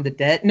raised from the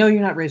dead. No,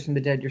 you're not raised from the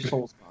dead. Your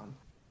soul's gone.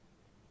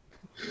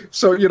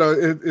 So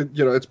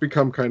it's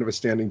become kind of a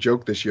standing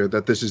joke this year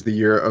that this is the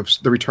year of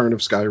the return of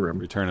Skyrim.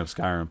 Return of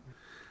Skyrim.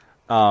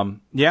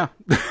 Yeah,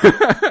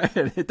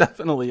 it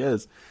definitely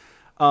is.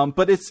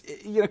 But it's,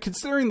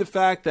 considering the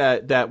fact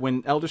that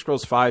when Elder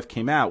Scrolls V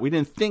came out, we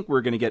didn't think we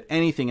were going to get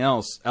anything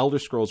else Elder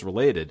Scrolls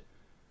related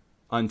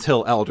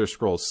until Elder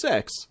Scrolls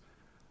 6.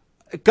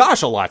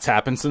 Gosh, a lot's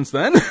happened since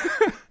then.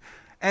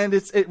 And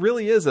it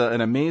really is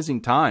an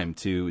amazing time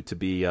to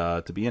be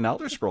an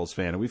Elder Scrolls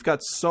fan. And we've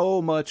got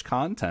so much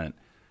content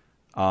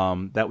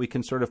that we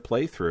can sort of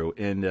play through,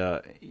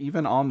 and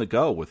even on the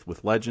go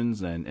with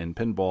Legends and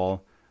Pinball.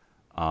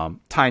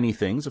 Tiny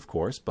things, of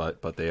course,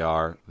 but they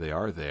are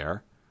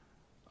there.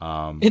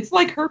 It's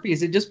like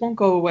herpes; it just won't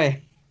go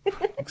away.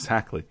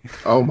 Exactly.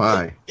 Oh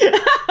my!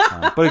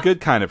 But a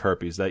good kind of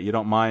herpes that you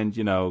don't mind,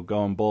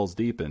 going balls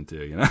deep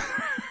into,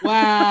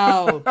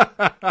 Wow.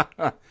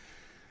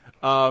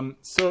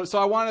 So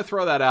I want to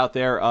throw that out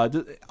there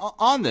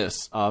on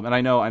this, and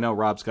I know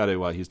Rob's got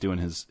to. He's doing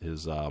his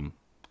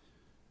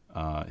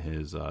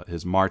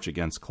march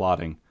against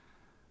clotting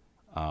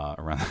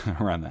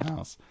around the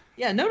house.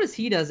 Yeah, notice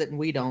he does it and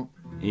we don't.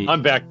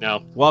 I'm back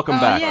now. Welcome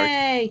back.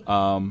 Yay!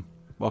 Welcome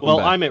Well,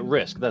 back. I'm at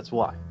risk. That's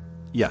why.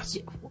 Yes.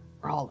 Yeah,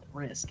 we're all at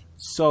risk.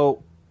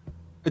 So,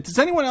 does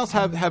anyone else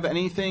have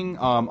anything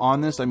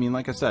on this? I mean,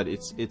 like I said,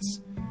 it's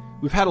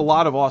we've had a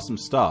lot of awesome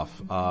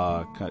stuff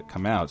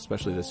come out,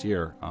 especially this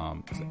year.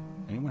 Does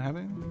anyone have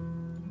anything?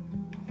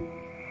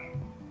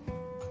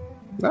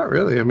 Not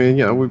really. I mean,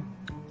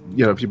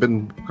 if you've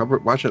been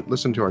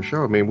listening to our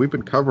show, I mean, we've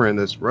been covering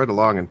this right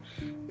along, and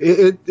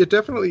it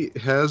definitely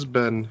has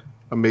been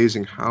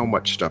amazing how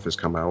much stuff has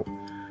come out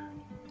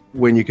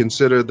when you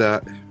consider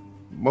that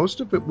most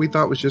of it we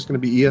thought was just going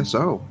to be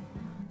ESO.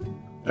 Yeah.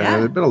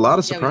 And there've been a lot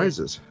of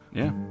surprises.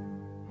 Yeah.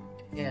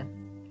 Yeah.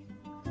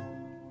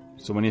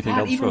 So when do you think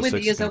God, Elder even Scrolls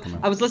with 6 is ESO, going to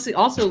come I out? was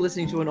also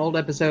listening to an old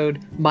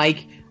episode,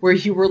 Mike, where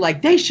you were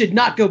like, they should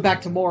not go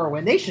back to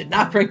Morrowind. They should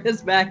not bring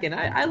this back. And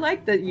I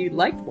like that you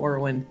liked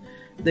Morrowind,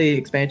 the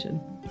expansion.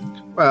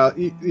 Well,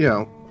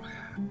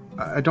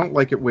 I don't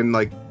like it when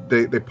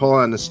they pull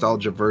on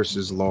nostalgia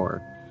versus lore,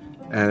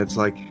 and it's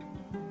like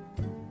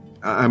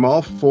I'm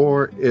all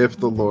for if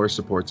the lore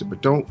supports it,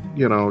 but don't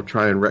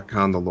try and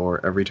retcon the lore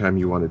every time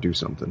you want to do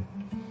something.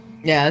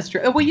 Yeah, that's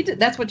true. Well, you did.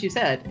 That's what you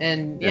said,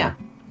 and yeah.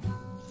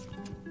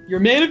 You're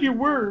a man of your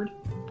word.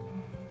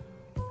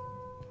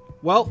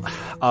 Well,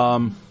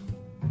 I'm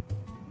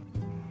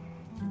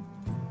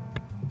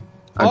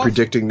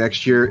predicting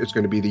next year it's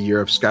going to be the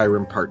year of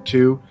Skyrim Part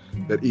 2,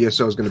 that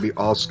ESO is going to be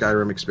all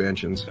Skyrim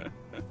expansions.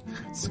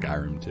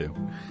 Skyrim 2.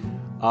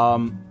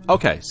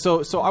 Okay,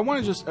 so I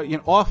want to just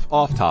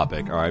off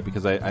topic, all right,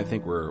 because I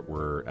think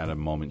we're at a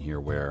moment here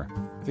where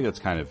I think that's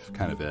kind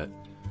of it.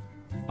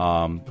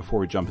 Before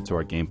we jump into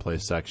our gameplay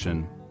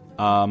section,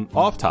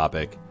 off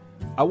topic,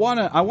 I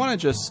wanna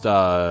just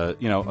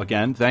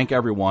again thank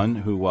everyone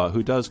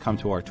who does come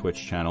to our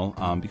Twitch channel,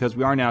 because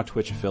we are now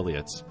Twitch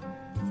affiliates,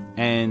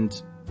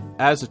 and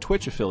as a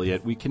Twitch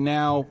affiliate, we can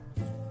now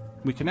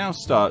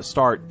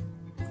start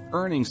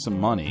earning some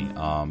money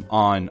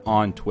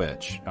on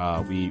Twitch.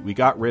 We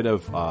got rid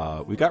of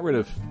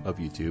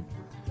YouTube.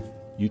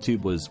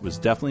 YouTube was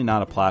definitely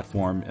not a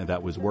platform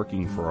that was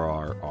working for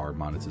our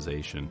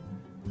monetization.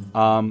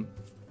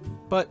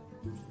 But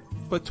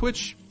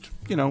Twitch,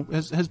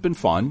 has been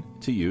fun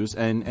to use,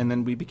 and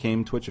then we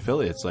became Twitch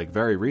affiliates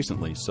very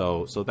recently.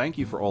 So thank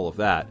you for all of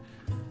that.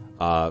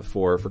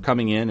 For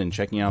coming in and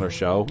checking out our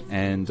show.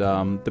 And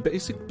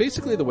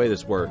basically the way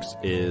this works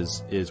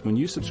is when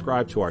you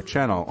subscribe to our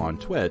channel on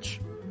Twitch,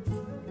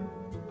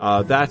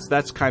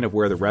 that's kind of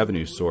where the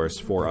revenue source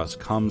for us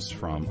comes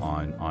from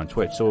on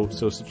Twitch. So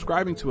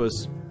subscribing to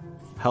us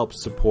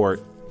helps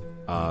support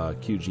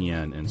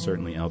QGN and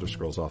certainly Elder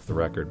Scrolls Off the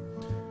Record.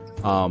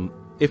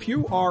 If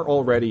you are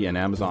already an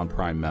Amazon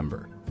Prime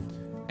member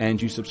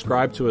and you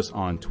subscribe to us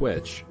on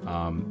Twitch,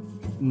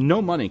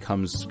 no money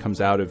comes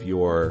out of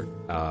your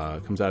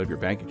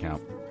bank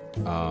account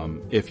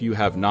if you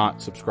have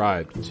not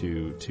subscribed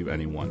to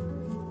anyone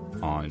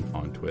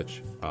on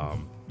Twitch.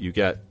 You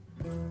get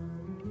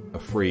a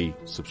free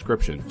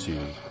subscription to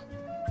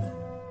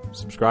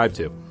subscribe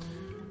to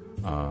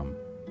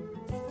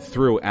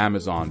through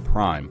Amazon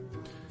Prime.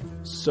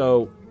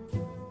 So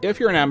if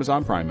you're an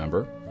Amazon Prime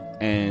member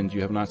and you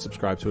have not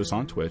subscribed to us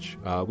on Twitch,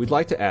 we'd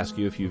like to ask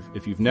you, if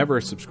you've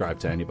never subscribed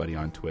to anybody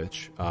on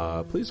Twitch,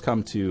 please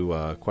come to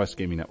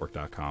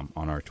questgamingnetwork.com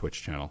on our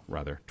Twitch channel,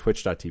 rather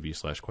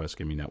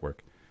twitch.tv/questgamingnetwork,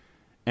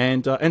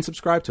 and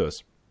subscribe to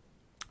us.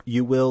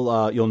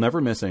 You'll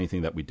never miss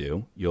anything that we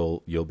do.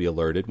 You'll be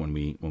alerted when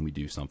we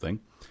do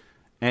something,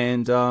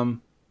 and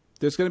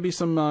there's going to be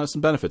some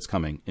benefits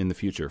coming in the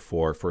future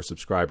for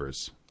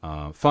subscribers.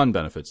 Fun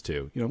benefits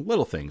too.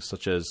 Little things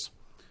such as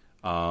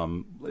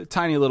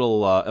tiny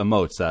little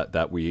emotes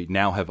that we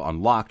now have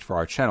unlocked for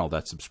our channel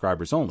that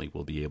subscribers only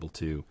will be able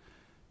to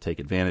take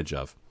advantage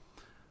of.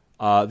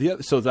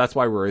 So that's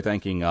why we were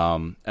thanking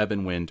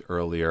Ebenwind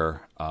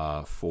earlier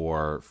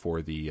for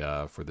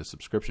the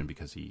subscription,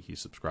 because he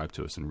subscribed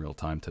to us in real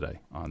time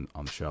today on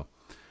the show.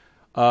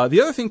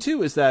 The other thing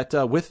too is that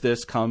with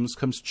this comes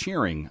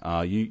cheering.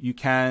 You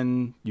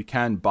can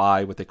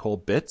buy what they call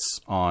bits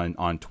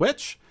on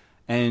Twitch,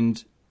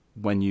 and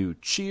when you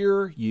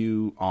cheer,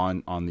 you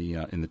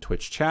in the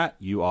Twitch chat,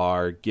 you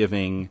are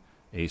giving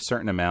a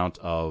certain amount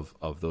of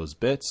those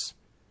bits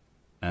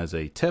as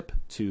a tip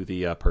to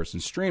the person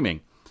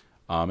streaming,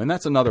 and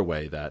that's another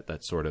way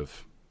that sort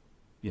of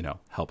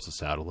helps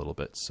us out a little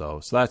bit.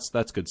 So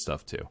that's good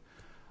stuff too.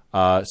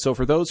 So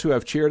for those who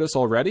have cheered us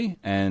already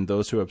and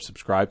those who have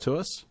subscribed to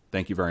us,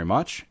 thank you very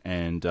much.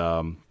 And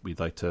we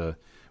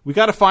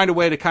got to find a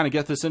way to kind of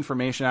get this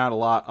information out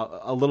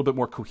a little bit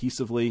more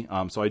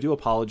cohesively. So I do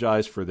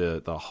apologize for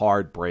the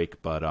hard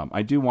break, but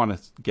I do want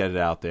to get it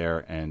out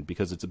there, and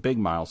because it's a big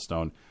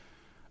milestone,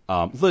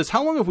 Liz,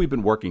 how long have we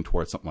been working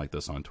towards something like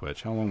this on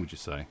Twitch? How long would you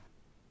say?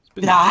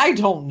 I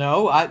don't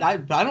know. I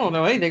don't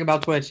know anything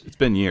about Twitch. It's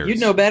been years. You'd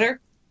know better.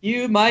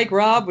 You, Mike,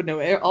 Rob would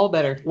know all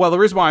better. Well, the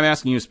reason why I'm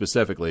asking you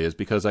specifically is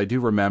because I do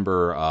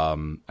remember,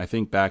 I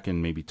think back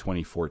in maybe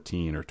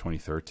 2014 or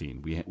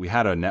 2013, we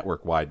had a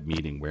network-wide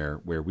meeting where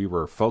we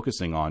were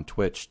focusing on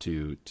Twitch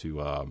to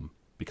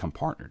become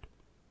partnered,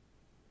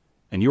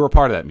 and you were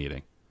part of that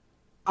meeting.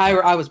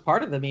 I was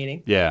part of the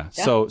meeting. Yeah.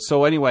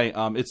 So anyway,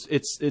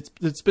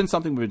 it's been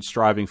something we've been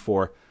striving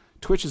for.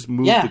 Twitch has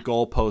moved the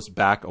goalpost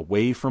back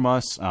away from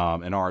us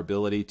and our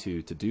ability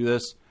to do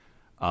this.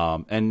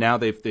 And now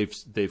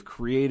they've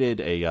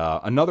created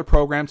another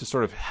program to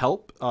sort of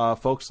help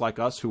folks like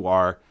us who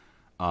are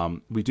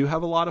we do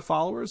have a lot of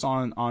followers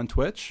on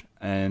Twitch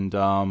and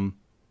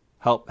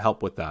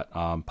help with that.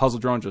 Puzzle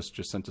Drone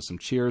just sent us some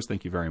cheers.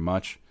 Thank you very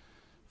much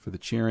for the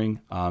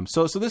cheering.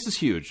 So this is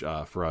huge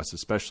for us,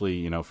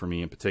 especially for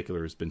me in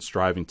particular, has been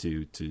striving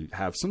to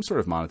have some sort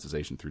of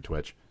monetization through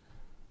Twitch.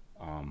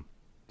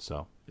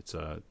 So it's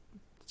a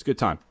good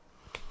time.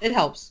 It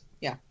helps,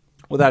 yeah.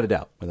 Without a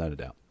doubt.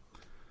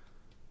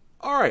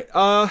 All right,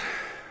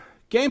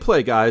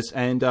 gameplay, guys,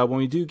 and when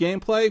we do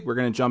gameplay, we're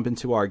going to jump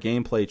into our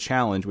gameplay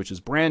challenge, which is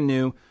brand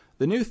new.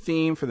 The new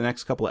theme for the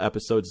next couple of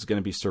episodes is going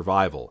to be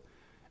survival.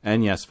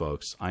 And yes,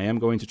 folks, I am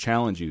going to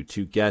challenge you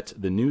to get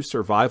the new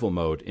survival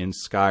mode in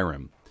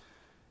Skyrim.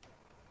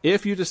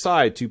 If you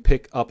decide to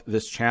pick up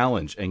this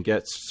challenge and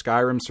get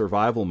Skyrim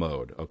survival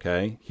mode,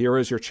 okay, here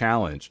is your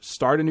challenge.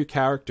 Start a new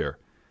character.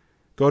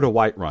 Go to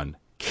Whiterun.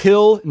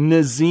 Kill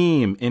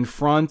Nazim in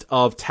front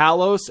of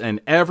Talos and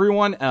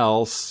everyone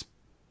else.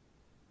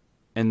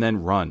 And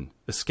then run.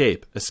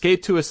 Escape.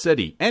 Escape to a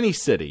city. Any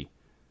city.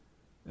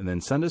 And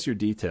then send us your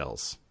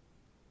details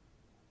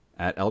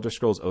at Elder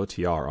Scrolls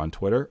OTR on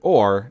Twitter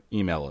or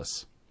email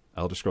us,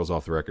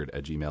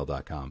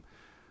 elderscrollsofftherecord@gmail.com.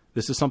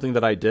 This is something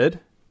that I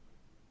did.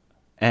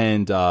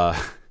 And doing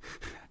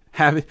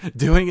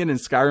it in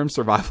Skyrim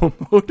survival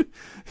mode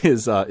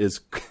is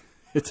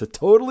it's a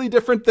totally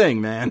different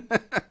thing, man.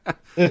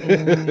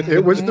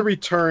 It was the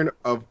return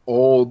of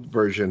old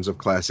versions of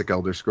classic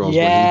Elder Scrolls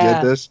when he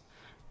did this.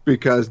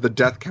 Because the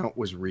death count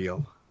was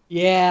real.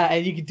 Yeah,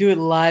 and you could do it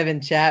live in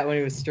chat when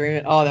he was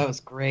streaming. Oh, that was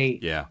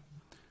great. Yeah.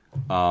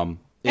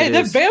 Hey,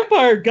 that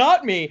vampire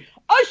got me.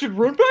 I should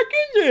run back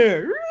in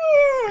there.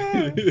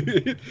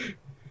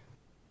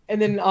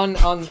 And then on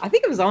I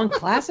think it was on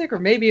Classic, or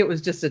maybe it was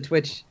just a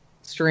Twitch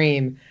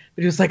stream.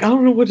 But he was like, I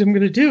don't know what I'm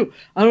going to do.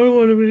 I don't know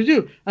what I'm going to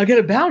do. I get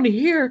a bounty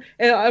here,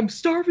 and I'm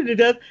starving to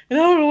death, and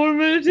I don't know what I'm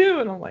going to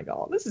do. And I'm like,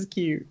 oh, this is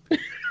cute.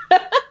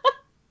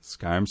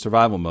 Skyrim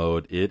survival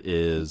mode, it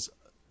is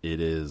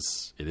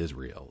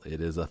real. It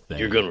is a thing.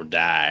 You're gonna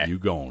die. You're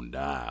gonna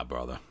die,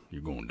 brother.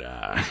 You're gonna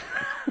die.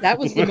 That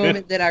was the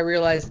moment that I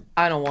realized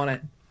I don't want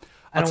it.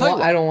 I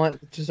don't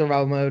want to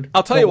survival mode.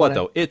 I'll tell you what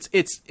though, it's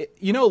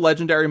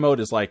legendary mode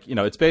is like,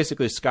 it's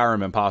basically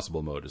Skyrim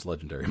impossible mode is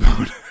legendary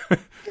mode.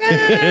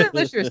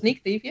 Unless you're a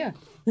sneak thief, yeah.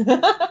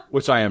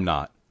 Which I am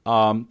not.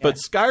 But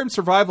Skyrim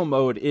survival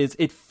mode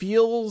it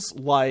feels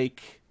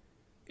like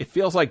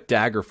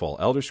Daggerfall,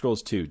 Elder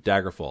Scrolls 2,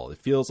 Daggerfall. It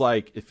feels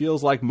like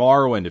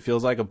Morrowind. It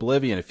feels like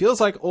Oblivion. It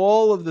feels like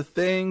all of the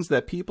things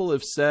that people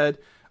have said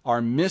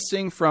are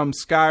missing from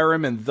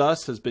Skyrim and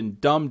thus has been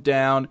dumbed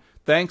down.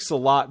 Thanks a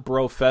lot,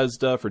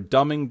 Brofezda, for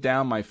dumbing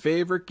down my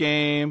favorite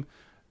game.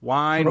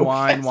 Wine.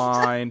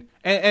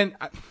 And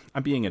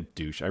I'm being a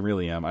douche. I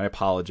really am. I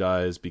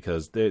apologize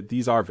because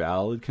these are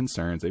valid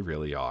concerns. They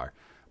really are.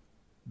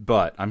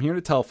 But I'm here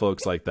to tell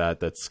folks like that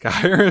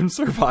Skyrim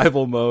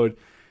survival mode,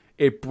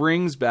 it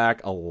brings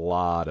back a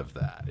lot of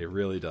that. It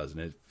really does, and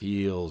it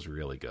feels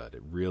really good.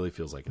 It really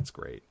feels like it's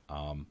great.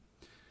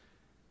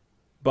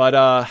 But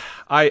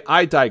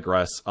I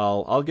digress.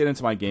 I'll get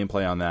into my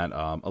gameplay on that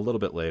a little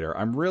bit later.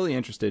 I'm really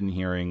interested in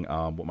hearing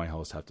what my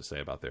hosts have to say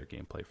about their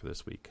gameplay for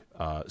this week.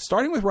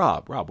 Starting with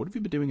Rob. Rob, what have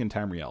you been doing in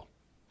Tamriel?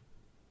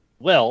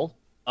 Well,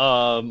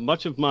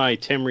 much of my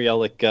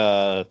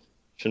Tamrielic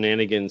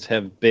shenanigans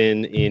have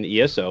been in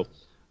ESO.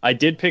 I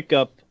did pick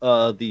up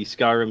the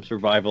Skyrim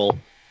Survival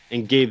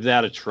and gave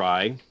that a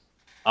try.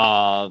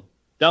 That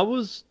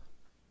was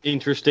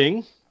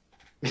interesting.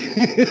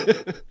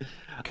 It's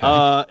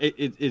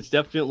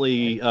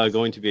definitely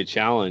going to be a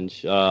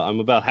challenge. I'm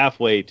about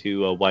halfway to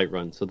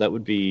Whiterun, so that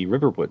would be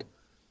Riverwood.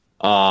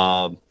 Isn't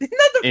that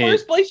the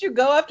first place you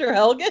go after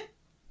Helgen?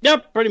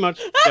 Yep, pretty much.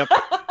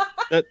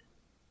 Yep.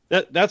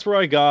 That's where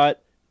I got,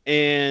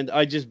 and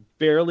I just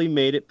barely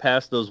made it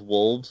past those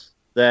wolves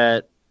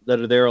that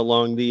are there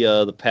along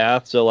the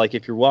path. So, like,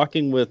 if you're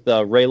walking with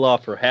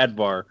Rayloff or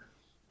Hadvar,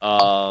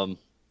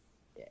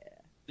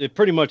 it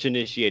pretty much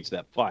initiates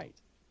that fight.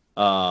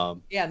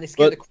 And they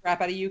scare the crap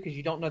out of you because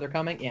you don't know they're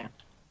coming. Yeah.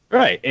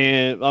 Right,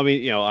 and I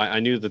mean, I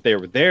knew that they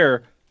were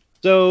there,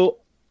 so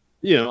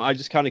I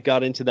just kind of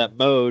got into that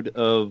mode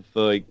of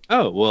like,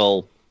 oh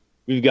well,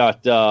 we've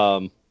got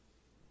some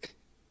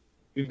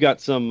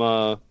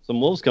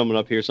wolves coming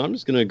up here, so I'm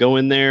just gonna go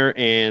in there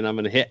and I'm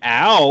gonna hit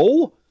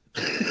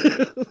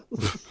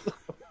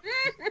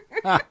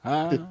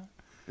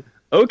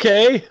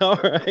Okay, all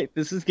right,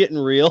 this is getting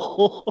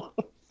real.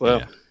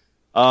 Well,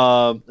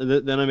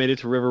 then I made it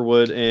to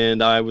Riverwood,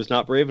 and I was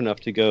not brave enough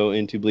to go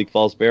into Bleak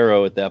Falls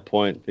Barrow at that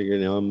point.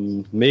 Figured,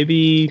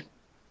 maybe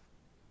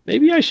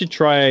I should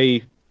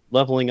try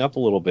leveling up a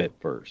little bit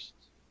first.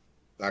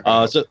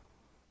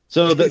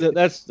 So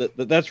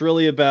that's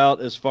really about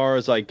as far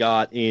as I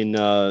got in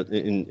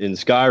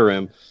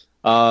Skyrim.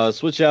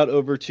 Switch out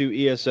over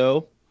to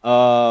ESO.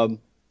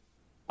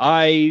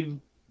 I've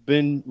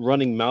been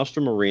running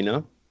Maelstrom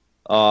Arena.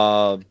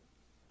 I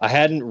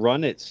hadn't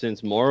run it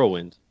since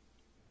Morrowind,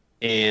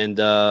 and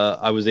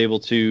I was able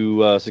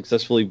to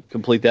successfully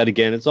complete that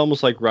again. It's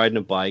almost like riding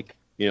a bike,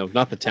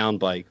 not the town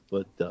bike,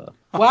 but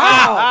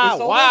wow,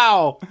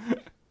 wow,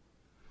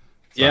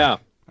 yeah,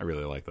 I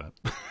really like that.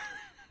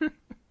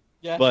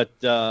 Yeah. But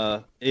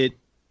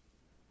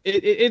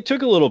it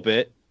took a little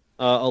bit,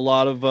 a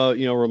lot of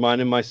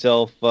reminding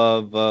myself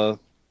of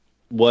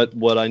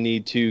what I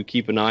need to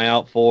keep an eye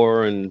out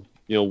for, and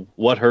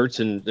what hurts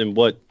and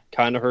what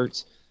kind of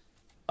hurts.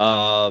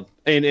 I've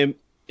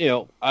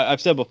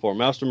said before,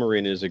 Maelstrom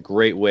Arena is a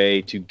great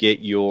way to get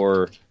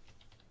your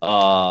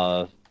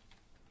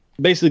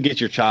basically get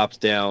your chops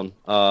down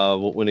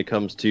when it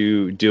comes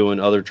to doing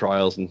other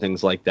trials and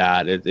things like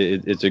that.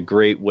 It's a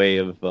great way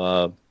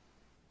of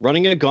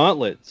running a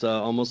gauntlet. It's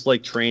almost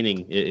like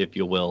training, if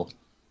you will.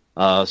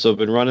 So I've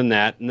been running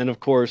that. And then, of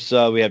course,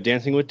 we have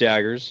Dancing with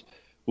Daggers,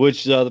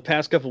 which the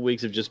past couple of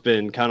weeks have just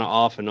been kind of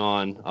off and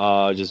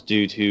on, just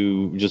due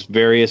to just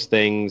various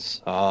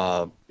things.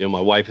 My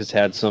wife has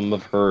had some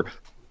of her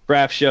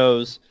craft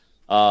shows.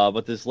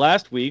 But this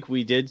last week,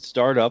 we did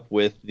start up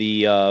with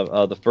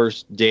the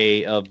first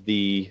day of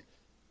the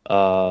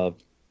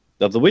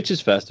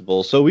Witches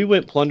Festival. So we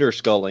went plunder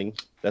sculling.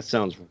 That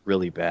sounds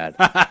really bad.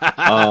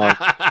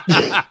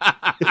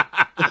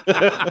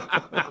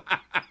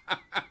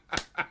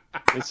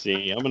 Let's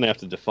see. I'm going to have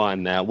to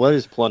define that. What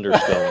is plunder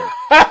sculling?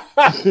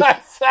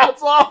 That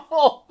sounds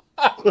awful.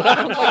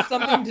 Sounds like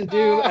something to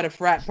do at a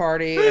frat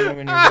party and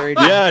when you're very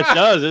Yeah, it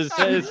does. It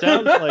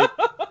sounds like...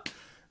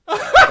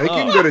 They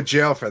can go to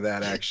jail for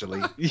that,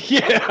 actually.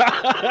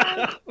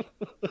 Yeah.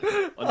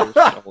 Plunder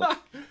sculling.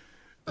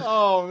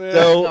 Oh, man.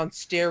 So, on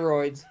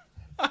steroids.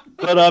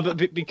 But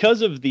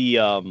because of the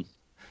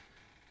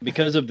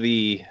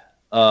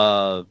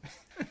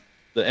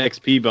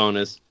XP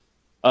bonus,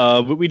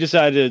 we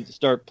decided to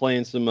start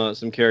playing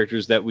some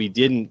characters that we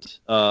didn't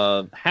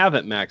have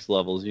at max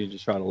levels. You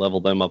just try to level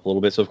them up a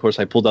little bit. So of course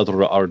I pulled out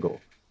the Argo,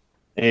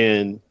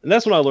 and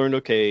that's when I learned,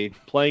 okay,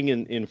 playing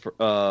in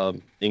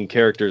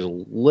characters a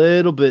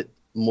little bit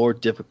more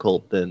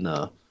difficult than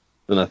I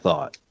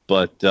thought.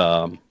 But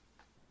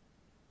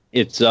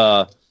it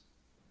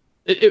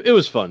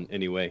was fun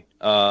anyway.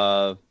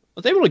 I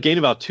was able to gain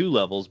about 2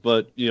 levels,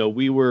 but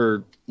we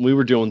were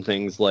doing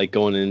things like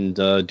going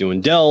and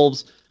doing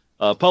delves,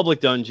 public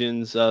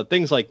dungeons,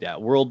 things like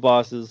that, world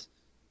bosses,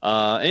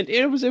 and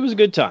it was a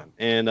good time.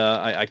 And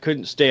I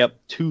couldn't stay up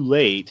too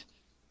late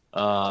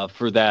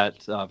for that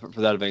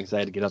event because I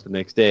had to get up the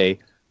next day.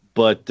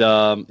 But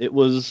it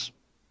was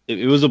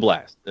a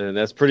blast, and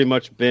that's pretty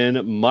much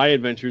been my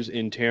adventures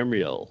in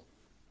Tamriel.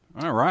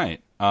 All right.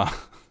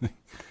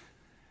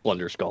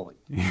 Plunder sculling.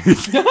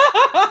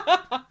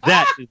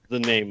 That is the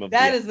name of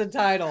That is the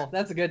title.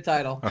 That's a good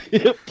title.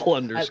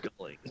 Plunder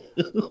sculling.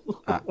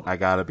 I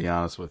gotta be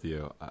honest with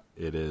you.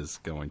 It is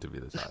going to be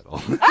the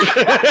title.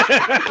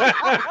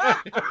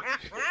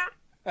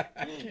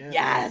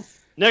 Yes.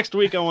 Next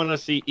week, I want to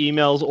see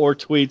emails or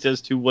tweets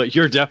as to what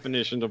your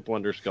definition of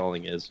plunder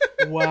sculling is.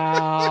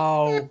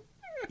 Wow.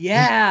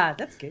 Yeah,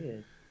 that's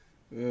good.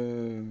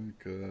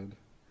 Good.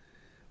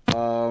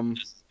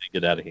 Just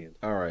get out of hand.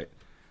 All right.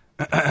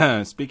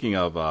 Speaking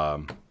of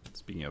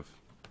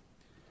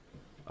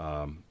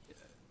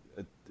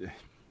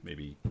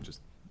maybe just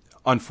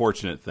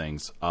unfortunate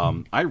things,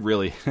 I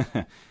really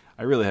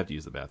have to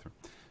use the bathroom,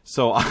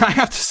 so I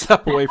have to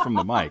step away from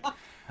the mic.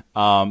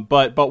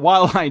 But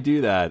while I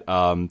do that,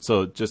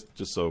 so just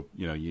so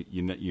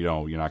you're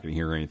not going to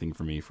hear anything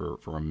from me for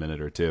a minute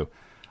or two.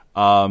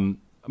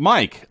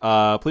 Mike,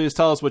 please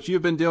tell us what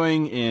you've been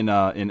doing in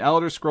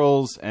Elder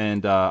Scrolls,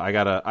 and I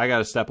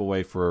gotta step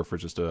away for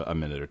just a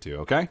minute or two.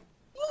 Okay.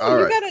 All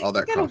you right,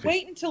 gotta coffee.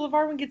 wait until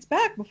Varwin gets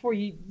back before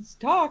you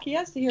talk. He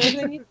has to hear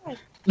everything you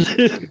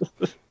say.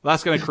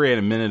 That's going to create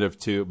a minute or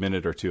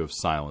two of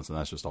silence, and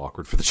that's just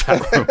awkward for the chat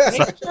room.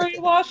 Make sure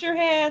you wash your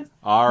hands.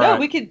 All right. No,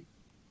 we could.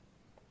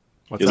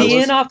 What's that, Liz?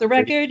 D'ing off the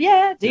record,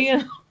 yeah.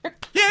 D'ing.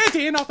 Yeah,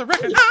 Dan off the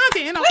record.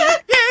 Dan off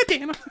the yeah,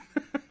 Dan off.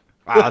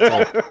 Wow,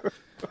 that's all.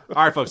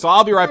 All right, folks. So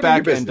I'll be right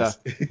back. And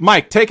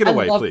Mike, take it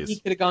away, please. He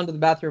could have gone to the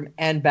bathroom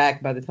and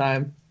back by the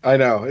time. I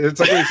know. It's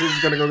like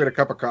he's going to go get a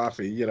cup of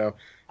coffee,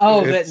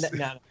 Oh,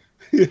 no.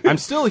 I'm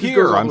still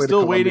here. I'm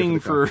still waiting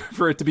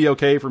for it to be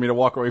okay for me to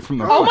walk away from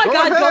the. Oh my Go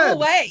God, ahead. go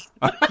away!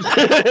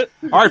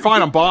 All right,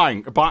 fine. I'm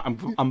buying.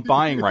 I'm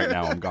buying right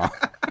now. I'm gone.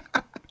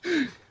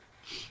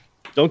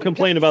 Don't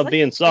complain about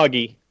being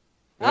soggy.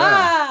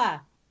 Ah!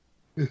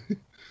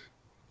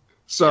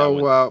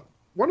 So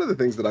one of the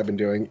things that I've been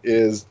doing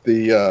is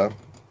the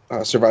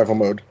survival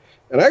mode.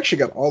 And I actually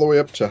got all the way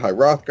up to High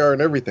Rothgar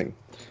and everything.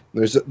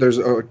 There's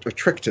a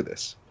trick to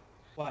this.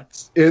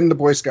 What? In the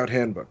Boy Scout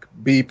Handbook,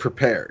 be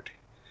prepared.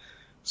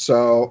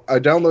 So I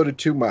downloaded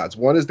 2 mods.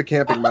 One is the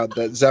camping mod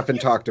that Zephin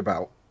talked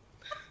about.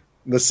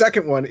 The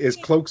second one is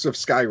Cloaks of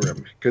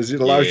Skyrim, because it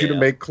allows you to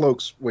make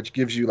cloaks, which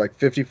gives you like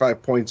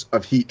 55 points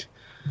of heat.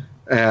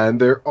 And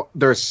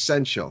they're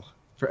essential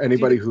for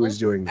anybody who is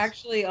doing this.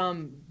 Actually,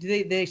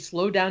 do they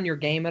slow down your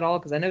game at all?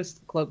 Because I know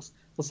cloaks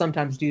will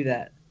sometimes do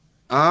that.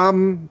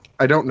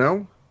 I don't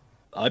know.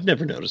 I've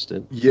never noticed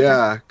it.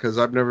 Yeah, because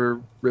I've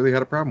never really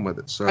had a problem with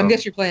it. So I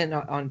guess you're playing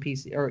on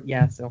PC, or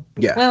so.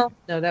 Yeah. Well,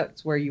 no,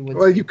 that's where you would.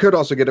 Well, you could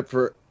also get it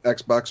for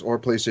Xbox or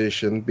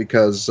PlayStation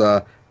because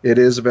it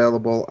is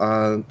available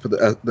for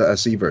the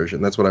SE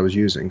version. That's what I was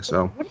using.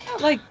 So. What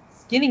about like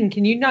skinning?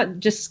 Can you not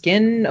just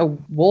skin a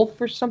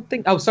wolf or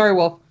something? Oh, sorry,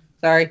 wolf.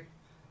 Sorry.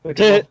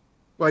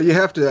 Well, you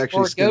have to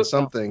actually skin goat?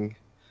 something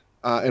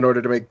in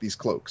order to make these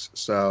cloaks.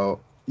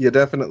 So you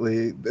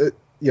definitely,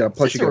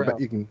 plus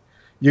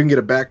you can get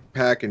a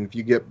backpack, and if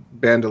you get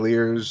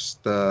bandoliers,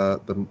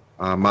 the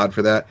mod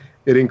for that,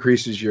 it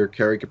increases your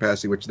carry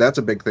capacity, which that's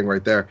a big thing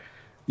right there.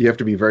 You have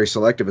to be very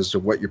selective as to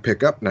what you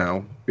pick up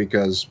now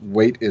because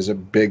weight is a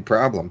big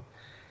problem.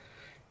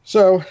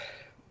 So,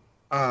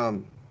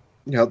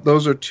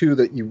 those are 2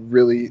 that you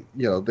really,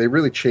 they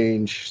really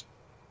change,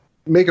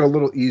 make it a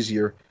little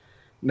easier.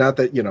 Not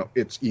that,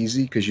 it's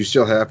easy because you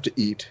still have to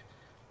eat.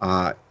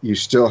 You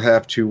still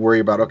have to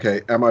worry about,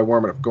 okay, am I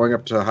warm enough? Going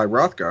up to High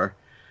Rothgar,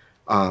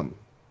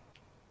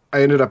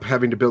 I ended up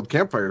having to build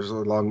campfires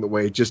along the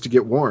way just to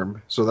get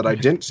warm so that I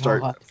didn't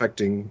start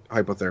affecting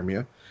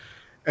hypothermia.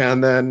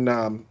 And then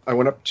I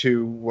went up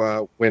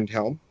to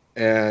Windhelm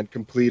and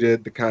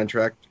completed the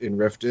contract in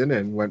Riften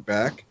and went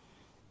back,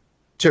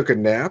 took a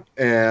nap,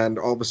 and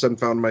all of a sudden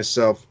found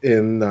myself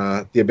in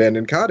the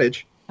abandoned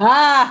cottage.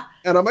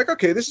 And I'm like,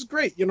 okay, this is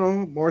great.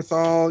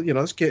 Morthal,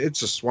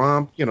 it's a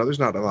swamp. There's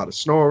not a lot of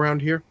snow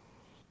around here.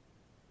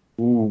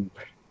 Ooh,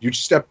 you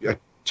step a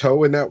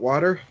toe in that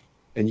water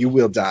and you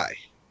will die.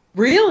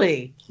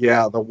 Really?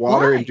 Yeah, the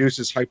water Why?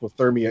 induces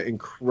hypothermia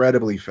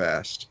incredibly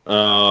fast.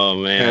 Oh,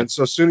 man. And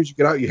so as soon as you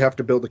get out, you have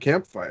to build a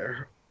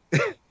campfire.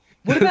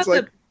 What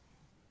about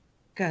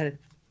Got it.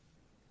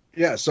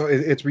 Yeah, so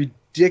it's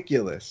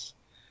ridiculous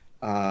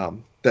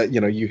that,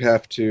 you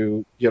have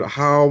to,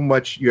 how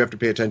much you have to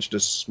pay attention to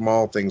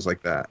small things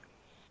like that.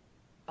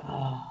 Do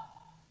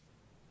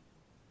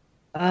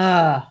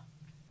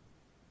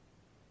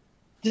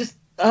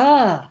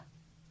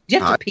you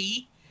have to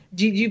pee?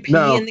 Do you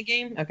pee in the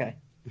game? Okay.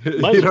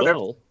 Might as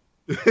well.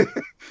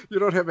 You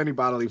don't have any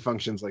bodily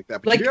functions like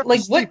that. But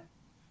What?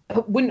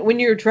 When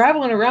you're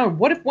traveling around,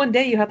 what if one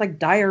day you had like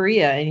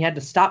diarrhea and you had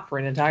to stop for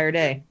an entire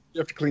day? You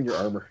have to clean your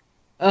armor.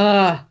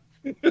 Oh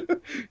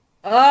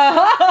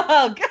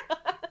God.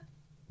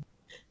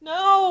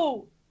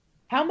 No.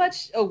 How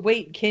much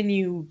weight can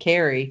you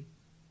carry?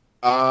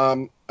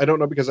 I don't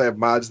know because I have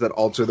mods that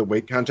alter the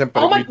weight content.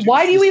 But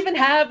why do you even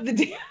have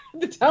the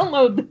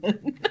download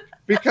then?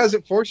 Because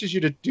it forces you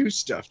to do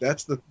stuff.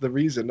 That's the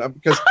reason.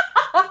 Because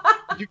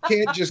you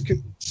can't just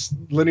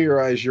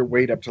linearize your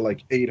weight up to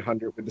like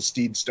 800 with the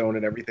steed stone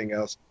and everything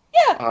else.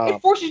 Yeah,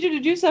 it forces you to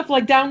do stuff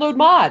like download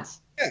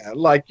mods. Yeah,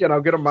 like, get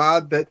a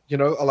mod that,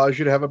 allows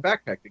you to have a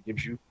backpack that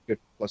gives you good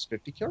plus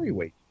 50 carry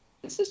weight.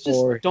 This is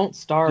just don't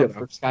starve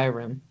for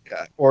Skyrim.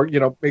 Yeah, or,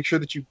 make sure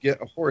that you get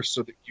a horse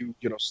so that you,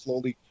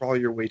 slowly crawl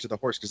your way to the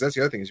horse. Because that's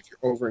the other thing is if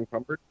you're over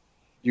encumbered,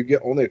 you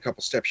get only a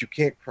couple steps. You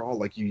can't crawl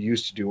like you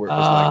used to do where it was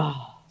like,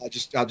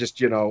 I'll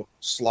just,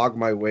 slog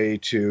my way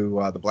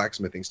to the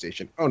blacksmithing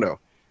station. Oh, no.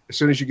 As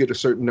soon as you get a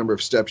certain number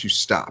of steps, you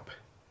stop.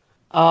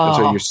 And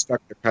so you're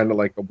stuck there kind of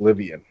like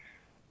Oblivion.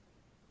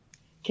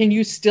 Can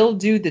you still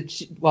do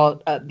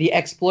the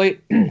exploit,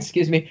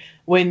 excuse me,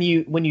 when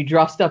you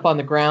drop stuff on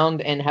the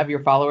ground and have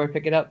your follower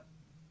pick it up?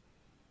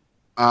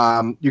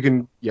 You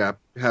can,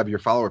 have your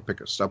follower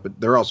pick up stuff, but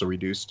they're also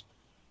reduced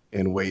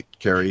in weight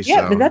carry.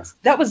 Yeah, but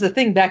that was the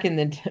thing back in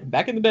the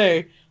day.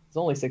 It was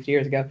only 6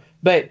 years ago.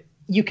 But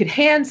you could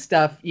hand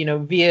stuff,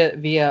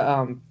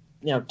 via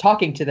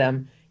talking to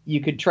them.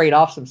 You could trade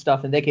off some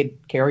stuff, and they could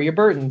carry your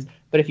burdens.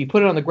 But if you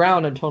put it on the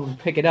ground and told them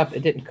to pick it up,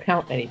 it didn't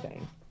count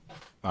anything.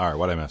 All right,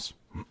 what'd I miss?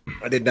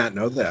 I did not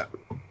know that.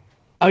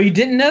 Oh, you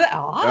didn't know that?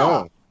 Oh.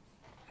 No.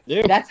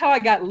 Yeah. That's how I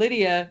got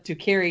Lydia to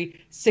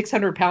carry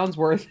 600 pounds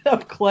worth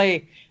of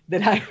clay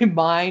that I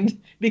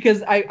mined,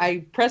 because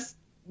I pressed,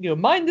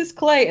 mine this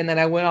clay, and then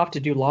I went off to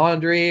do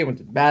laundry, went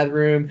to the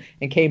bathroom,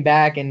 and came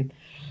back, and,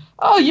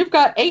 oh, you've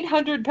got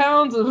 800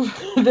 pounds of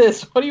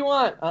this. What do you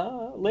want?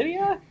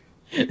 Lydia?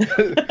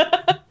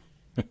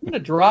 I'm going to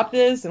drop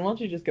this, and why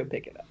don't you just go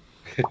pick it up?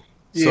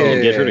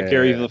 So get her to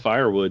carry the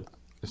firewood.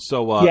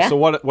 So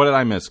what did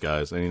I miss,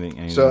 guys?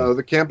 Anything? So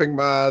the camping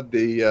mod,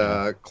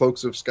 the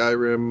Cloaks of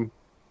Skyrim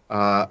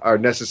are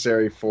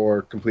necessary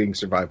for completing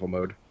survival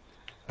mode.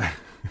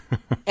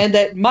 And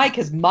that Mike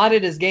has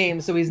modded his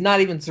game, so he's not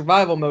even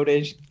survival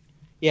mode-ish.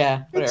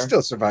 Yeah, whatever. It's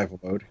still survival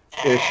mode.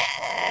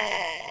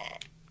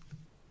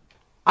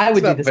 I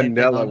would do not the same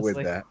vanilla thing, with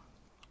honestly. that.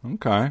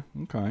 Okay.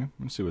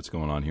 Let's see what's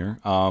going on here.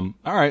 All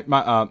right.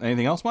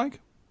 Anything else, Mike?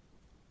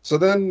 So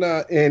then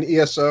in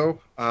ESO,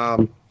 I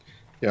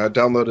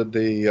downloaded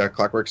the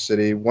Clockwork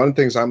City. One of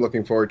the things I'm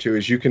looking forward to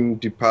is you can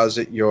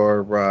deposit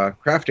your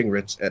crafting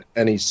writs at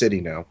any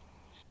city now.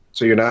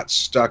 So you're not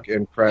stuck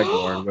in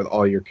Cragmorn with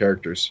all your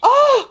characters.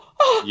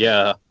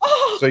 Yeah.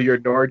 So your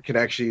Nord can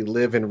actually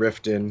live in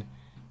Riften.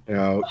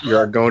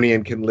 Your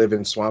Argonian can live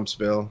in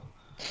Swampsville.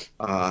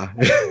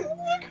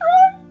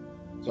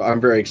 So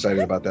I'm very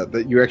excited about that.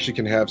 That you actually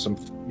can have some,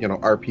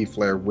 RP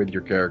flair with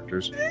your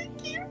characters.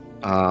 Thank you.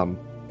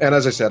 And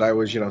as I said, I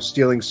was,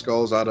 stealing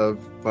skulls out of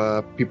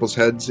people's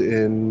heads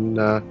in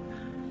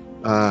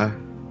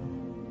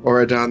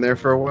Oradon there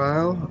for a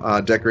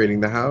while,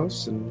 decorating the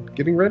house and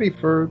getting ready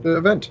for the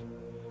event.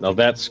 Now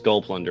that's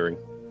skull plundering.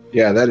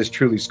 Yeah, that is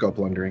truly skull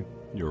plundering.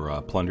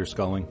 You're plunder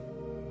sculling?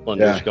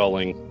 Plunder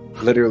sculling.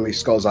 Literally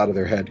skulls out of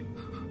their head.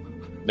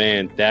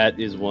 Man, that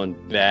is one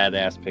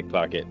badass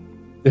pickpocket.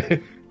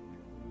 Do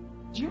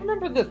you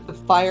remember the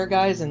fire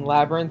guys in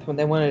Labyrinth when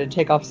they wanted to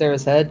take off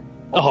Sarah's head?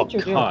 Oh,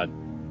 God.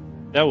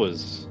 That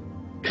was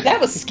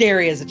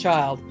scary as a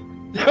child.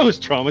 That was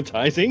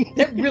traumatizing.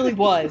 It really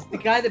was. The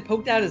guy that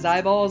poked out his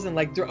eyeballs and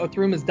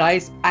threw him his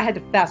dice, I had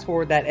to fast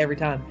forward that every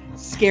time.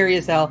 Scary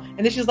as hell. And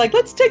then she's like,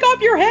 let's take off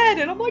your head.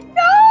 And I'm like,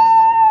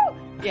 no!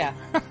 Yeah.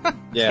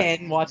 Yeah.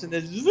 Ken watching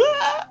this.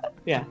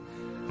 Yeah.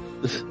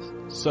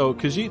 So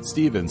Khajiit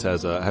Stevens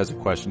has a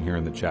question here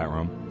in the chat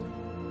room.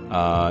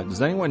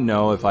 Does anyone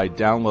know if I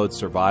download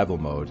survival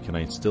mode, can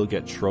I still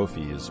get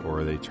trophies, or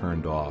are they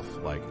turned off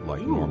like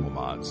normal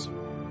mods?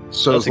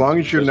 So as long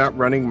as you're not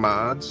running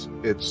mods,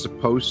 it's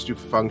supposed to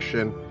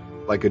function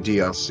like a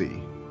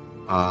DLC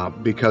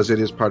because it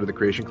is part of the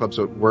Creation Club.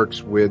 So it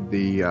works with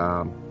the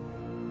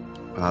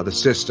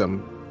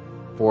system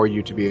for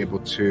you to be able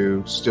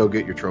to still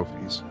get your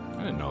trophies.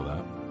 I didn't know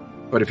that.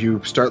 But if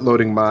you start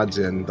loading mods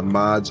in, the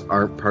mods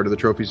aren't part of the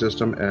trophy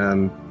system,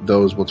 and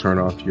those will turn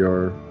off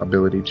your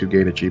ability to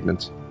gain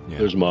achievements. Yeah.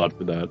 There's a mod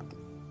for that.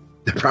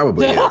 It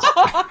probably is.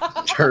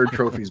 Turn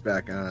trophies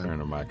back on. Turn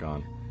them back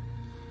on.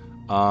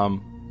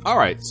 All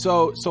right,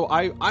 so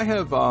I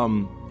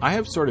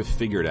have sort of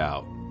figured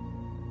out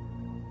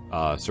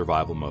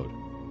survival mode,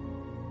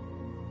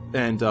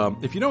 and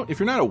if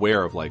you're not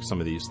aware of like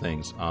some of these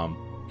things, some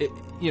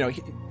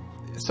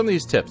of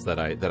these tips that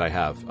I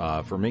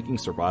have for making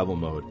survival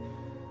mode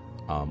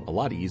a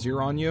lot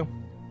easier on you.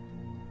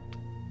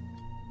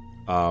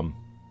 Well,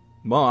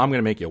 I'm going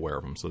to make you aware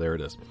of them, so there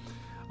it is.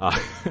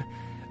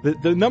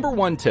 The number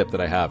one tip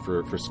that I have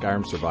for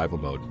Skyrim survival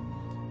mode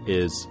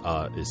is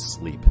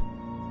sleep.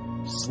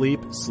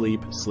 Sleep.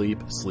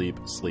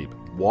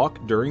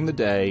 Walk during the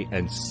day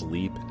and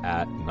sleep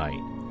at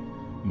night.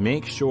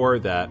 Make sure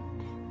that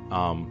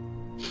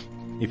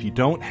if you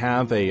don't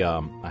have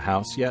a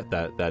house yet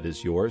that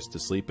is yours to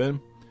sleep in,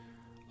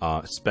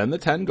 spend the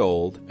 10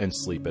 gold and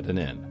sleep at an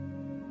inn.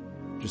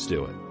 Just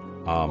do it.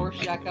 Or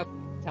shack up.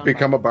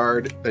 Become a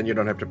bard, then you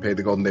don't have to pay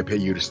the gold, and they pay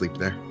you to sleep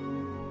there.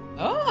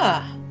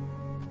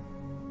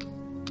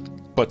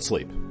 But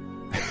sleep.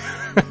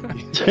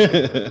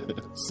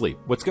 Sleep.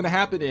 What's going to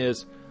happen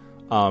is,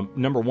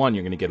 number one,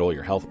 you're going to get all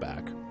your health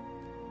back.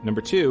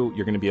 Number two,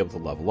 you're going to be able to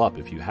level up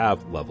if you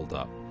have leveled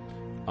up.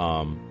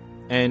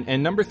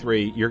 And number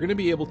three, you're going to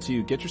be able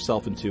to get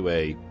yourself into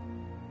a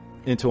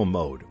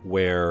mode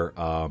where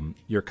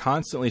you're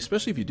constantly,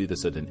 especially if you do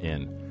this at an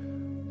inn.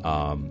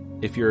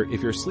 If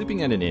you're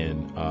sleeping at an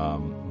inn,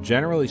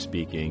 generally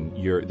speaking,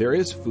 there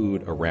is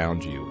food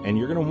around you, and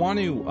you're going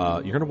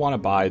to want to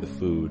buy the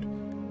food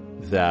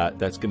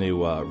that's going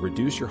to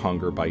reduce your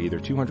hunger by either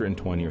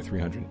 220 or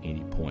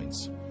 380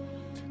 points.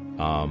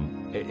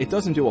 It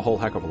doesn't do a whole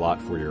heck of a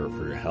lot for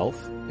your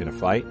health in a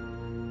fight,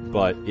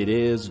 but it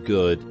is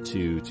good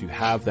to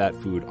have that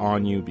food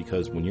on you,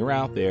 because when you're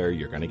out there,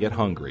 you're going to get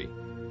hungry,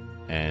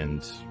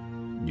 and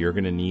you're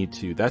going to need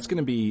to. That's going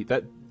to be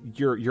that.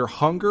 Your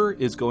hunger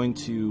is going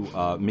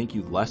to make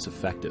you less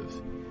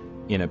effective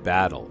in a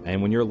battle,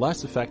 and when you're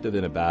less effective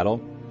in a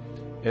battle,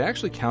 it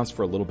actually counts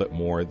for a little bit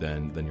more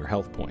than your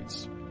health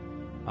points.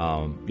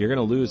 You're going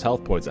to lose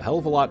health points a hell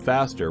of a lot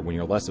faster when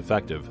you're less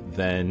effective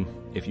than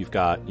if you've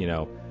got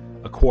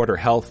a quarter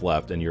health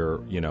left and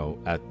you're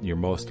at your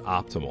most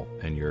optimal,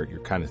 and you're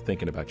kind of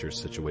thinking about your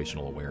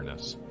situational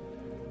awareness.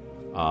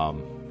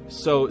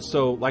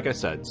 So like I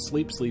said,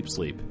 sleep.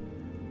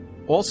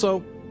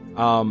 Also,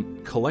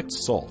 collect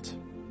salt,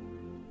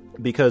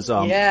 because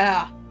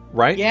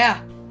right?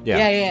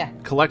 Yeah.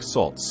 Collect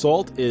salt.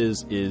 Salt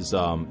is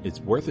it's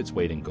worth its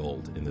weight in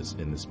gold in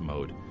this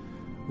mode.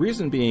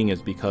 Reason being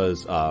is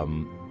because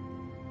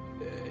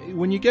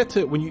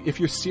if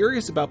you're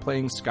serious about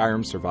playing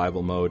Skyrim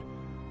survival mode,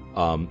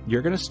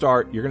 you're gonna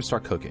start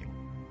cooking.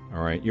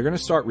 All right, you're gonna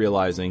start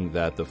realizing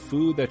that the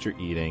food that you're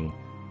eating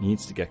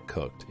needs to get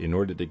cooked in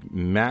order to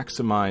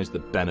maximize the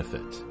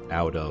benefit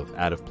out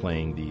of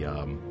playing the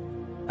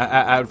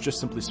out of just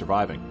simply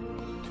surviving.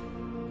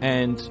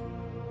 And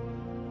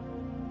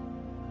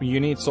you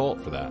need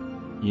salt for that.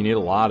 You need a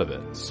lot of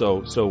it.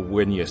 So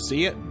when you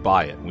see it,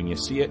 buy it. When you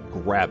see it,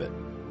 grab it.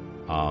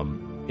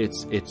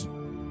 It's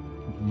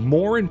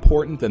more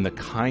important than the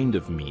kind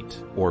of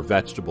meat or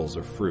vegetables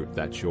or fruit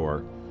that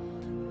you're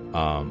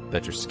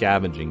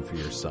scavenging for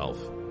yourself.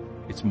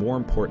 It's more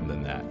important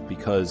than that,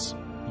 because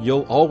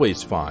you'll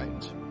always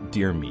find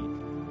deer meat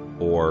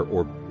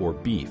or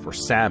beef or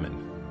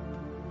salmon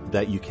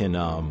that you can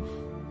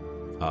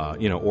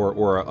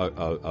or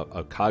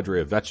a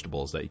cadre of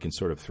vegetables that you can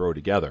sort of throw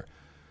together.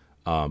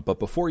 But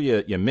before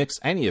you mix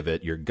any of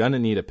it, you're gonna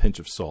need a pinch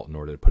of salt in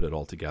order to put it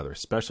all together,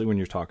 especially when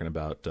you're talking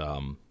about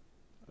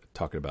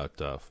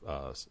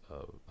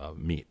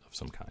meat of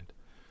some kind.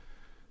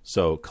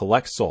 So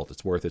collect salt;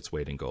 it's worth its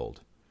weight in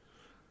gold.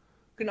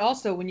 And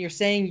also, when you're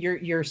saying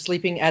you're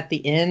sleeping at the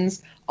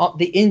inns,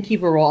 the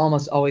innkeeper will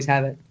almost always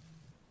have it.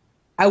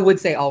 I would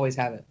say always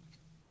have it.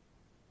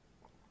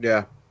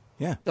 Yeah.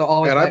 Yeah. So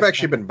always. And I've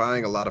actually been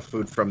buying a lot of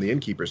food from the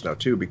innkeepers now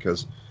too,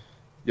 because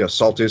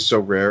salt is so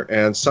rare,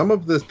 and some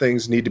of the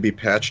things need to be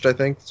patched, I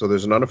think. So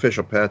there's an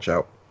unofficial patch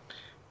out,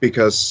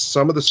 because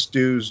some of the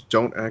stews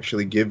don't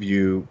actually give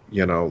you,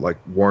 like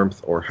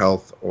warmth or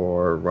health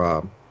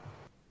or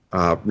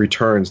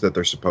returns that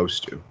they're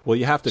supposed to. Well,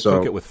 you have to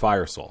cook it with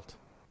fire salt.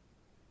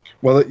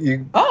 Well,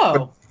 Oh.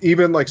 but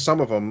even like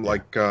some of them,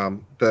 like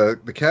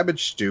the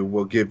cabbage stew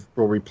will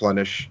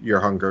replenish your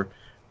hunger,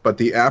 but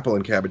the apple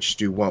and cabbage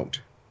stew won't.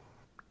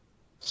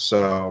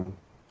 So.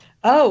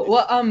 Oh,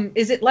 well,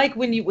 is it like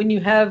when you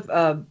have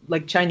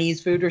like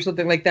Chinese food or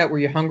something like that, where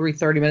you're hungry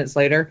 30 minutes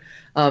later?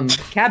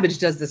 Cabbage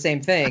does the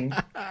same thing.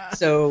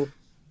 So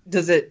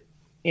does it,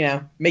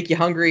 make you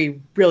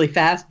hungry really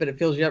fast, but it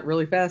fills you up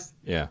really fast?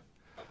 Yeah.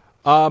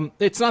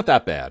 It's not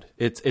that bad.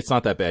 It's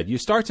not that bad. You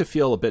start to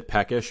feel a bit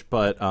peckish,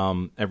 but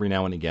every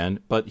now and again.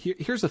 But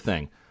here's the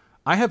thing.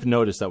 I have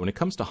noticed that when it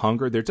comes to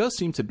hunger, there does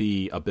seem to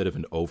be a bit of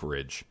an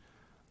overage.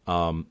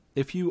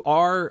 If you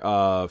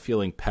are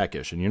feeling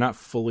peckish and you're not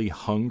fully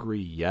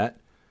hungry yet,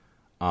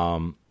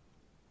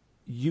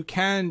 you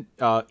can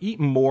eat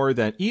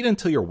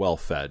until you're well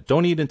fed.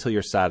 Don't eat until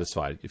you're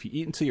satisfied. If you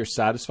eat until you're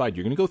satisfied,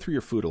 you're going to go through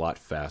your food a lot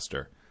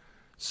faster.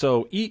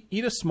 So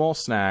eat a small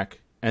snack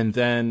and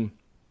then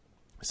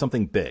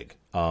something big,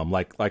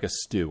 like a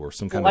stew or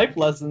some kind Life of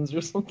lessons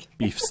or something.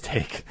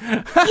 beefsteak,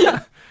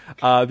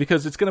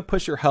 because it's going to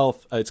push your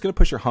health. It's going to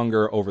push your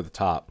hunger over the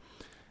top.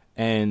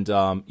 And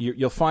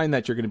you'll find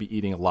that you're going to be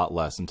eating a lot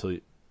less until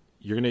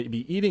you're going to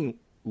be eating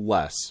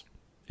less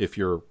if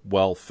you're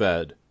well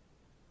fed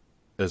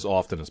as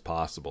often as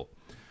possible.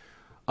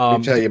 Let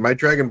me tell you, my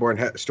Dragonborn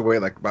has to weigh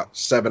like about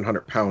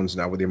 700 pounds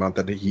now with the amount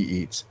that he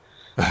eats.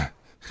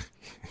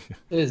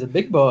 He's a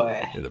big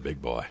boy. He's a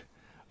big boy.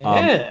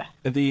 Yeah.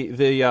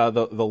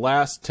 The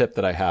last tip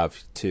that I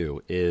have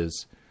too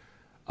is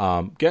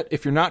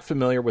if you're not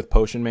familiar with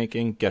potion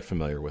making, get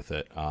familiar with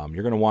it.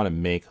 You're going to want to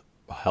make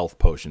health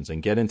potions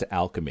and get into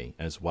alchemy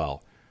as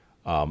well.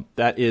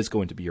 That is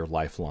going to be your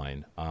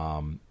lifeline.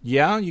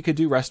 You could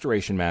do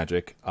restoration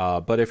magic,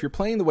 but if you're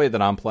playing the way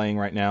that I'm playing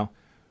right now,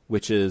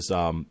 which is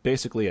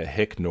basically a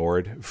hick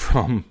Nord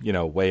from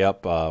way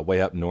up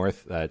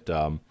north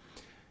that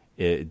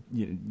is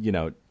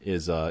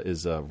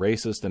a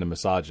racist and a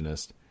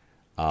misogynist,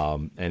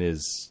 and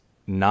is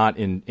not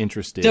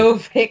interested.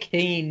 Dove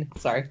Hickeen.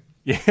 Sorry.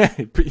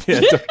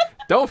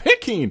 Dove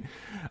Hickeen.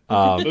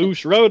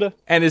 Moose Rhoda.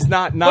 And is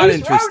not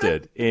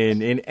interested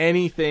in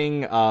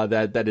anything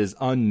that is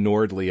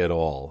un-Nordly at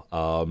all.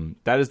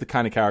 That is the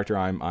kind of character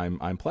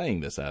I'm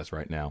playing this as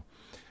right now.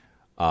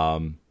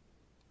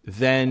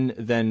 Then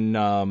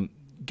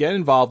get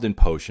involved in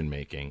potion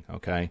making,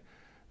 okay?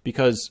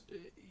 Because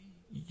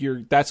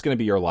that's going to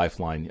be your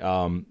lifeline.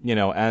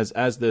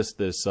 As this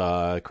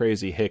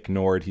crazy hick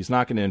Nord, he's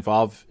not going to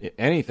involve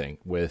anything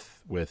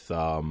with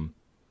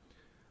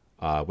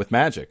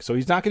magic. So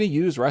he's not going to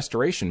use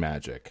restoration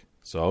magic.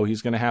 So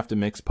he's going to have to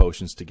mix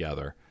potions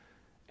together.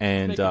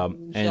 And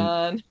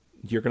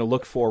you're going to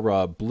look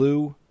for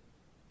blue,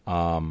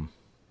 blue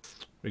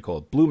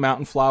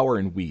mountain flower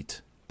and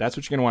wheat. That's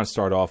what you're going to want to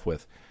start off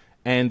with.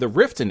 And the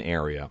Riften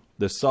area,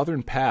 the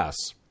southern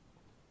pass,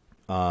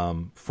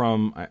 from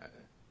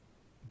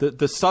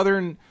the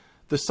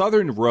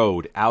southern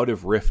road out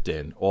of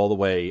Riften all the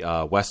way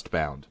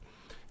westbound,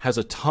 has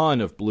a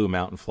ton of blue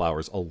mountain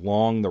flowers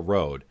along the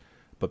road.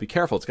 But be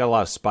careful; it's got a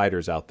lot of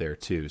spiders out there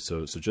too.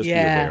 So just be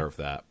aware of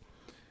that.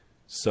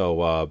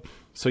 So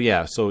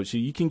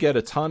you can get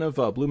a ton of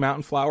blue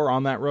mountain flower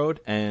on that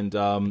road, and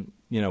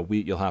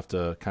wheat you'll have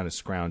to kind of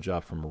scrounge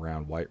up from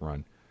around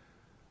Whiterun.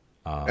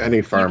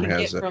 Any farm you can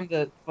has get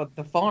it. From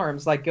the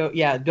farms, like go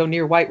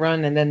near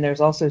Whiterun, and then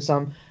there's also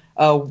some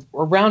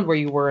around where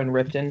you were in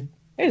Riften.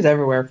 It's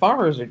everywhere.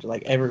 Farmers are just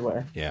like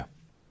everywhere. Yeah.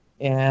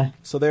 Yeah.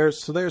 So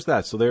there's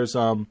that. So there's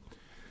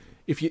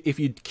if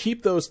you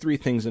keep those three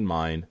things in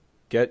mind.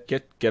 Get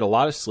a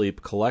lot of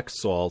sleep, collect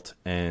salt,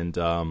 and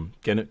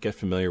get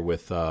familiar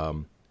with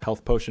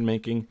health potion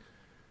making.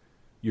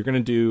 You're going to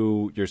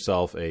do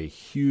yourself a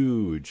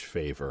huge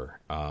favor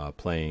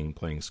playing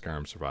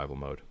Skyrim survival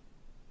mode.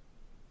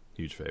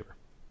 Huge favor.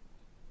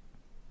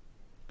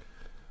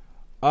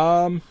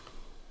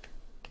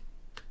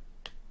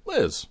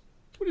 Liz,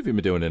 what have you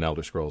been doing in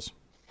Elder Scrolls?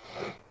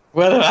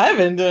 What have I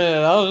been doing in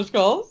Elder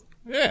Scrolls?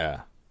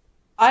 Yeah.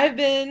 I've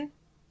been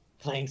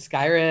playing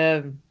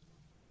Skyrim.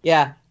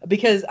 Yeah,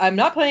 because I'm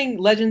not playing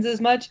Legends as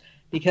much,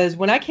 because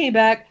when I came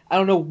back, I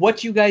don't know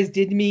what you guys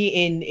did to me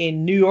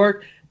in New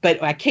York,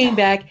 but I came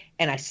back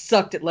and I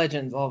sucked at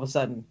Legends all of a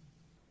sudden.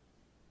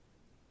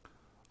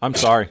 I'm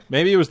sorry.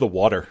 Maybe it was the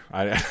water.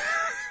 I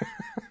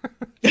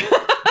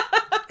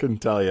couldn't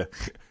tell you.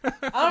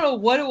 I don't know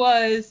what it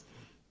was,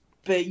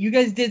 but you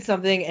guys did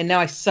something, and now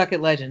I suck at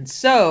Legends.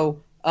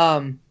 So,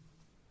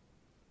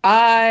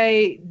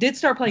 I did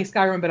start playing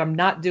Skyrim, but I'm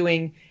not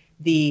doing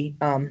the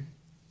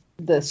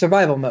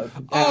survival mode.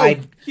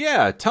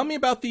 Yeah. Tell me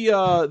about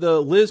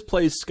the Liz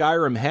Plays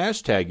Skyrim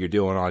hashtag you're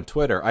doing on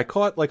Twitter. I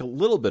caught like a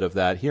little bit of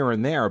that here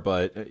and there,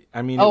 but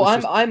I mean,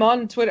 I'm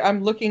on Twitter.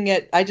 I'm looking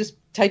at. I just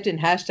typed in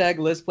hashtag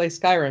Liz Plays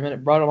Skyrim, and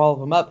it brought all of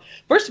them up.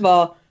 First of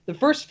all, the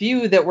first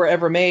few that were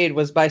ever made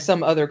was by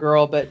some other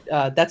girl, but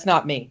that's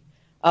not me.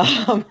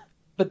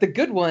 But the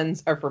good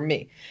ones are for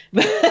me.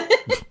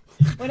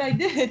 What I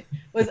did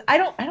was I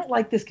don't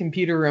like this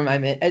computer room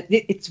I'm in.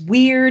 It's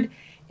weird.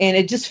 And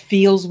it just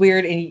feels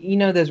weird. And you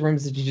know those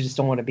rooms that you just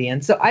don't want to be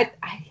in. So I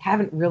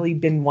haven't really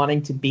been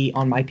wanting to be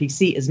on my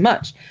PC as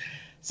much.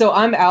 So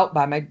I'm out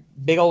by my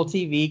big old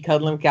TV,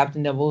 cuddling with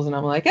Captain Nibbles. And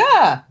I'm like,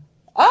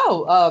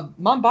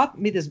 Mom bought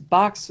me this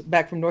box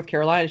back from North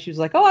Carolina. She was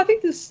like, I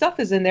think this stuff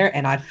is in there.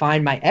 And I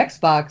find my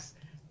Xbox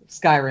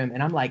Skyrim.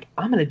 And I'm like,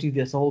 I'm going to do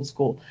this old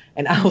school.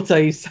 And I will tell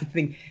you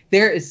something.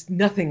 There is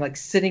nothing like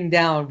sitting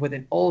down with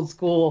an old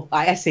school.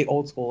 I say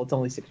old school. It's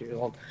only 6 years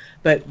old.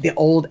 But the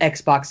old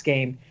Xbox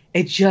game.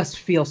 It just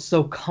feels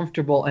so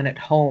comfortable and at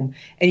home,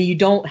 and you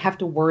don't have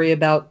to worry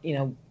about,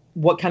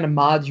 what kind of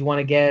mods you want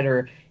to get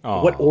or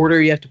what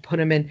order you have to put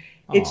them in.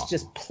 It's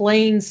just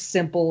plain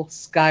simple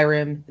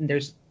Skyrim,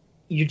 and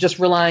you're just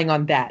relying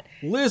on that.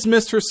 Liz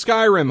missed her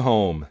Skyrim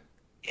home.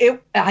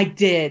 I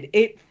did.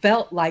 It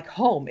felt like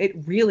home. It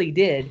really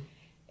did.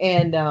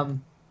 And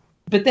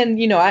but then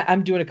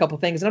I'm doing a couple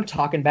things, and I'm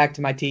talking back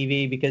to my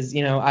TV because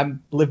I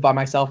live by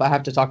myself. I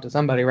have to talk to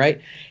somebody,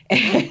 right?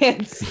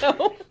 And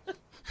so.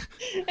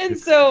 And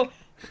so,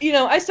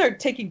 I start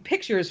taking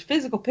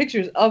physical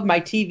pictures of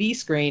my TV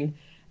screen,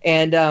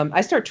 and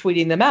I start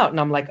tweeting them out. And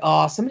I'm like,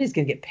 somebody's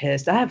going to get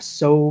pissed. I have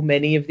so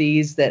many of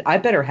these that I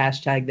better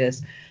hashtag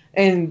this.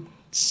 And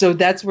so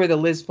that's where the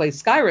Liz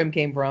Plays Skyrim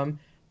came from.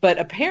 But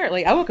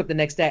apparently, I woke up the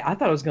next day. I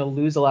thought I was going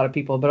to lose a lot of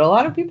people, but a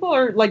lot of people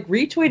are like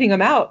retweeting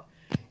them out.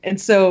 And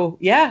so,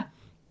 yeah,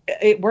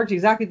 it worked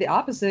exactly the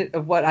opposite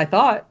of what I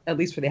thought, at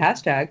least for the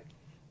hashtag.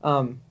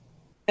 And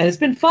it's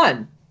been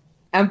fun.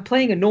 I'm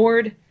playing a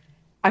Nord.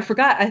 I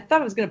forgot. I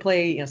thought I was going to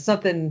play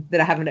something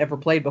that I haven't ever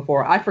played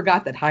before. I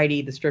forgot that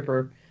Heidi, the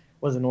stripper,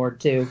 was a Nord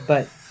too.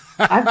 But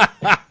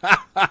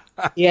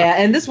yeah,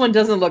 and this one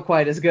doesn't look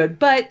quite as good.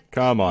 But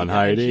come on,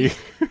 Heidi.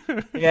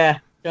 Yeah,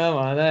 come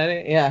on,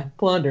 Heidi. Yeah,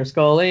 Plunder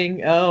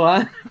sculling.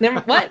 Oh,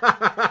 never. What?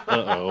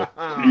 No.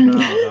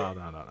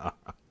 I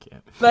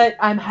can't. But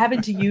I'm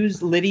having to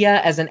use Lydia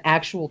as an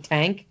actual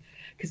tank.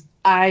 Because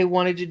I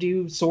wanted to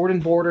do sword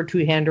and board or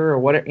two-hander or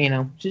whatever,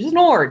 She's a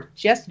Nord.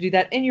 She has to do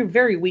that, and you're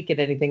very weak at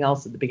anything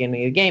else at the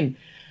beginning of the game.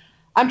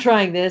 I'm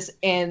trying this,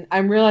 and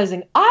I'm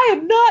realizing I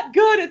am not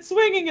good at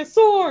swinging a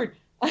sword.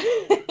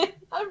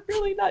 I'm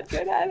really not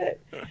good at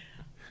it.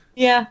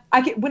 Yeah,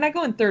 when I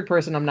go in third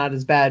person, I'm not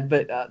as bad,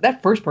 but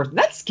that first person,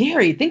 that's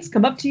scary. Things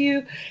come up to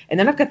you, and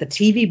then I've got the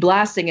TV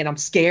blasting, and I'm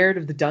scared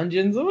of the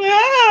dungeons.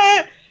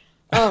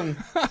 And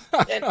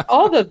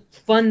all the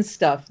fun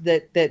stuff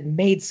that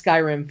made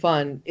Skyrim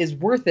fun is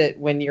worth it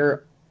when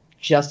you're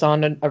just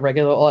on a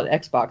regular old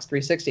Xbox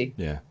 360.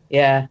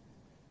 Yeah.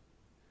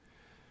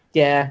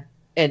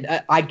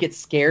 And I get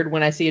scared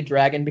when I see a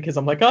dragon because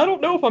I'm like, I don't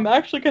know if I'm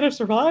actually going to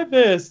survive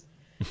this.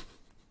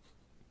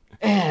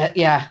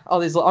 Yeah, all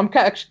these. I'm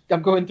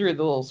going through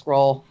the little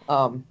scroll.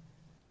 I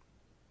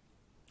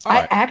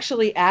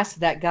actually asked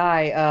that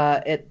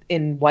guy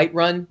in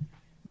Whiterun.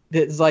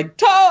 That's like,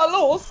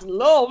 Talos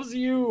loves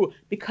you,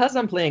 because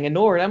I'm playing a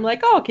Nord. I'm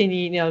like, can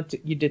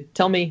you did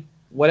tell me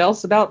what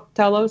else about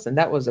Talos? And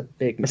that was a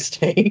big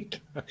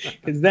mistake,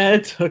 because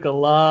that took a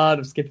lot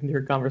of skipping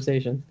through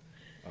conversations.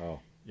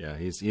 Oh yeah,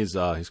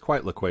 he's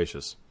quite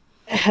loquacious.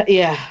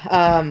 Yeah,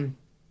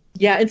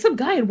 yeah, and some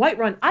guy in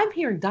Whiterun, I'm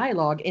hearing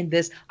dialogue in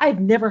this I've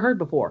never heard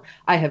before.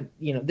 I have,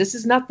 this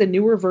is not the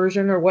newer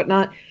version or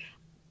whatnot.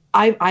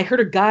 I heard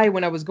a guy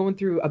when I was going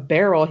through a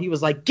barrel. He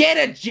was like, "Get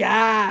a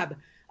job."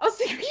 I was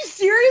like, are you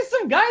serious?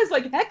 Some guy's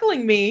like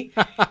heckling me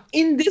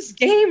in this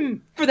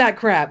game for that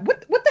crap.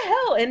 What the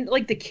hell? And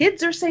like the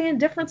kids are saying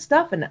different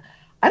stuff, and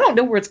I don't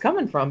know where it's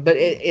coming from, but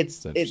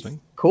it's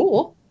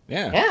cool.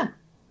 Yeah.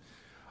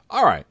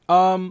 All right.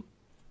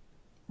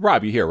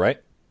 Rob, you here,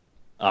 right?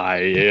 I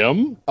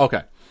am.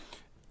 Okay.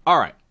 All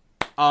right.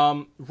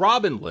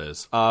 Rob and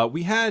Liz,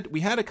 we had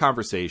a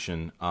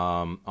conversation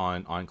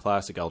on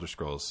Classic Elder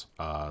Scrolls,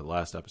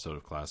 last episode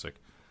of Classic.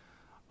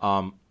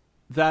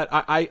 That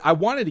I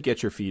wanted to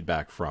get your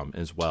feedback from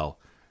as well.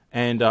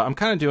 And I'm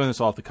kind of doing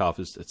this off the cuff.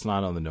 It's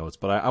not on the notes,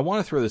 but I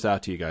want to throw this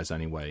out to you guys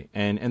anyway.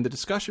 And the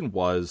discussion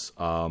was,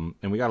 and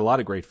we got a lot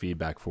of great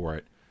feedback for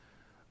it,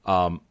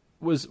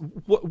 was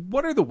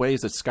what are the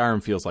ways that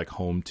Skyrim feels like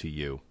home to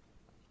you?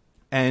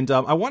 And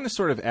I want to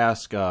sort of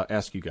ask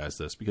you guys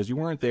this because you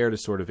weren't there to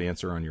sort of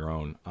answer on your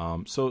own.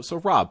 So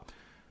Rob,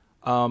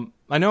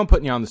 I know I'm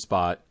putting you on the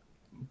spot,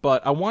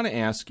 but I want to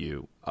ask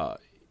you,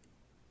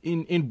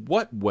 in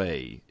what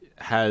way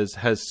has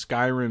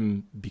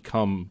Skyrim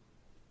become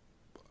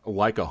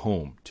like a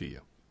home to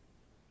you?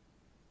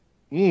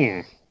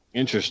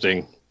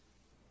 Interesting.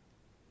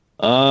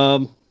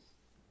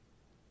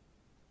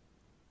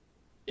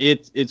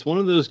 It's one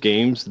of those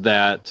games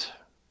that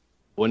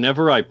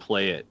whenever I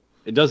play it,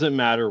 it doesn't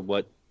matter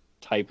what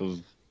type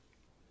of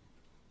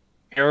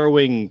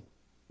harrowing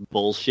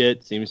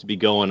bullshit seems to be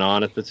going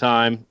on at the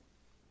time.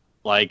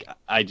 Like,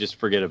 I just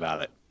forget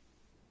about it.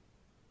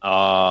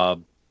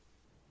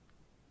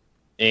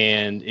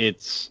 And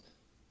it's,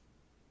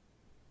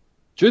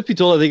 truth be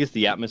told, I think it's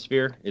the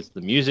atmosphere, it's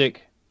the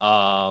music,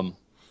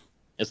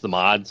 it's the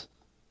mods.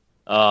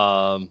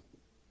 And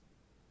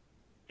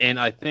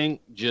I think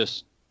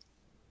just,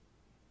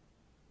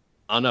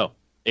 I don't know,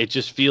 it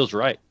just feels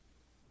right.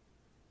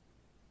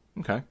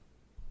 Okay.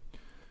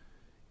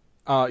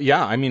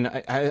 Yeah, I mean,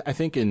 I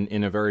think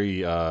in a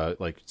very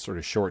like sort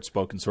of short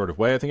spoken sort of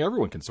way, I think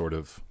everyone can sort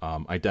of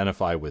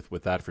identify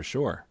with that for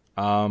sure.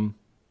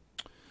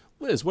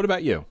 Liz, what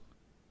about you?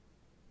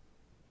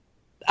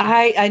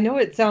 I know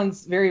it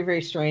sounds very,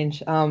 very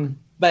strange,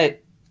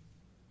 but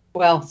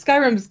well,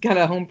 Skyrim's kind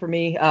of home for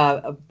me.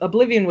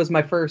 Oblivion was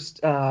my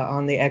first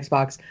on the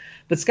Xbox,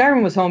 but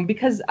Skyrim was home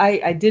because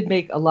I did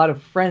make a lot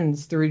of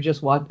friends through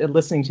just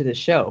listening to this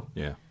show.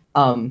 Yeah.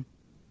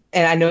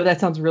 And I know that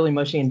sounds really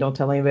mushy, and don't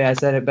tell anybody I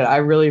said it, but I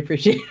really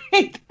appreciate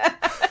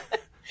that.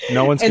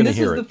 No one's going to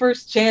hear it. And this was the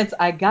first chance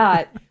I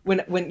got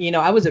when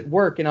I was at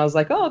work, and I was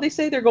like, oh, they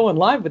say they're going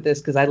live with this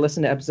because I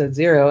listened to episode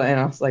 0, and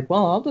I was like,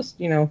 well, I'll just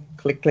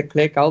click, click,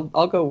 click. I'll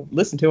go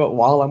listen to it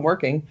while I'm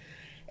working.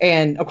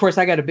 And of course,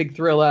 I got a big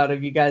thrill out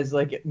of you guys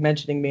like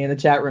mentioning me in the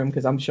chat room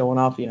because I'm showing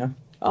off,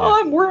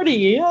 I'm wordy,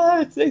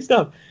 yeah, say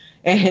stuff.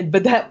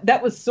 But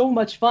that was so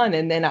much fun,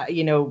 and then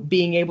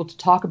being able to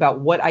talk about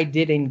what I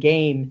did in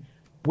game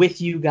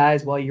with you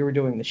guys while you were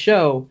doing the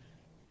show,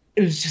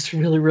 it was just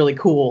really, really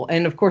cool.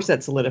 And of course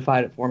that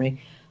solidified it for me.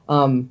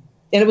 And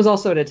it was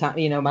also at a time,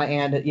 my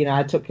aunt,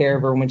 I took care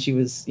of her when she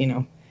was,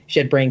 she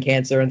had brain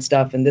cancer and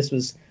stuff. And this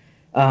was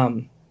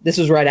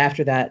right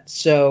after that.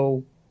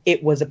 So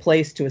it was a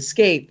place to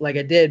escape like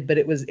I did, but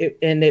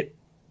it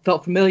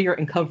felt familiar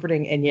and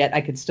comforting, and yet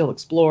I could still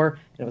explore,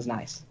 and it was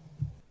nice.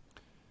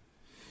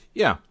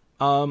 Yeah.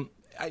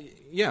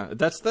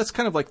 That's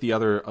kind of like the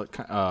other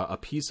a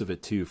piece of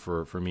it too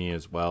for me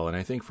as well, and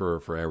I think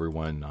for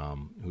everyone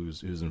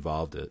who's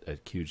involved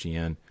at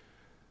QGN,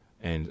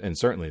 and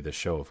certainly the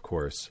show, of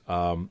course,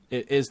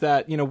 is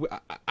that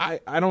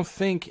I don't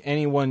think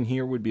anyone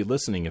here would be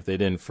listening if they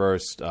didn't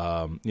first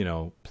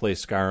play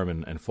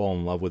Skyrim and fall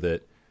in love with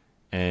it,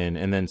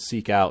 and then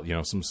seek out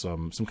some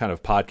kind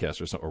of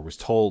podcast or was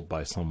told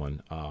by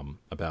someone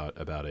about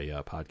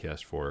a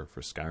podcast for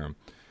Skyrim.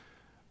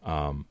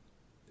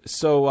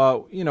 So,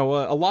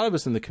 a lot of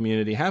us in the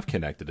community have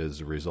connected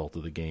as a result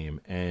of the game.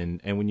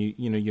 And when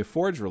you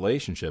forge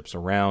relationships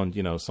around,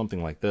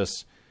 something like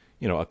this,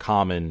 a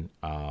common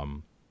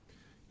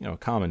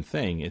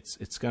thing,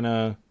 it's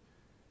gonna,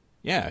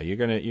 you're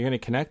gonna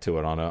connect to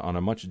it on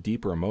a much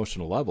deeper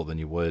emotional level than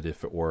you would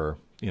if it were,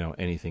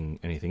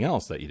 anything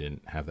else that you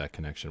didn't have that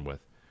connection with.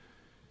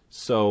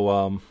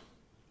 So,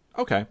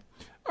 okay.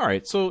 All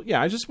right. So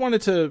yeah, I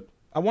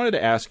wanted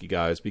to ask you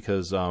guys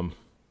because,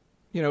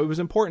 it was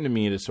important to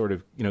me to sort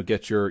of,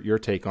 get your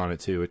take on it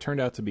too. It turned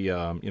out to be,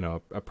 a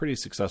pretty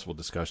successful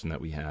discussion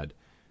that we had,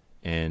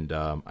 and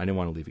I didn't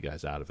want to leave you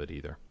guys out of it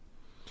either.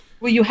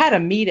 Well, you had a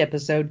meat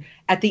episode.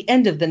 At the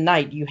end of the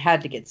night, you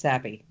had to get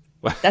sappy.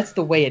 That's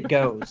the way it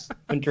goes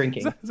when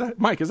drinking.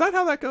 Mike, is that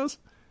how that goes?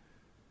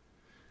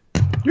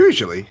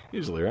 Usually,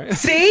 right?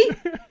 See?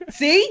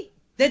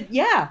 That,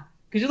 yeah.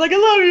 Because you're like, I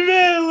love you,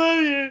 man. I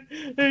love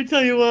you. Let me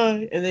tell you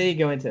why. And then you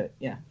go into it.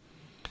 Yeah.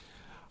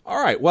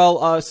 All right.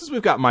 Well, since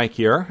we've got Mike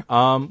here,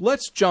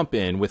 let's jump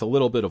in with a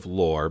little bit of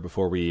lore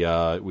before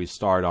we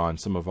start on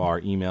some of our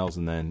emails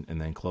and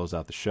then close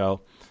out the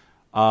show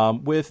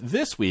with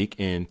this week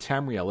in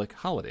Tamrielic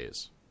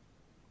holidays.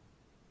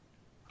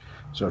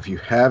 So if you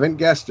haven't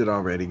guessed it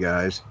already,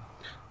 guys,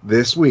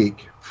 this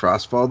week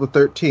Frostfall the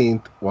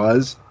 13th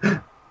was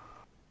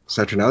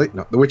Saturnalia?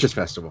 No, the Witches'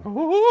 Festival.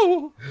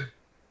 Ooh.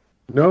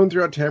 Known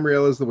throughout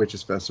Tamriel as the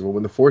Witches' Festival,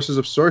 when the forces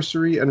of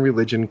sorcery and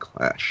religion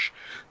clash.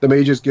 The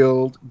Mages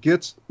Guild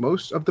gets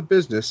most of the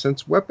business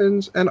since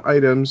weapons and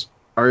items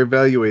are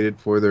evaluated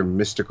for their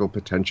mystical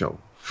potential,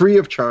 free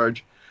of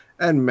charge,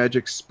 and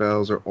magic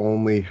spells are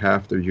only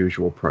half their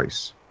usual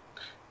price.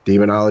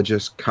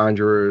 Demonologists,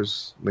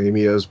 conjurers,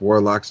 lamias,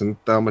 warlocks,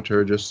 and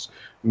thaumaturgists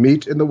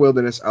meet in the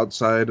wilderness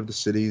outside of the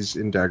cities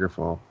in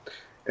Daggerfall,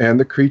 and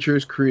the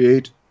creatures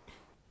created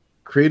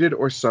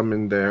or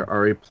summoned there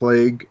are a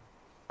plague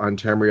on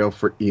Tamriel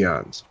for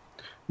eons.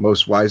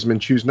 Most wise men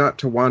choose not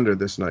to wander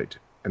this night,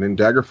 and in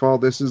Daggerfall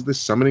this is the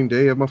summoning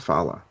day of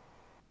Mafala.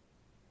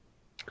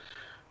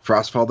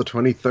 Frostfall the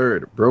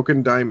 23rd,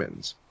 Broken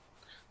Diamonds.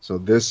 So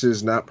this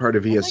is not part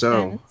of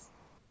ESO.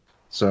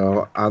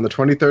 So on the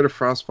 23rd of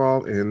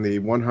Frostfall, in the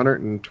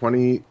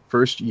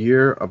 121st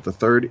year of the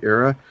Third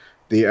Era,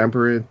 the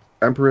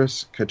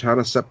Empress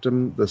Katana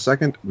Septim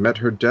II met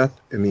her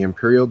death in the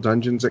Imperial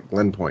dungeons at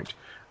Glenpoint,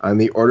 on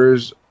the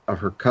orders of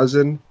her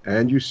cousin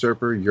and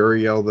usurper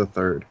Uriel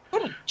III.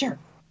 What a jerk.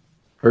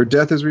 Her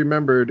death is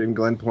remembered in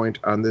Glenpoint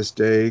on this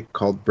day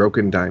called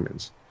Broken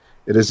Diamonds.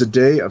 It is a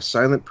day of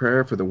silent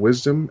prayer for the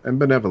wisdom and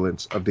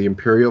benevolence of the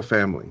Imperial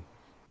family.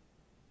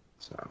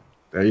 So,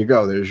 there you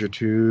go. There's your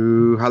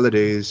 2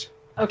 holidays.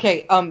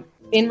 Okay,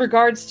 in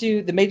regards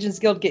to the Magens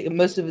Guild, get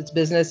most of its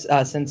business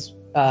since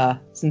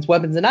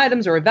weapons and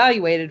items are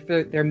evaluated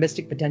for their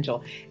mystic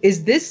potential.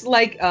 Is this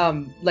like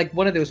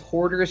one of those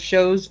hoarders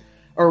shows,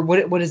 or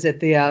what is it?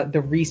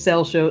 The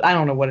resale show? I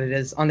don't know what it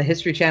is on the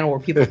History Channel where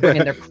people bring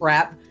in their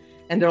crap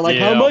and they're like,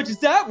 "How much is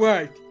that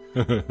worth?"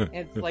 And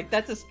it's like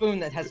that's a spoon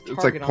that has Target.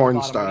 It's like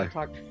Porn Star,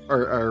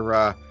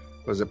 or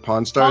was it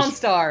Pawn Stars? Pawn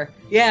Star,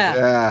 yeah.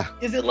 Yeah.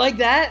 Is it like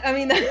that? I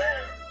mean,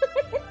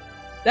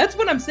 that's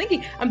what I'm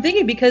thinking. I'm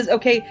thinking because,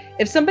 okay,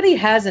 if somebody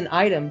has an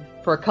item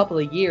for a couple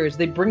of years,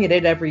 they bring it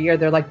in every year.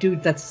 They're like,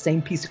 dude, that's the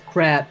same piece of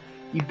crap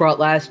you brought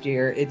last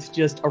year. It's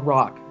just a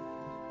rock.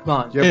 Come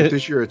on. Yeah, but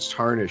this year it's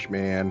tarnished,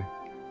 man.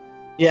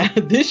 Yeah,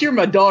 this year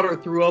my daughter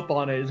threw up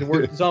on it. Is it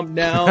worth something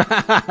now?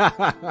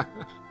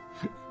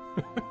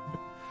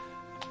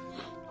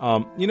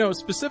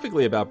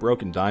 Specifically about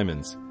Broken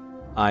Diamonds,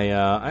 I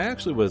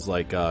actually was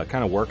kind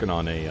of working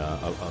on a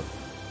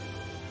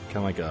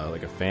kind of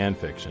like a fan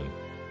fiction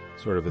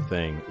sort of a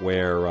thing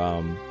where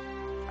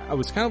I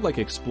was kind of like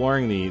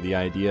exploring the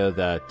idea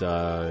that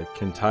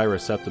Kintyra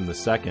Septim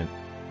II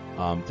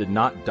did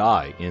not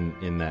die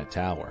in that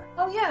tower.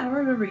 Oh yeah, I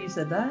remember you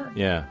said that.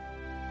 Yeah,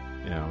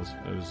 I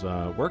was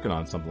working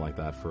on something like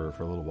that for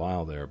a little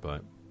while there,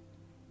 but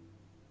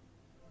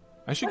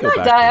I should go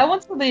back. I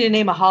want somebody to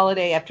name a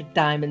holiday after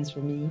diamonds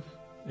for me.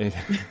 I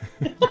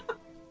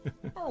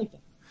like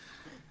that.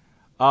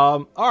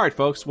 All right,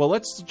 folks. Well,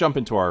 let's jump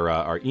into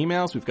our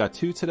emails. We've got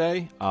 2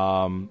 today.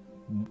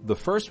 The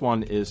first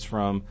one is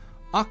from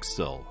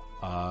Oxil.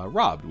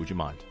 Rob, would you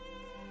mind?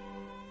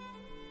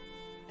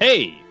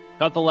 Hey,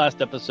 caught the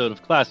last episode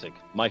of Classic,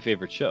 my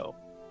favorite show.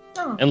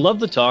 Oh. And loved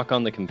the talk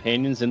on the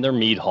companions in their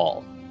mead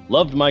hall.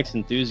 Loved Mike's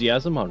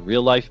enthusiasm on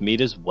real-life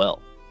mead as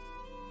well.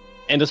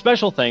 And a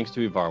special thanks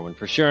to Ivarwin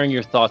for sharing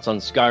your thoughts on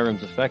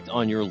Skyrim's effect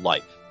on your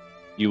life.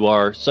 You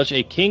are such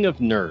a king of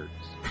nerds.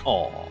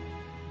 Aww.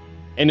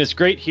 And it's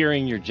great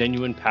hearing your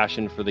genuine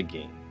passion for the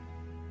game.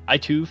 I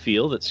too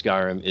feel that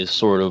Skyrim is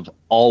sort of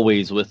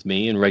always with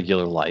me in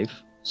regular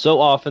life, so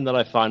often that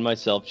I find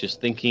myself just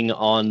thinking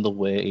on the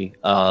way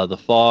the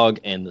fog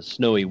and the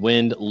snowy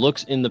wind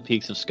looks in the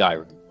peaks of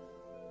Skyrim,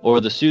 or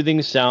the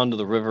soothing sound of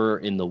the river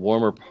in the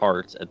warmer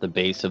parts at the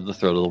base of the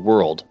throat of the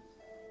world.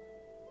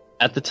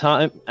 At the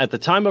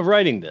time of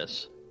writing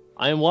this,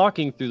 I am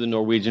walking through the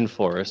Norwegian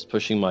forest,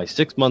 pushing my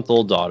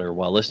 6-month-old daughter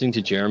while listening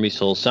to Jeremy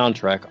Soul's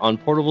soundtrack on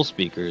portable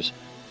speakers,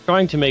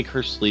 trying to make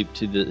her sleep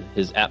to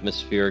his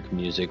atmospheric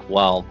music,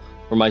 while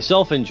for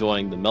myself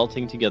enjoying the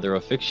melting together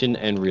of fiction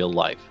and real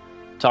life.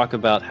 Talk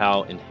about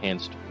how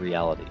enhanced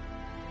reality.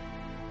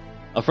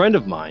 A friend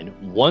of mine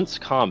once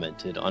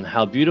commented on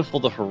how beautiful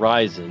the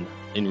horizon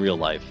in real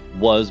life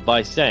was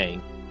by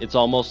saying, "It's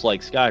almost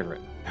like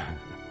Skyrim."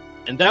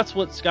 And that's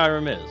what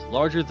Skyrim is,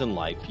 larger than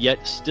life,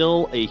 yet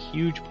still a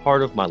huge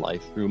part of my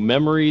life through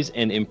memories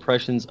and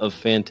impressions of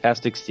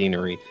fantastic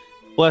scenery,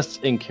 quests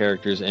and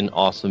characters, and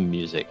awesome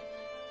music.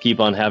 Keep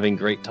on having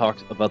great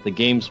talks about the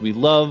games we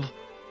love.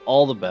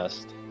 All the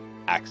best,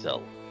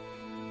 Axel.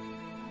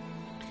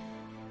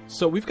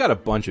 So we've got a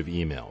bunch of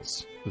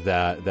emails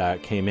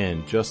that came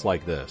in just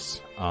like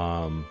this,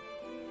 and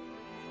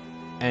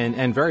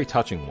very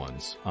touching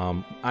ones.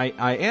 I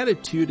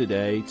added 2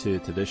 today to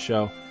this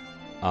show.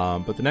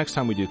 But the next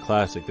time we do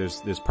Classic,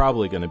 there's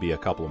probably going to be a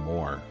couple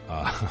more,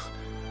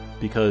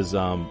 because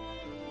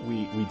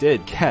we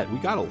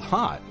got a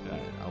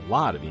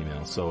lot of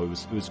emails, so it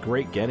was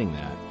great getting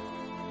that,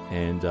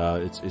 and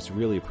it's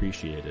really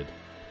appreciated.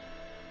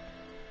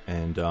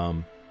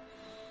 And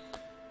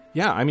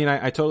yeah, I mean,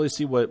 I totally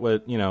see what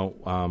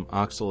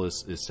Axel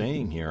is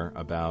saying here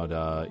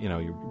about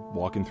you're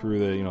walking through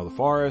the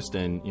forest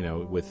and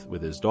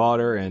with his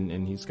daughter,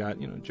 and he's got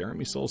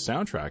Jeremy Soul's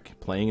soundtrack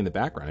playing in the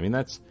background. I mean,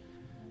 that's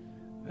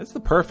the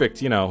perfect,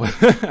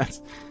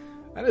 that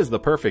is the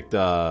perfect,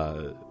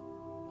 I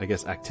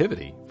guess,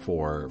 activity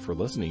for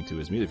listening to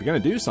his music. If you're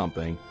going to do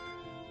something,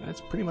 that's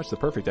pretty much the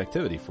perfect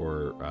activity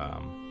for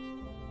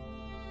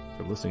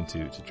listening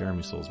to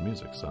Jeremy Soul's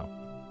music. So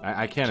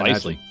I can't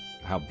imagine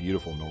how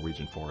beautiful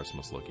Norwegian forests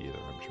must look either.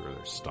 I'm sure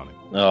they're stunning.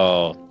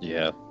 Oh,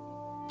 yeah.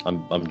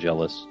 I'm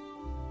jealous.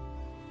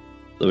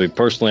 I mean,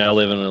 personally, I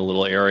live in a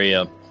little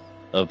area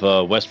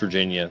of West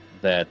Virginia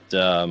that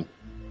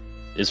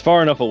is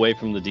far enough away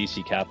from the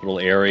DC capital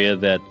area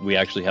that we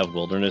actually have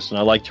wilderness, and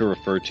I like to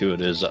refer to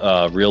it as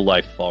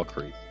real-life Fall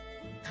Creek.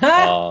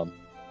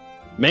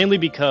 Mainly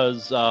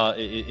because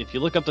if you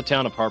look up the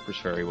town of Harpers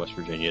Ferry, West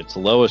Virginia, it's the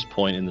lowest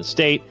point in the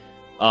state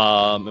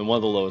and one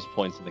of the lowest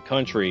points in the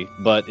country,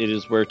 but it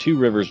is where two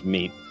rivers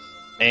meet.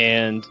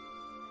 And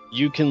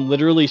you can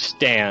literally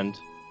stand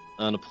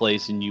on a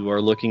place and you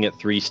are looking at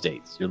three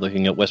states. You're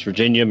looking at West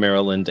Virginia,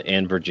 Maryland,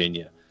 and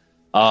Virginia.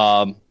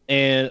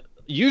 And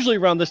usually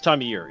around this time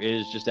of year, it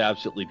is just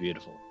absolutely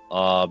beautiful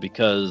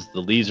because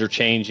the leaves are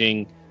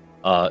changing,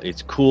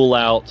 it's cool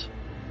out,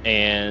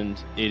 and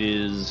it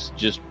is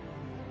just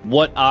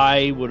what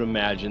I would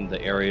imagine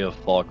the area of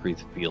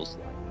Falkreath feels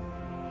like.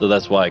 So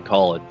that's why I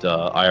call it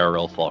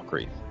IRL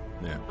Falkreath.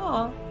 Yeah.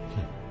 Aw.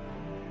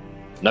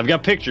 And I've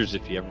got pictures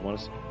if you ever want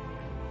to see.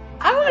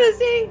 I want to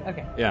see.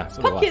 Okay. Yeah.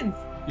 So do I. Pumpkins.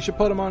 You should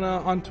put them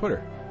on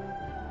Twitter.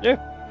 Yeah.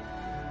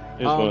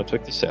 Here's one I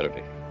took this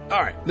Saturday.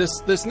 All right.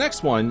 This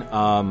next one,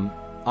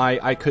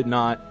 I could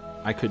not.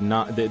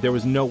 There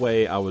was no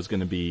way I was going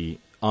to be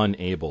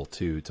unable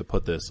to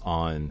put this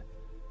on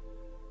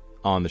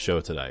the show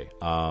today.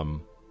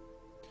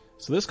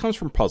 So this comes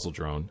from Puzzle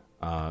Drone,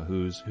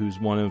 who's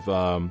one of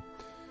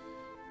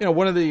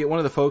one of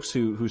the folks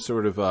who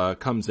sort of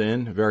comes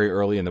in very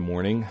early in the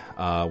morning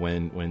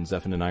when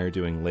Zephyr and I are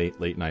doing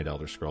late night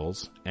Elder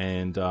Scrolls,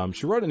 and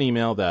she wrote an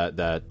email that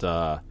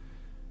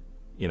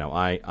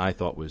I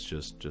thought was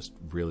just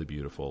really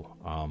beautiful.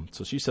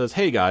 So she says,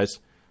 "Hey guys,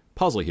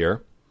 Puzzle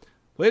here.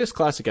 Latest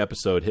classic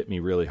episode hit me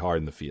really hard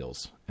in the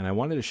feels, and I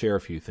wanted to share a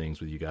few things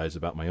with you guys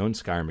about my own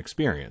Skyrim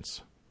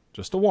experience.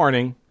 Just a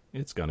warning,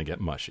 it's gonna get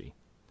mushy.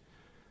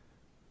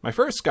 My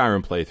first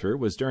Skyrim playthrough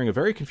was during a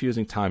very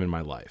confusing time in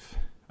my life.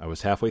 I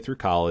was halfway through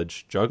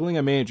college, juggling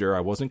a major I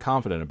wasn't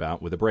confident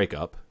about with a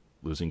breakup,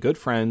 losing good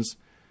friends,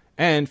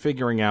 and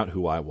figuring out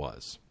who I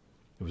was.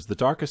 It was the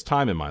darkest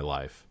time in my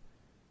life,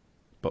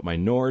 but my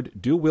Nord,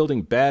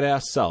 dual-wielding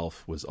badass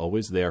self was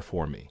always there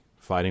for me,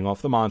 fighting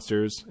off the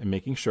monsters and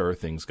making sure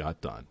things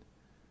got done.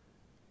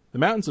 The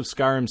mountains of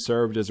Skyrim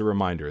served as a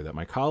reminder that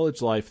my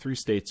college life 3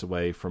 states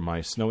away from my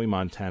snowy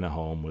Montana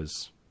home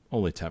was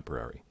only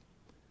temporary.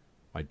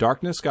 My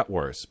darkness got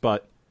worse,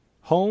 but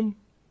home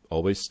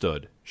always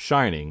stood,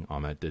 shining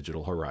on that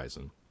digital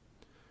horizon.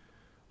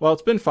 Well,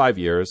 it's been 5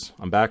 years.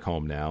 I'm back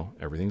home now.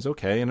 Everything's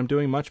okay, and I'm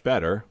doing much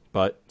better.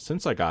 But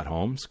since I got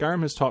home,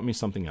 Skyrim has taught me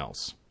something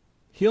else.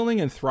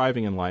 Healing and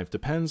thriving in life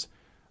depends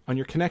on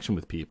your connection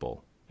with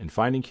people, and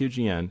finding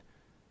QGN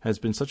has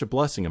been such a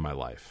blessing in my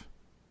life.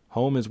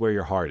 Home is where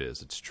your heart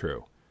is, it's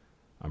true.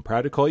 I'm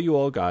proud to call you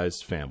all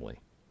guys family.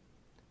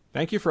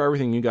 Thank you for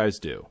everything you guys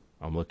do.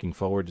 I'm looking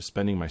forward to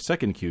spending my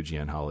second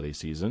QGN holiday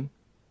season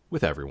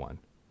with everyone.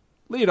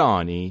 Lead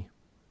on, E.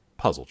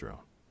 Puzzle Drone."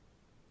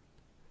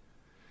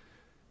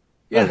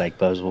 I like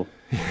puzzle.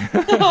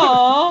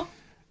 Aww.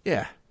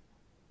 Yeah.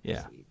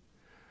 Yeah.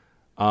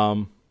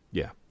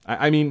 Yeah.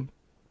 I mean,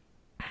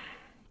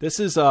 this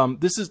is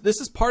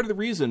part of the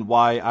reason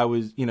why I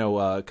was,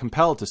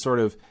 compelled to sort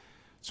of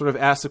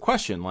ask the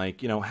question,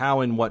 like,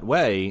 how, in what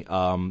way,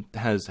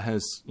 has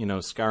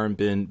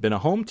Skyrim been a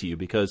home to you?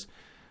 Because,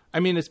 I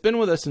mean, it's been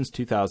with us since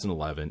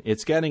 2011.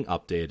 It's getting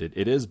updated.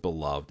 It is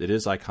beloved. It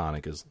is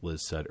iconic, as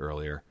Liz said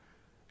earlier.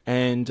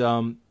 And,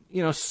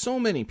 so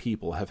many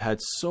people have had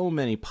so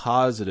many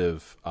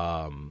positive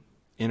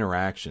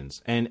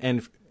interactions.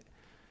 And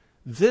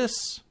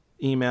this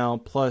email,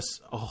 plus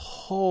a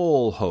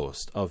whole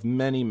host of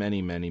many,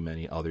 many, many,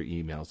 many other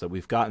emails that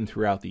we've gotten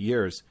throughout the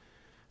years,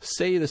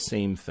 say the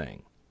same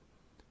thing.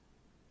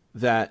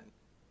 That,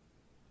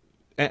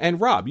 and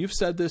Rob, you've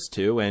said this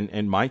too,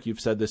 and Mike,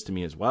 you've said this to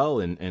me as well,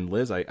 and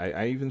Liz,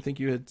 I even think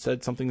you had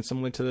said something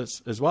similar to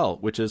this as well,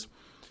 which is,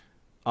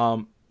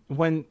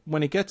 when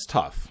it gets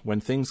tough,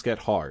 when things get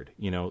hard,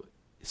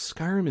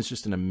 Skyrim is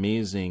just an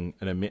amazing,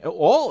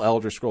 all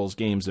Elder Scrolls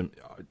games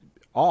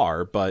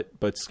are, but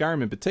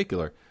Skyrim in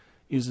particular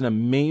is an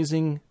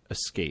amazing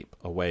escape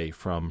away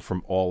from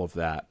all of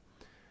that.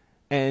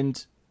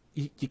 And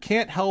you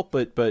can't help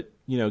but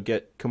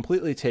get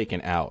completely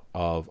taken out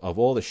of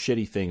all the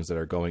shitty things that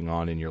are going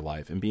on in your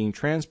life and being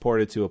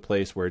transported to a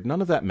place where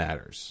none of that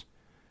matters.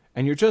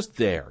 And you're just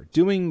there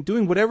doing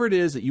whatever it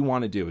is that you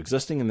want to do,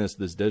 existing in this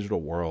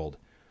digital world,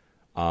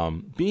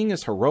 being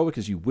as heroic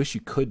as you wish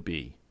you could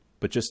be,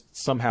 but just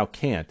somehow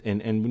can't.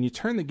 And when you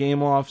turn the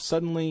game off,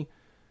 suddenly,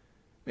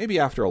 maybe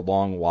after a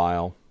long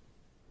while,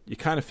 you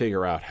kind of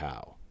figure out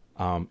how.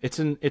 It's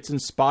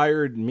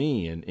inspired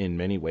me in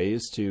many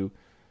ways to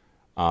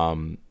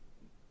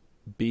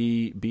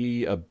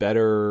be a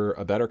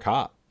better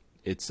cop.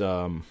 It's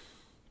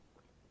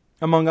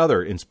among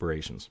other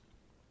inspirations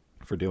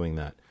for doing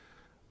that.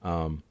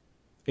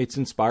 It's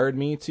inspired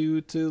me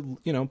to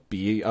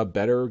be a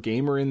better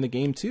gamer in the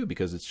game too,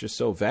 because it's just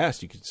so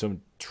vast. You could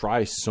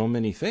try so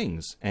many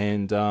things,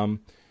 and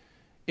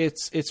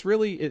it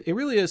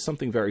really is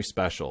something very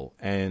special.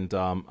 And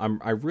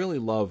I really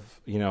love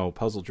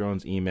Puzzle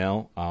Drone's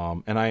email,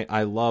 and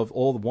I love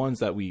all the ones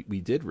that we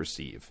did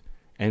receive,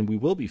 and we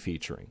will be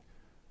featuring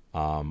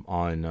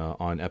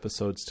on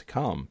episodes to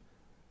come.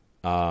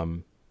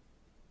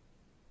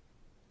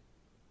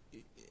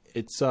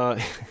 It's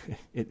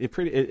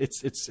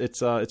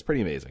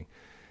pretty amazing.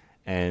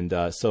 And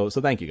so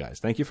thank you guys.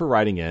 Thank you for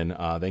writing in.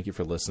 Thank you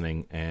for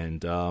listening.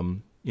 And,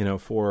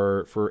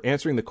 for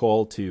answering the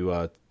call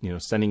to,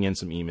 sending in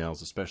some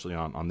emails, especially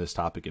on this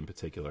topic in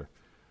particular.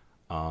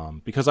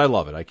 Because I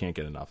love it. I can't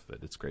get enough of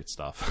it. It's great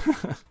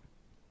stuff.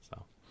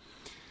 So,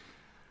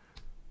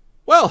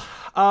 well,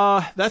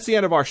 that's the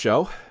end of our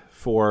show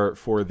for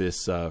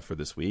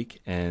this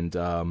week.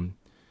 And,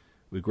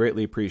 we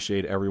greatly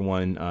appreciate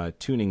everyone,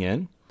 tuning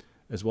in,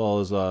 as well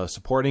as,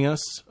 supporting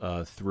us,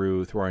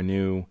 through our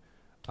new,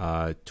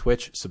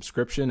 Twitch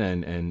subscription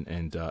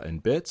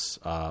and bits,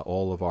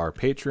 all of our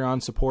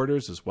Patreon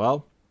supporters as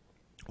well,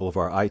 all of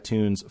our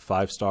iTunes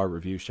 5-star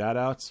review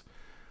shoutouts.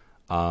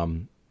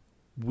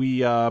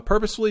 We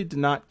purposefully did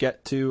not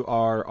get to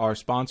our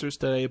sponsors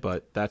today,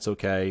 but that's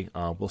okay.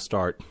 We'll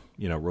start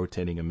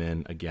rotating them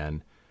in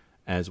again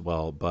as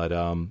well. But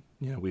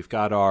we've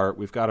got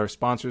our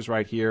sponsors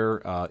right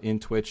here in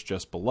Twitch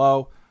just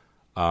below.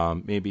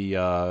 Maybe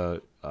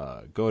go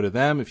to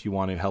them if you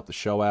want to help the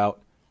show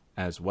out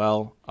as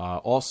well.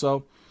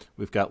 Also,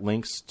 we've got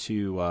links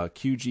to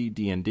QG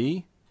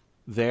D&D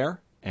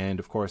there, and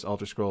of course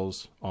Elder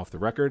Scrolls Off the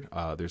Record.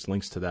 There's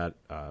links to that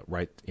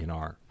right in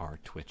our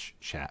Twitch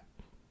chat.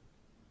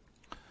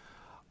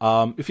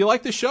 If you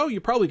like this show,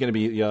 you're probably going to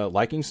be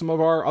liking some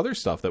of our other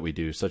stuff that we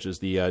do, such as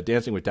the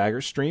Dancing with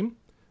Daggers stream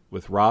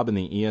with Rob and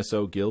the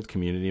ESO Guild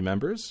community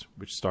members,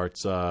 which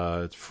starts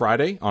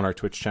Friday on our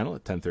Twitch channel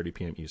at 10:30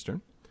 p.m.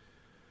 Eastern,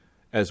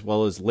 as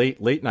well as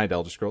late night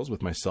Elder Scrolls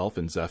with myself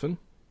and Zephin.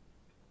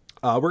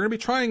 We're going to be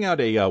trying out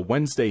a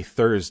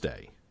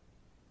Wednesday-Thursday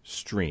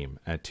stream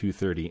at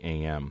 2:30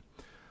 a.m.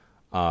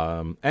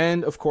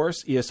 And, of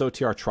course,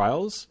 ESOTR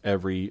Trials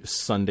every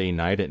Sunday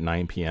night at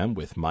 9 p.m.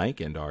 with Mike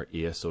and our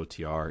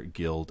ESOTR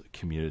Guild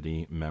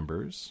community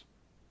members.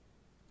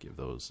 Give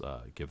those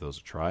a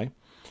try.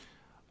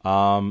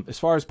 As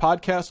far as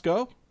podcasts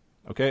go,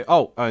 okay.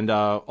 Oh, and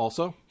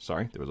also,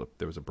 sorry,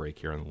 there was a break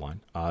here on the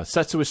line.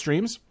 Setsua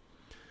streams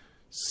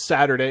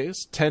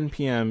Saturdays 10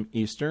 p.m.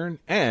 Eastern,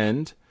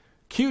 and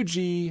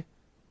QG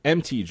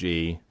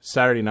MTG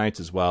Saturday nights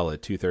as well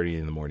at 2:30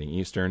 in the morning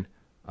Eastern,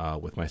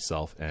 with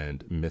myself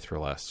and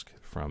Mithralesk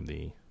from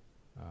the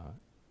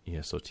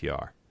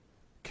ESOTR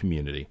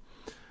community.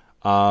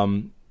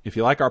 If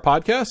you like our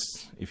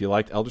podcasts, if you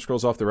liked Elder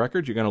Scrolls Off the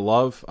Record, you're going to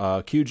love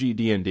QG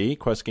D&D,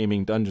 Quest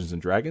Gaming Dungeons &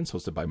 Dragons,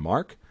 hosted by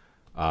Mark.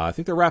 I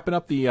think they're wrapping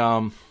up the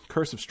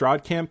Curse of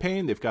Strahd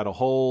campaign. They've got a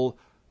whole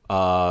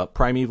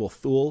Primeval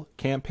Thule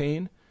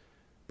campaign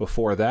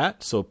before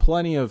that, so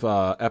plenty of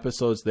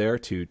episodes there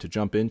to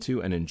jump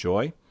into and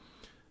enjoy.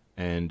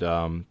 And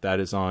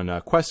that is on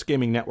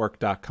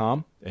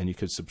questgamingnetwork.com, and you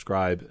could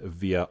subscribe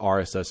via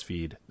RSS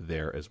feed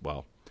there as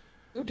well.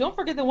 Ooh, don't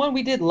forget the one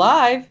we did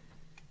live.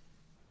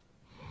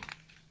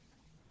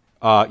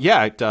 At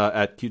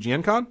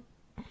QGNCon?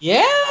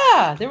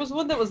 Yeah, there was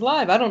one that was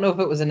live. I don't know if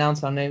it was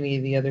announced on any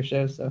of the other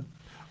shows, so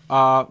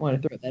I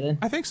want to throw that in.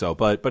 I think so,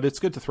 but it's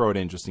good to throw it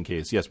in just in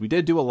case. Yes, we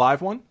did do a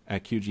live one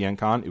at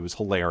QGNCon. It was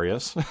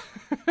hilarious.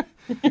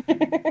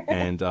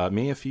 And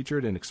may have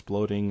featured an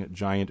exploding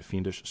giant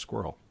fiendish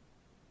squirrel.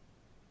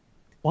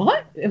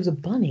 What? It was a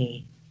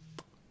bunny.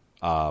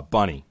 A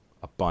bunny.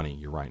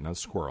 You're right, not a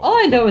squirrel. All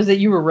I know is that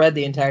you were red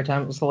the entire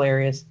time. It was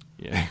hilarious.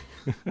 Yeah.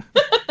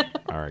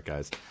 All right,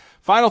 guys.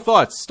 Final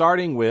thoughts,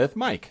 starting with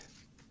Mike.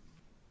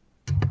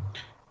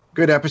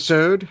 Good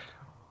episode.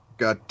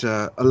 Got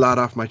a lot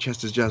off my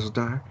chest as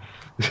Jazzledar.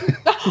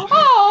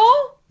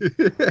 Oh!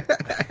 Did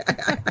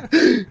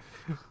that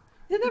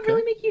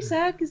really make you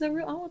sad? Because I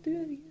won't do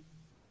it again.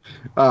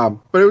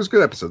 But it was a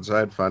good episode, so I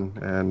had fun,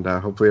 and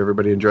hopefully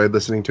everybody enjoyed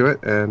listening to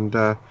it, and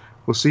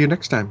we'll see you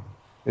next time.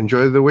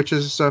 Enjoy the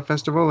Witches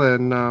Festival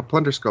and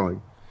Plunder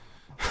Sculling.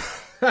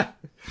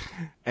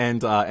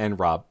 and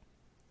Rob.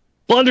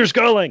 Plunder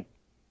Sculling!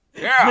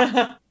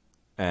 Yeah!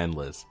 And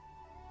Liz.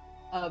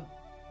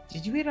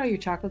 Did you eat all your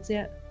chocolates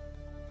yet?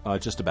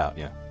 Just about,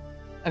 yeah.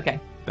 Okay.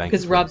 Thank you.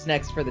 Because Rob's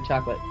next for the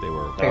chocolate. They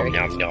were Very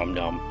Nom, nom,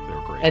 nom. They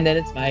were great. And then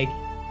it's Mike.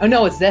 Oh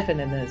no, it's Zephin,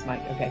 and then it's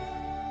Mike. Okay.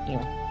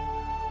 Anyway.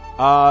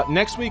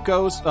 Next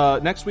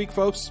week,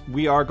 folks,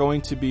 we are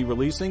going to be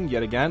releasing,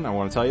 yet again, I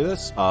want to tell you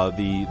this,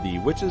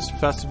 the Witches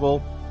Festival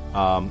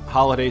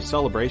holiday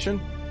celebration.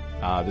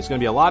 There's going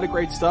to be a lot of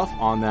great stuff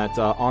on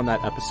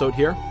that episode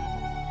here.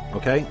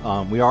 Okay,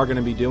 we are going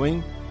to be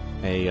doing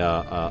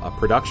a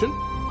production,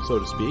 so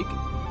to speak,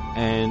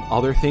 and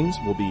other things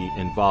will be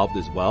involved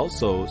as well.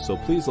 So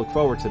please look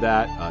forward to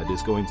that. It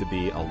is going to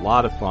be a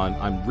lot of fun.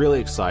 I'm really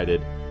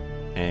excited,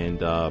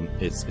 and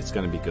it's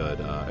going to be good.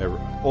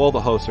 All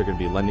the hosts are going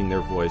to be lending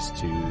their voice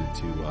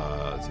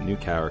to new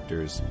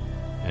characters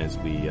as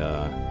we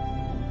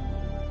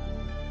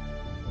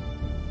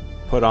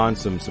put on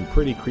some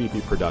pretty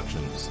creepy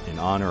productions in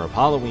honor of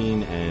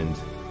Halloween and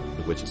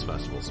the Witches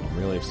Festival. So I'm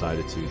really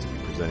excited to be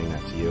presenting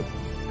that to you.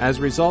 As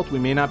a result, we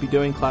may not be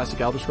doing Classic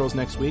Elder Scrolls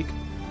next week.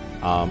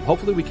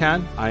 Hopefully we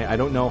can. I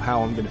don't know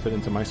how I'm going to fit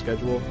into my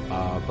schedule,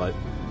 but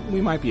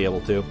we might be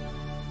able to.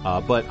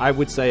 But I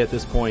would say at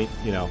this point,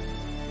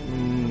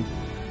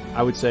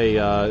 I would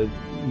say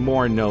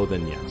more no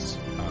than yes.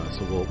 So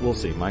So we'll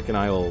see. Mike and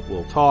I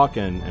will talk,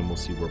 and we'll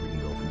see where we can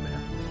go from there.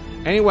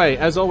 Anyway,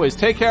 as always,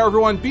 take care,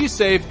 everyone. Be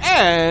safe,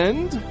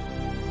 and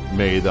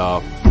may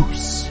the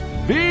Force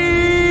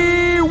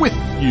be with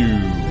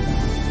you.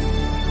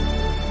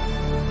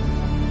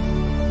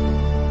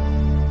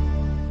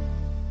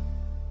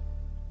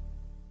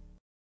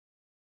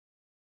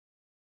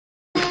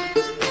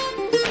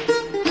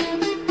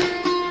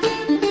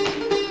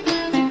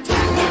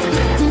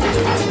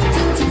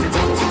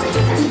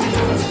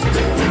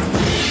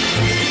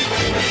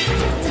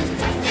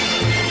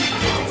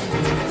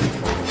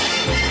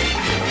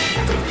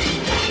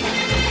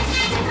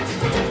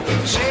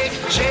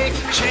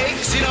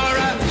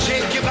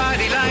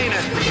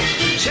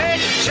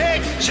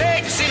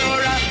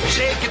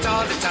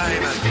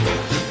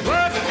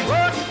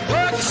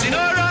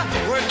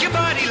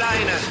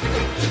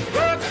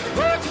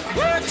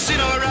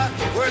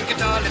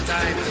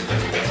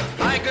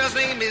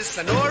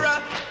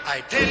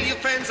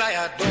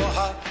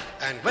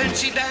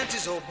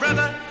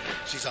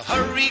 She's a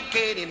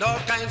hurricane in all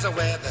kinds of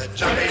weather.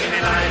 Jump in the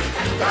line,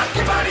 rock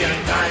your body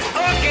and time.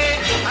 Okay,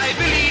 I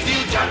believe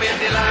you. Jump in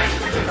the line,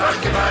 rock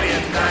your body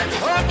and time.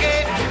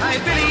 Okay, I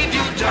believe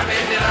you. Jump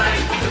in the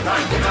line,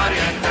 rock your body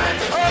and time.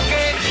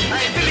 Okay,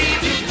 I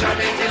believe you. Jump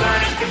in the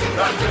line,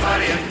 rock your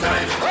body and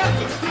time.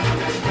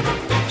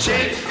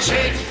 Shake,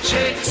 shake,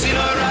 shake,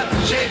 Sinora,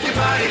 shake your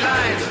body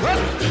line.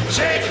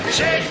 Shake,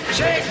 shake,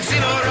 shake,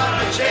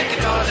 Sinora, shake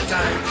it all the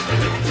time.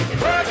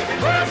 Work,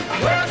 work,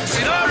 work,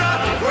 Sinora,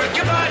 work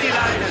your body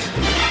line.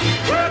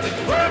 Work,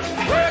 work,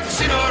 work,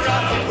 Sinora,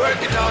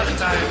 work it all the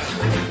time.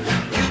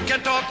 You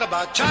can talk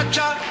about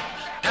cha-cha,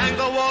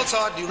 tango, waltz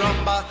or the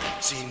rumba.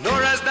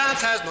 Sinora's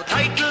dance has no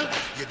title.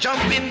 You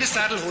jump in the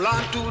saddle, hold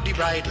on to the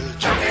bridle.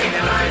 Jump in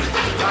the line,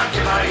 rock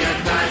your body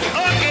and time.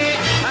 Okay,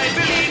 I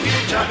believe you.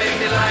 Jump in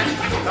the line,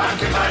 rock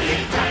your body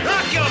and time.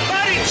 Rock your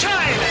body,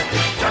 child.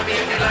 Jump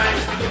in the line,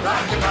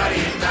 rock your body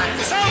and time.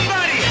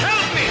 Somebody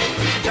help me.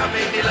 Jump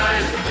in the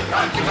line,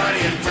 rock your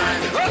body and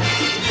time. Whoop.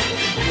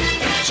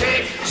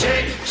 Shake,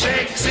 shake,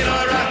 shake,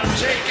 Sinora,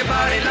 shake your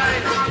body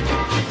line.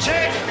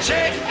 Shake,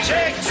 shake,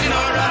 shake,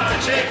 Sinora,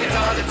 shake it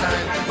all the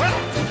time. Work,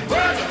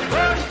 work,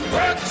 work,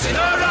 work,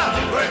 Sinora,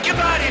 work your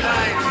body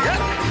line. Yeah.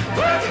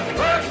 Work,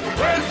 work,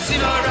 work,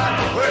 Sinora,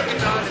 work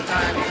it all the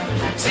time.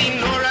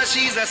 Sinora,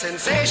 she's a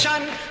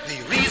sensation, the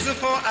reason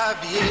for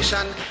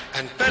aviation.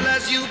 And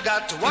fellas, you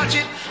got to watch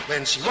it.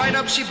 When she wind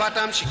up, she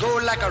bottom, she go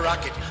like a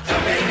rocket.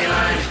 Jump in the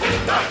line,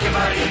 rock your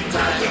body in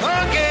time.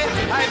 Okay,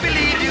 I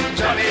believe you.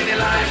 Jump in the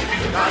line,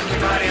 rock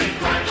your body in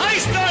time. High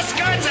star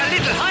skirts a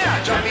little higher.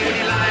 Jump in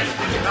the line,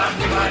 rock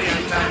your body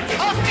in time.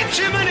 Up the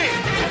chimney.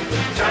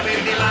 Jump in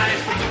the line,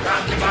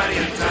 rock your body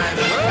in time.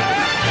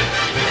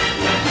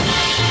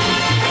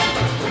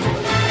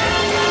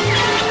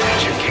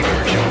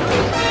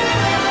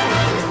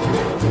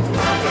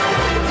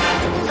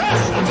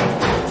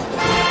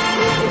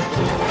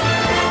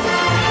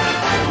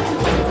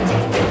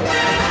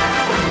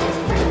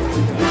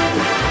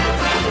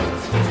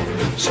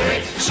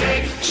 Shake,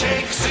 shake,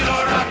 shake,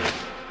 Sinora.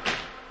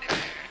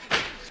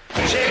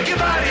 Shake your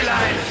body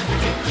line.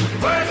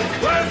 Work,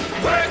 work,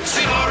 work,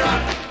 Sinora.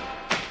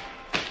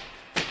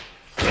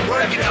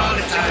 Work it all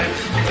the time.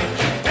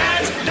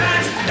 Dance,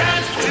 dance,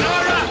 dance,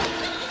 Sinora.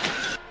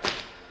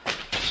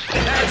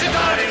 Dance it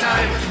all the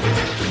time.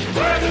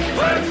 Work,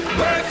 work,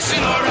 work,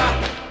 Sinora.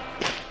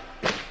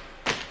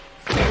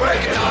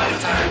 Work it all the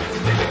time.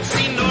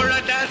 Sinora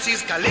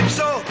dances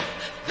calypso.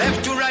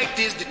 Left to right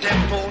is the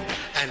tempo.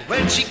 And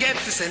when she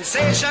gets the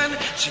sensation,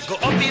 she go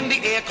up in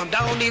the air, come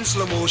down in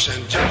slow motion.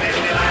 Jump in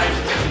the line,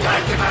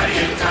 rock your body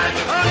in time.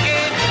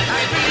 Okay,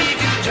 I believe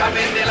you. Jump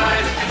in the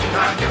line,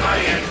 rock your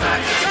body in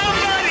time.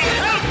 Somebody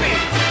help me.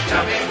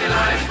 Jump in the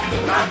line,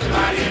 rock your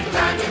body in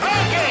time.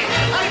 Okay,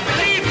 I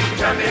believe you.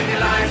 Jump in the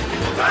line,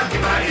 rock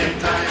your body in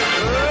time.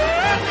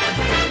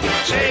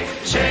 Shake,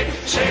 shake,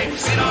 shake,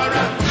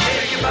 Sinora,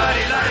 shake your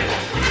body line.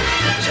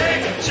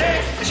 Shake,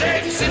 shake,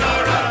 shake,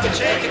 Sinora,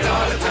 shake it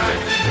all the time.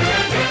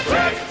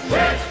 Work,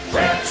 work,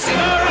 work,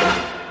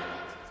 Sinora.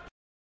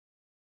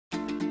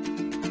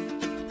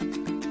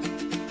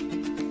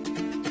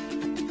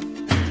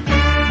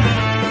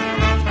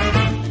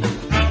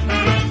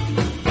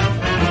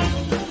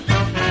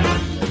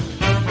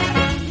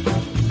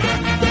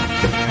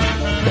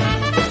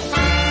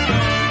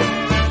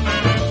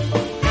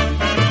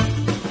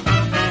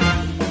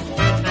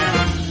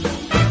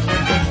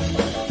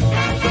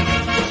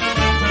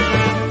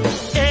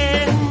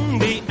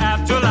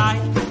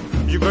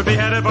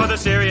 For the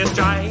serious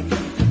strike.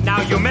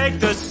 Now you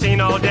make the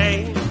scene all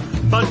day,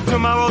 but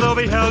tomorrow they'll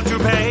be held to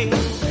pay.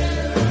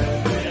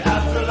 The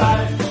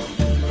afterlife,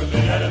 we'll be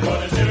headed for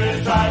the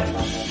serious strike.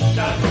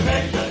 Now you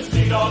make the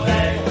scene all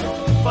day,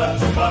 but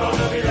tomorrow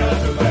they'll be held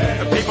to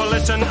pay. The people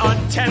listen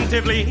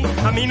attentively,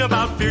 I mean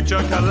about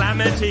future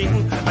calamity.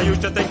 I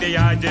used to think the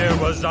idea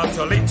was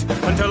obsolete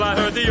until I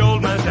heard the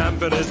old man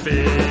dampen his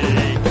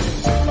feet.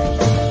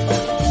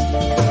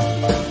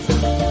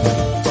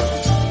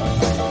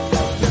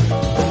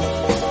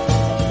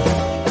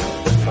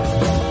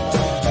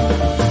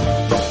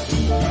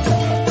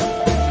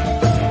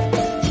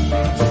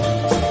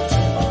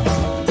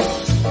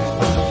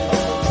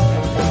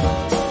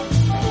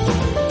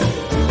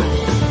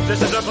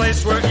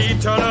 place where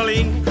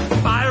eternally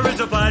fire is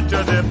applied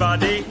to the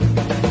body.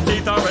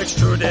 Teeth are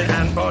extruded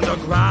and bones are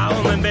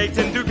ground and baked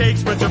into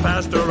cakes which are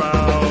passed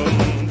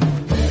around.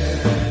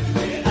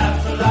 The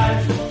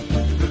afterlife,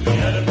 you could be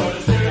headed for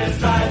the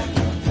serious life.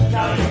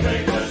 Now you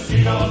make the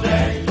scene all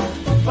day,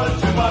 but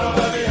tomorrow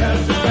there'll be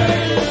hell to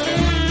pay.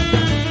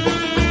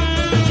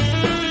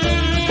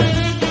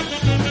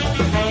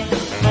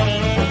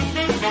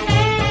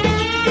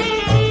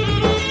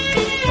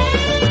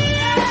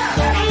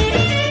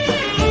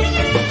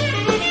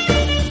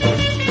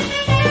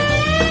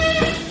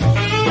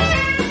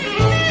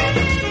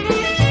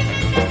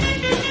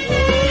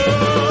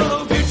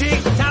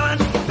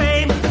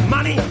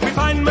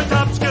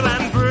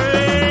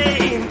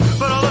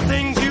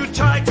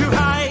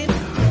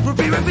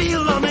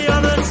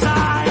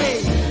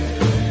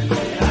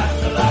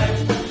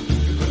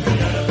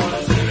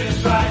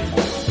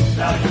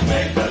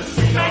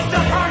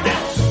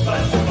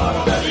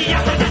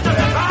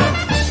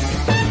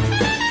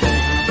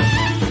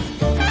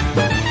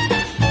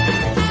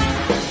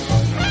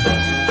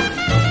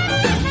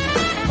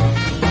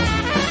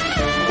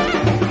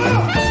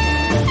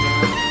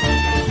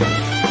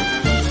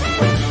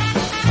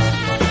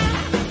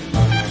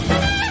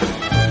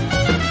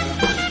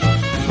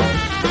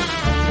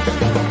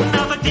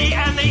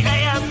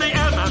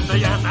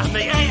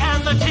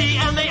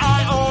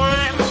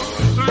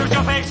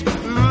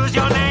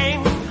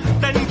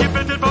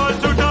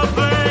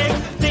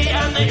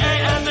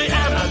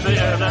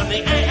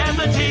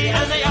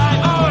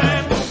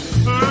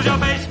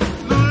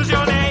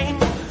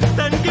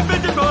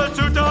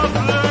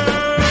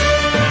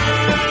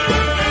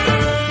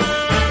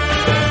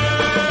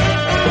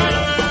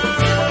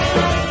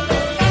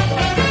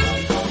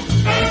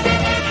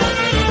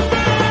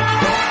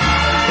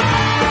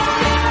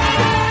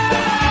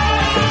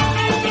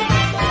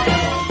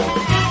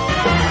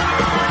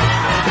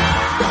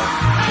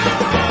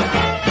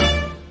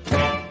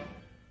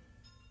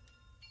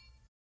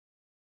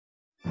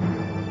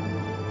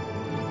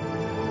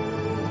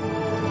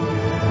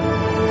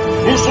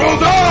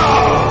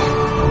 Soldat!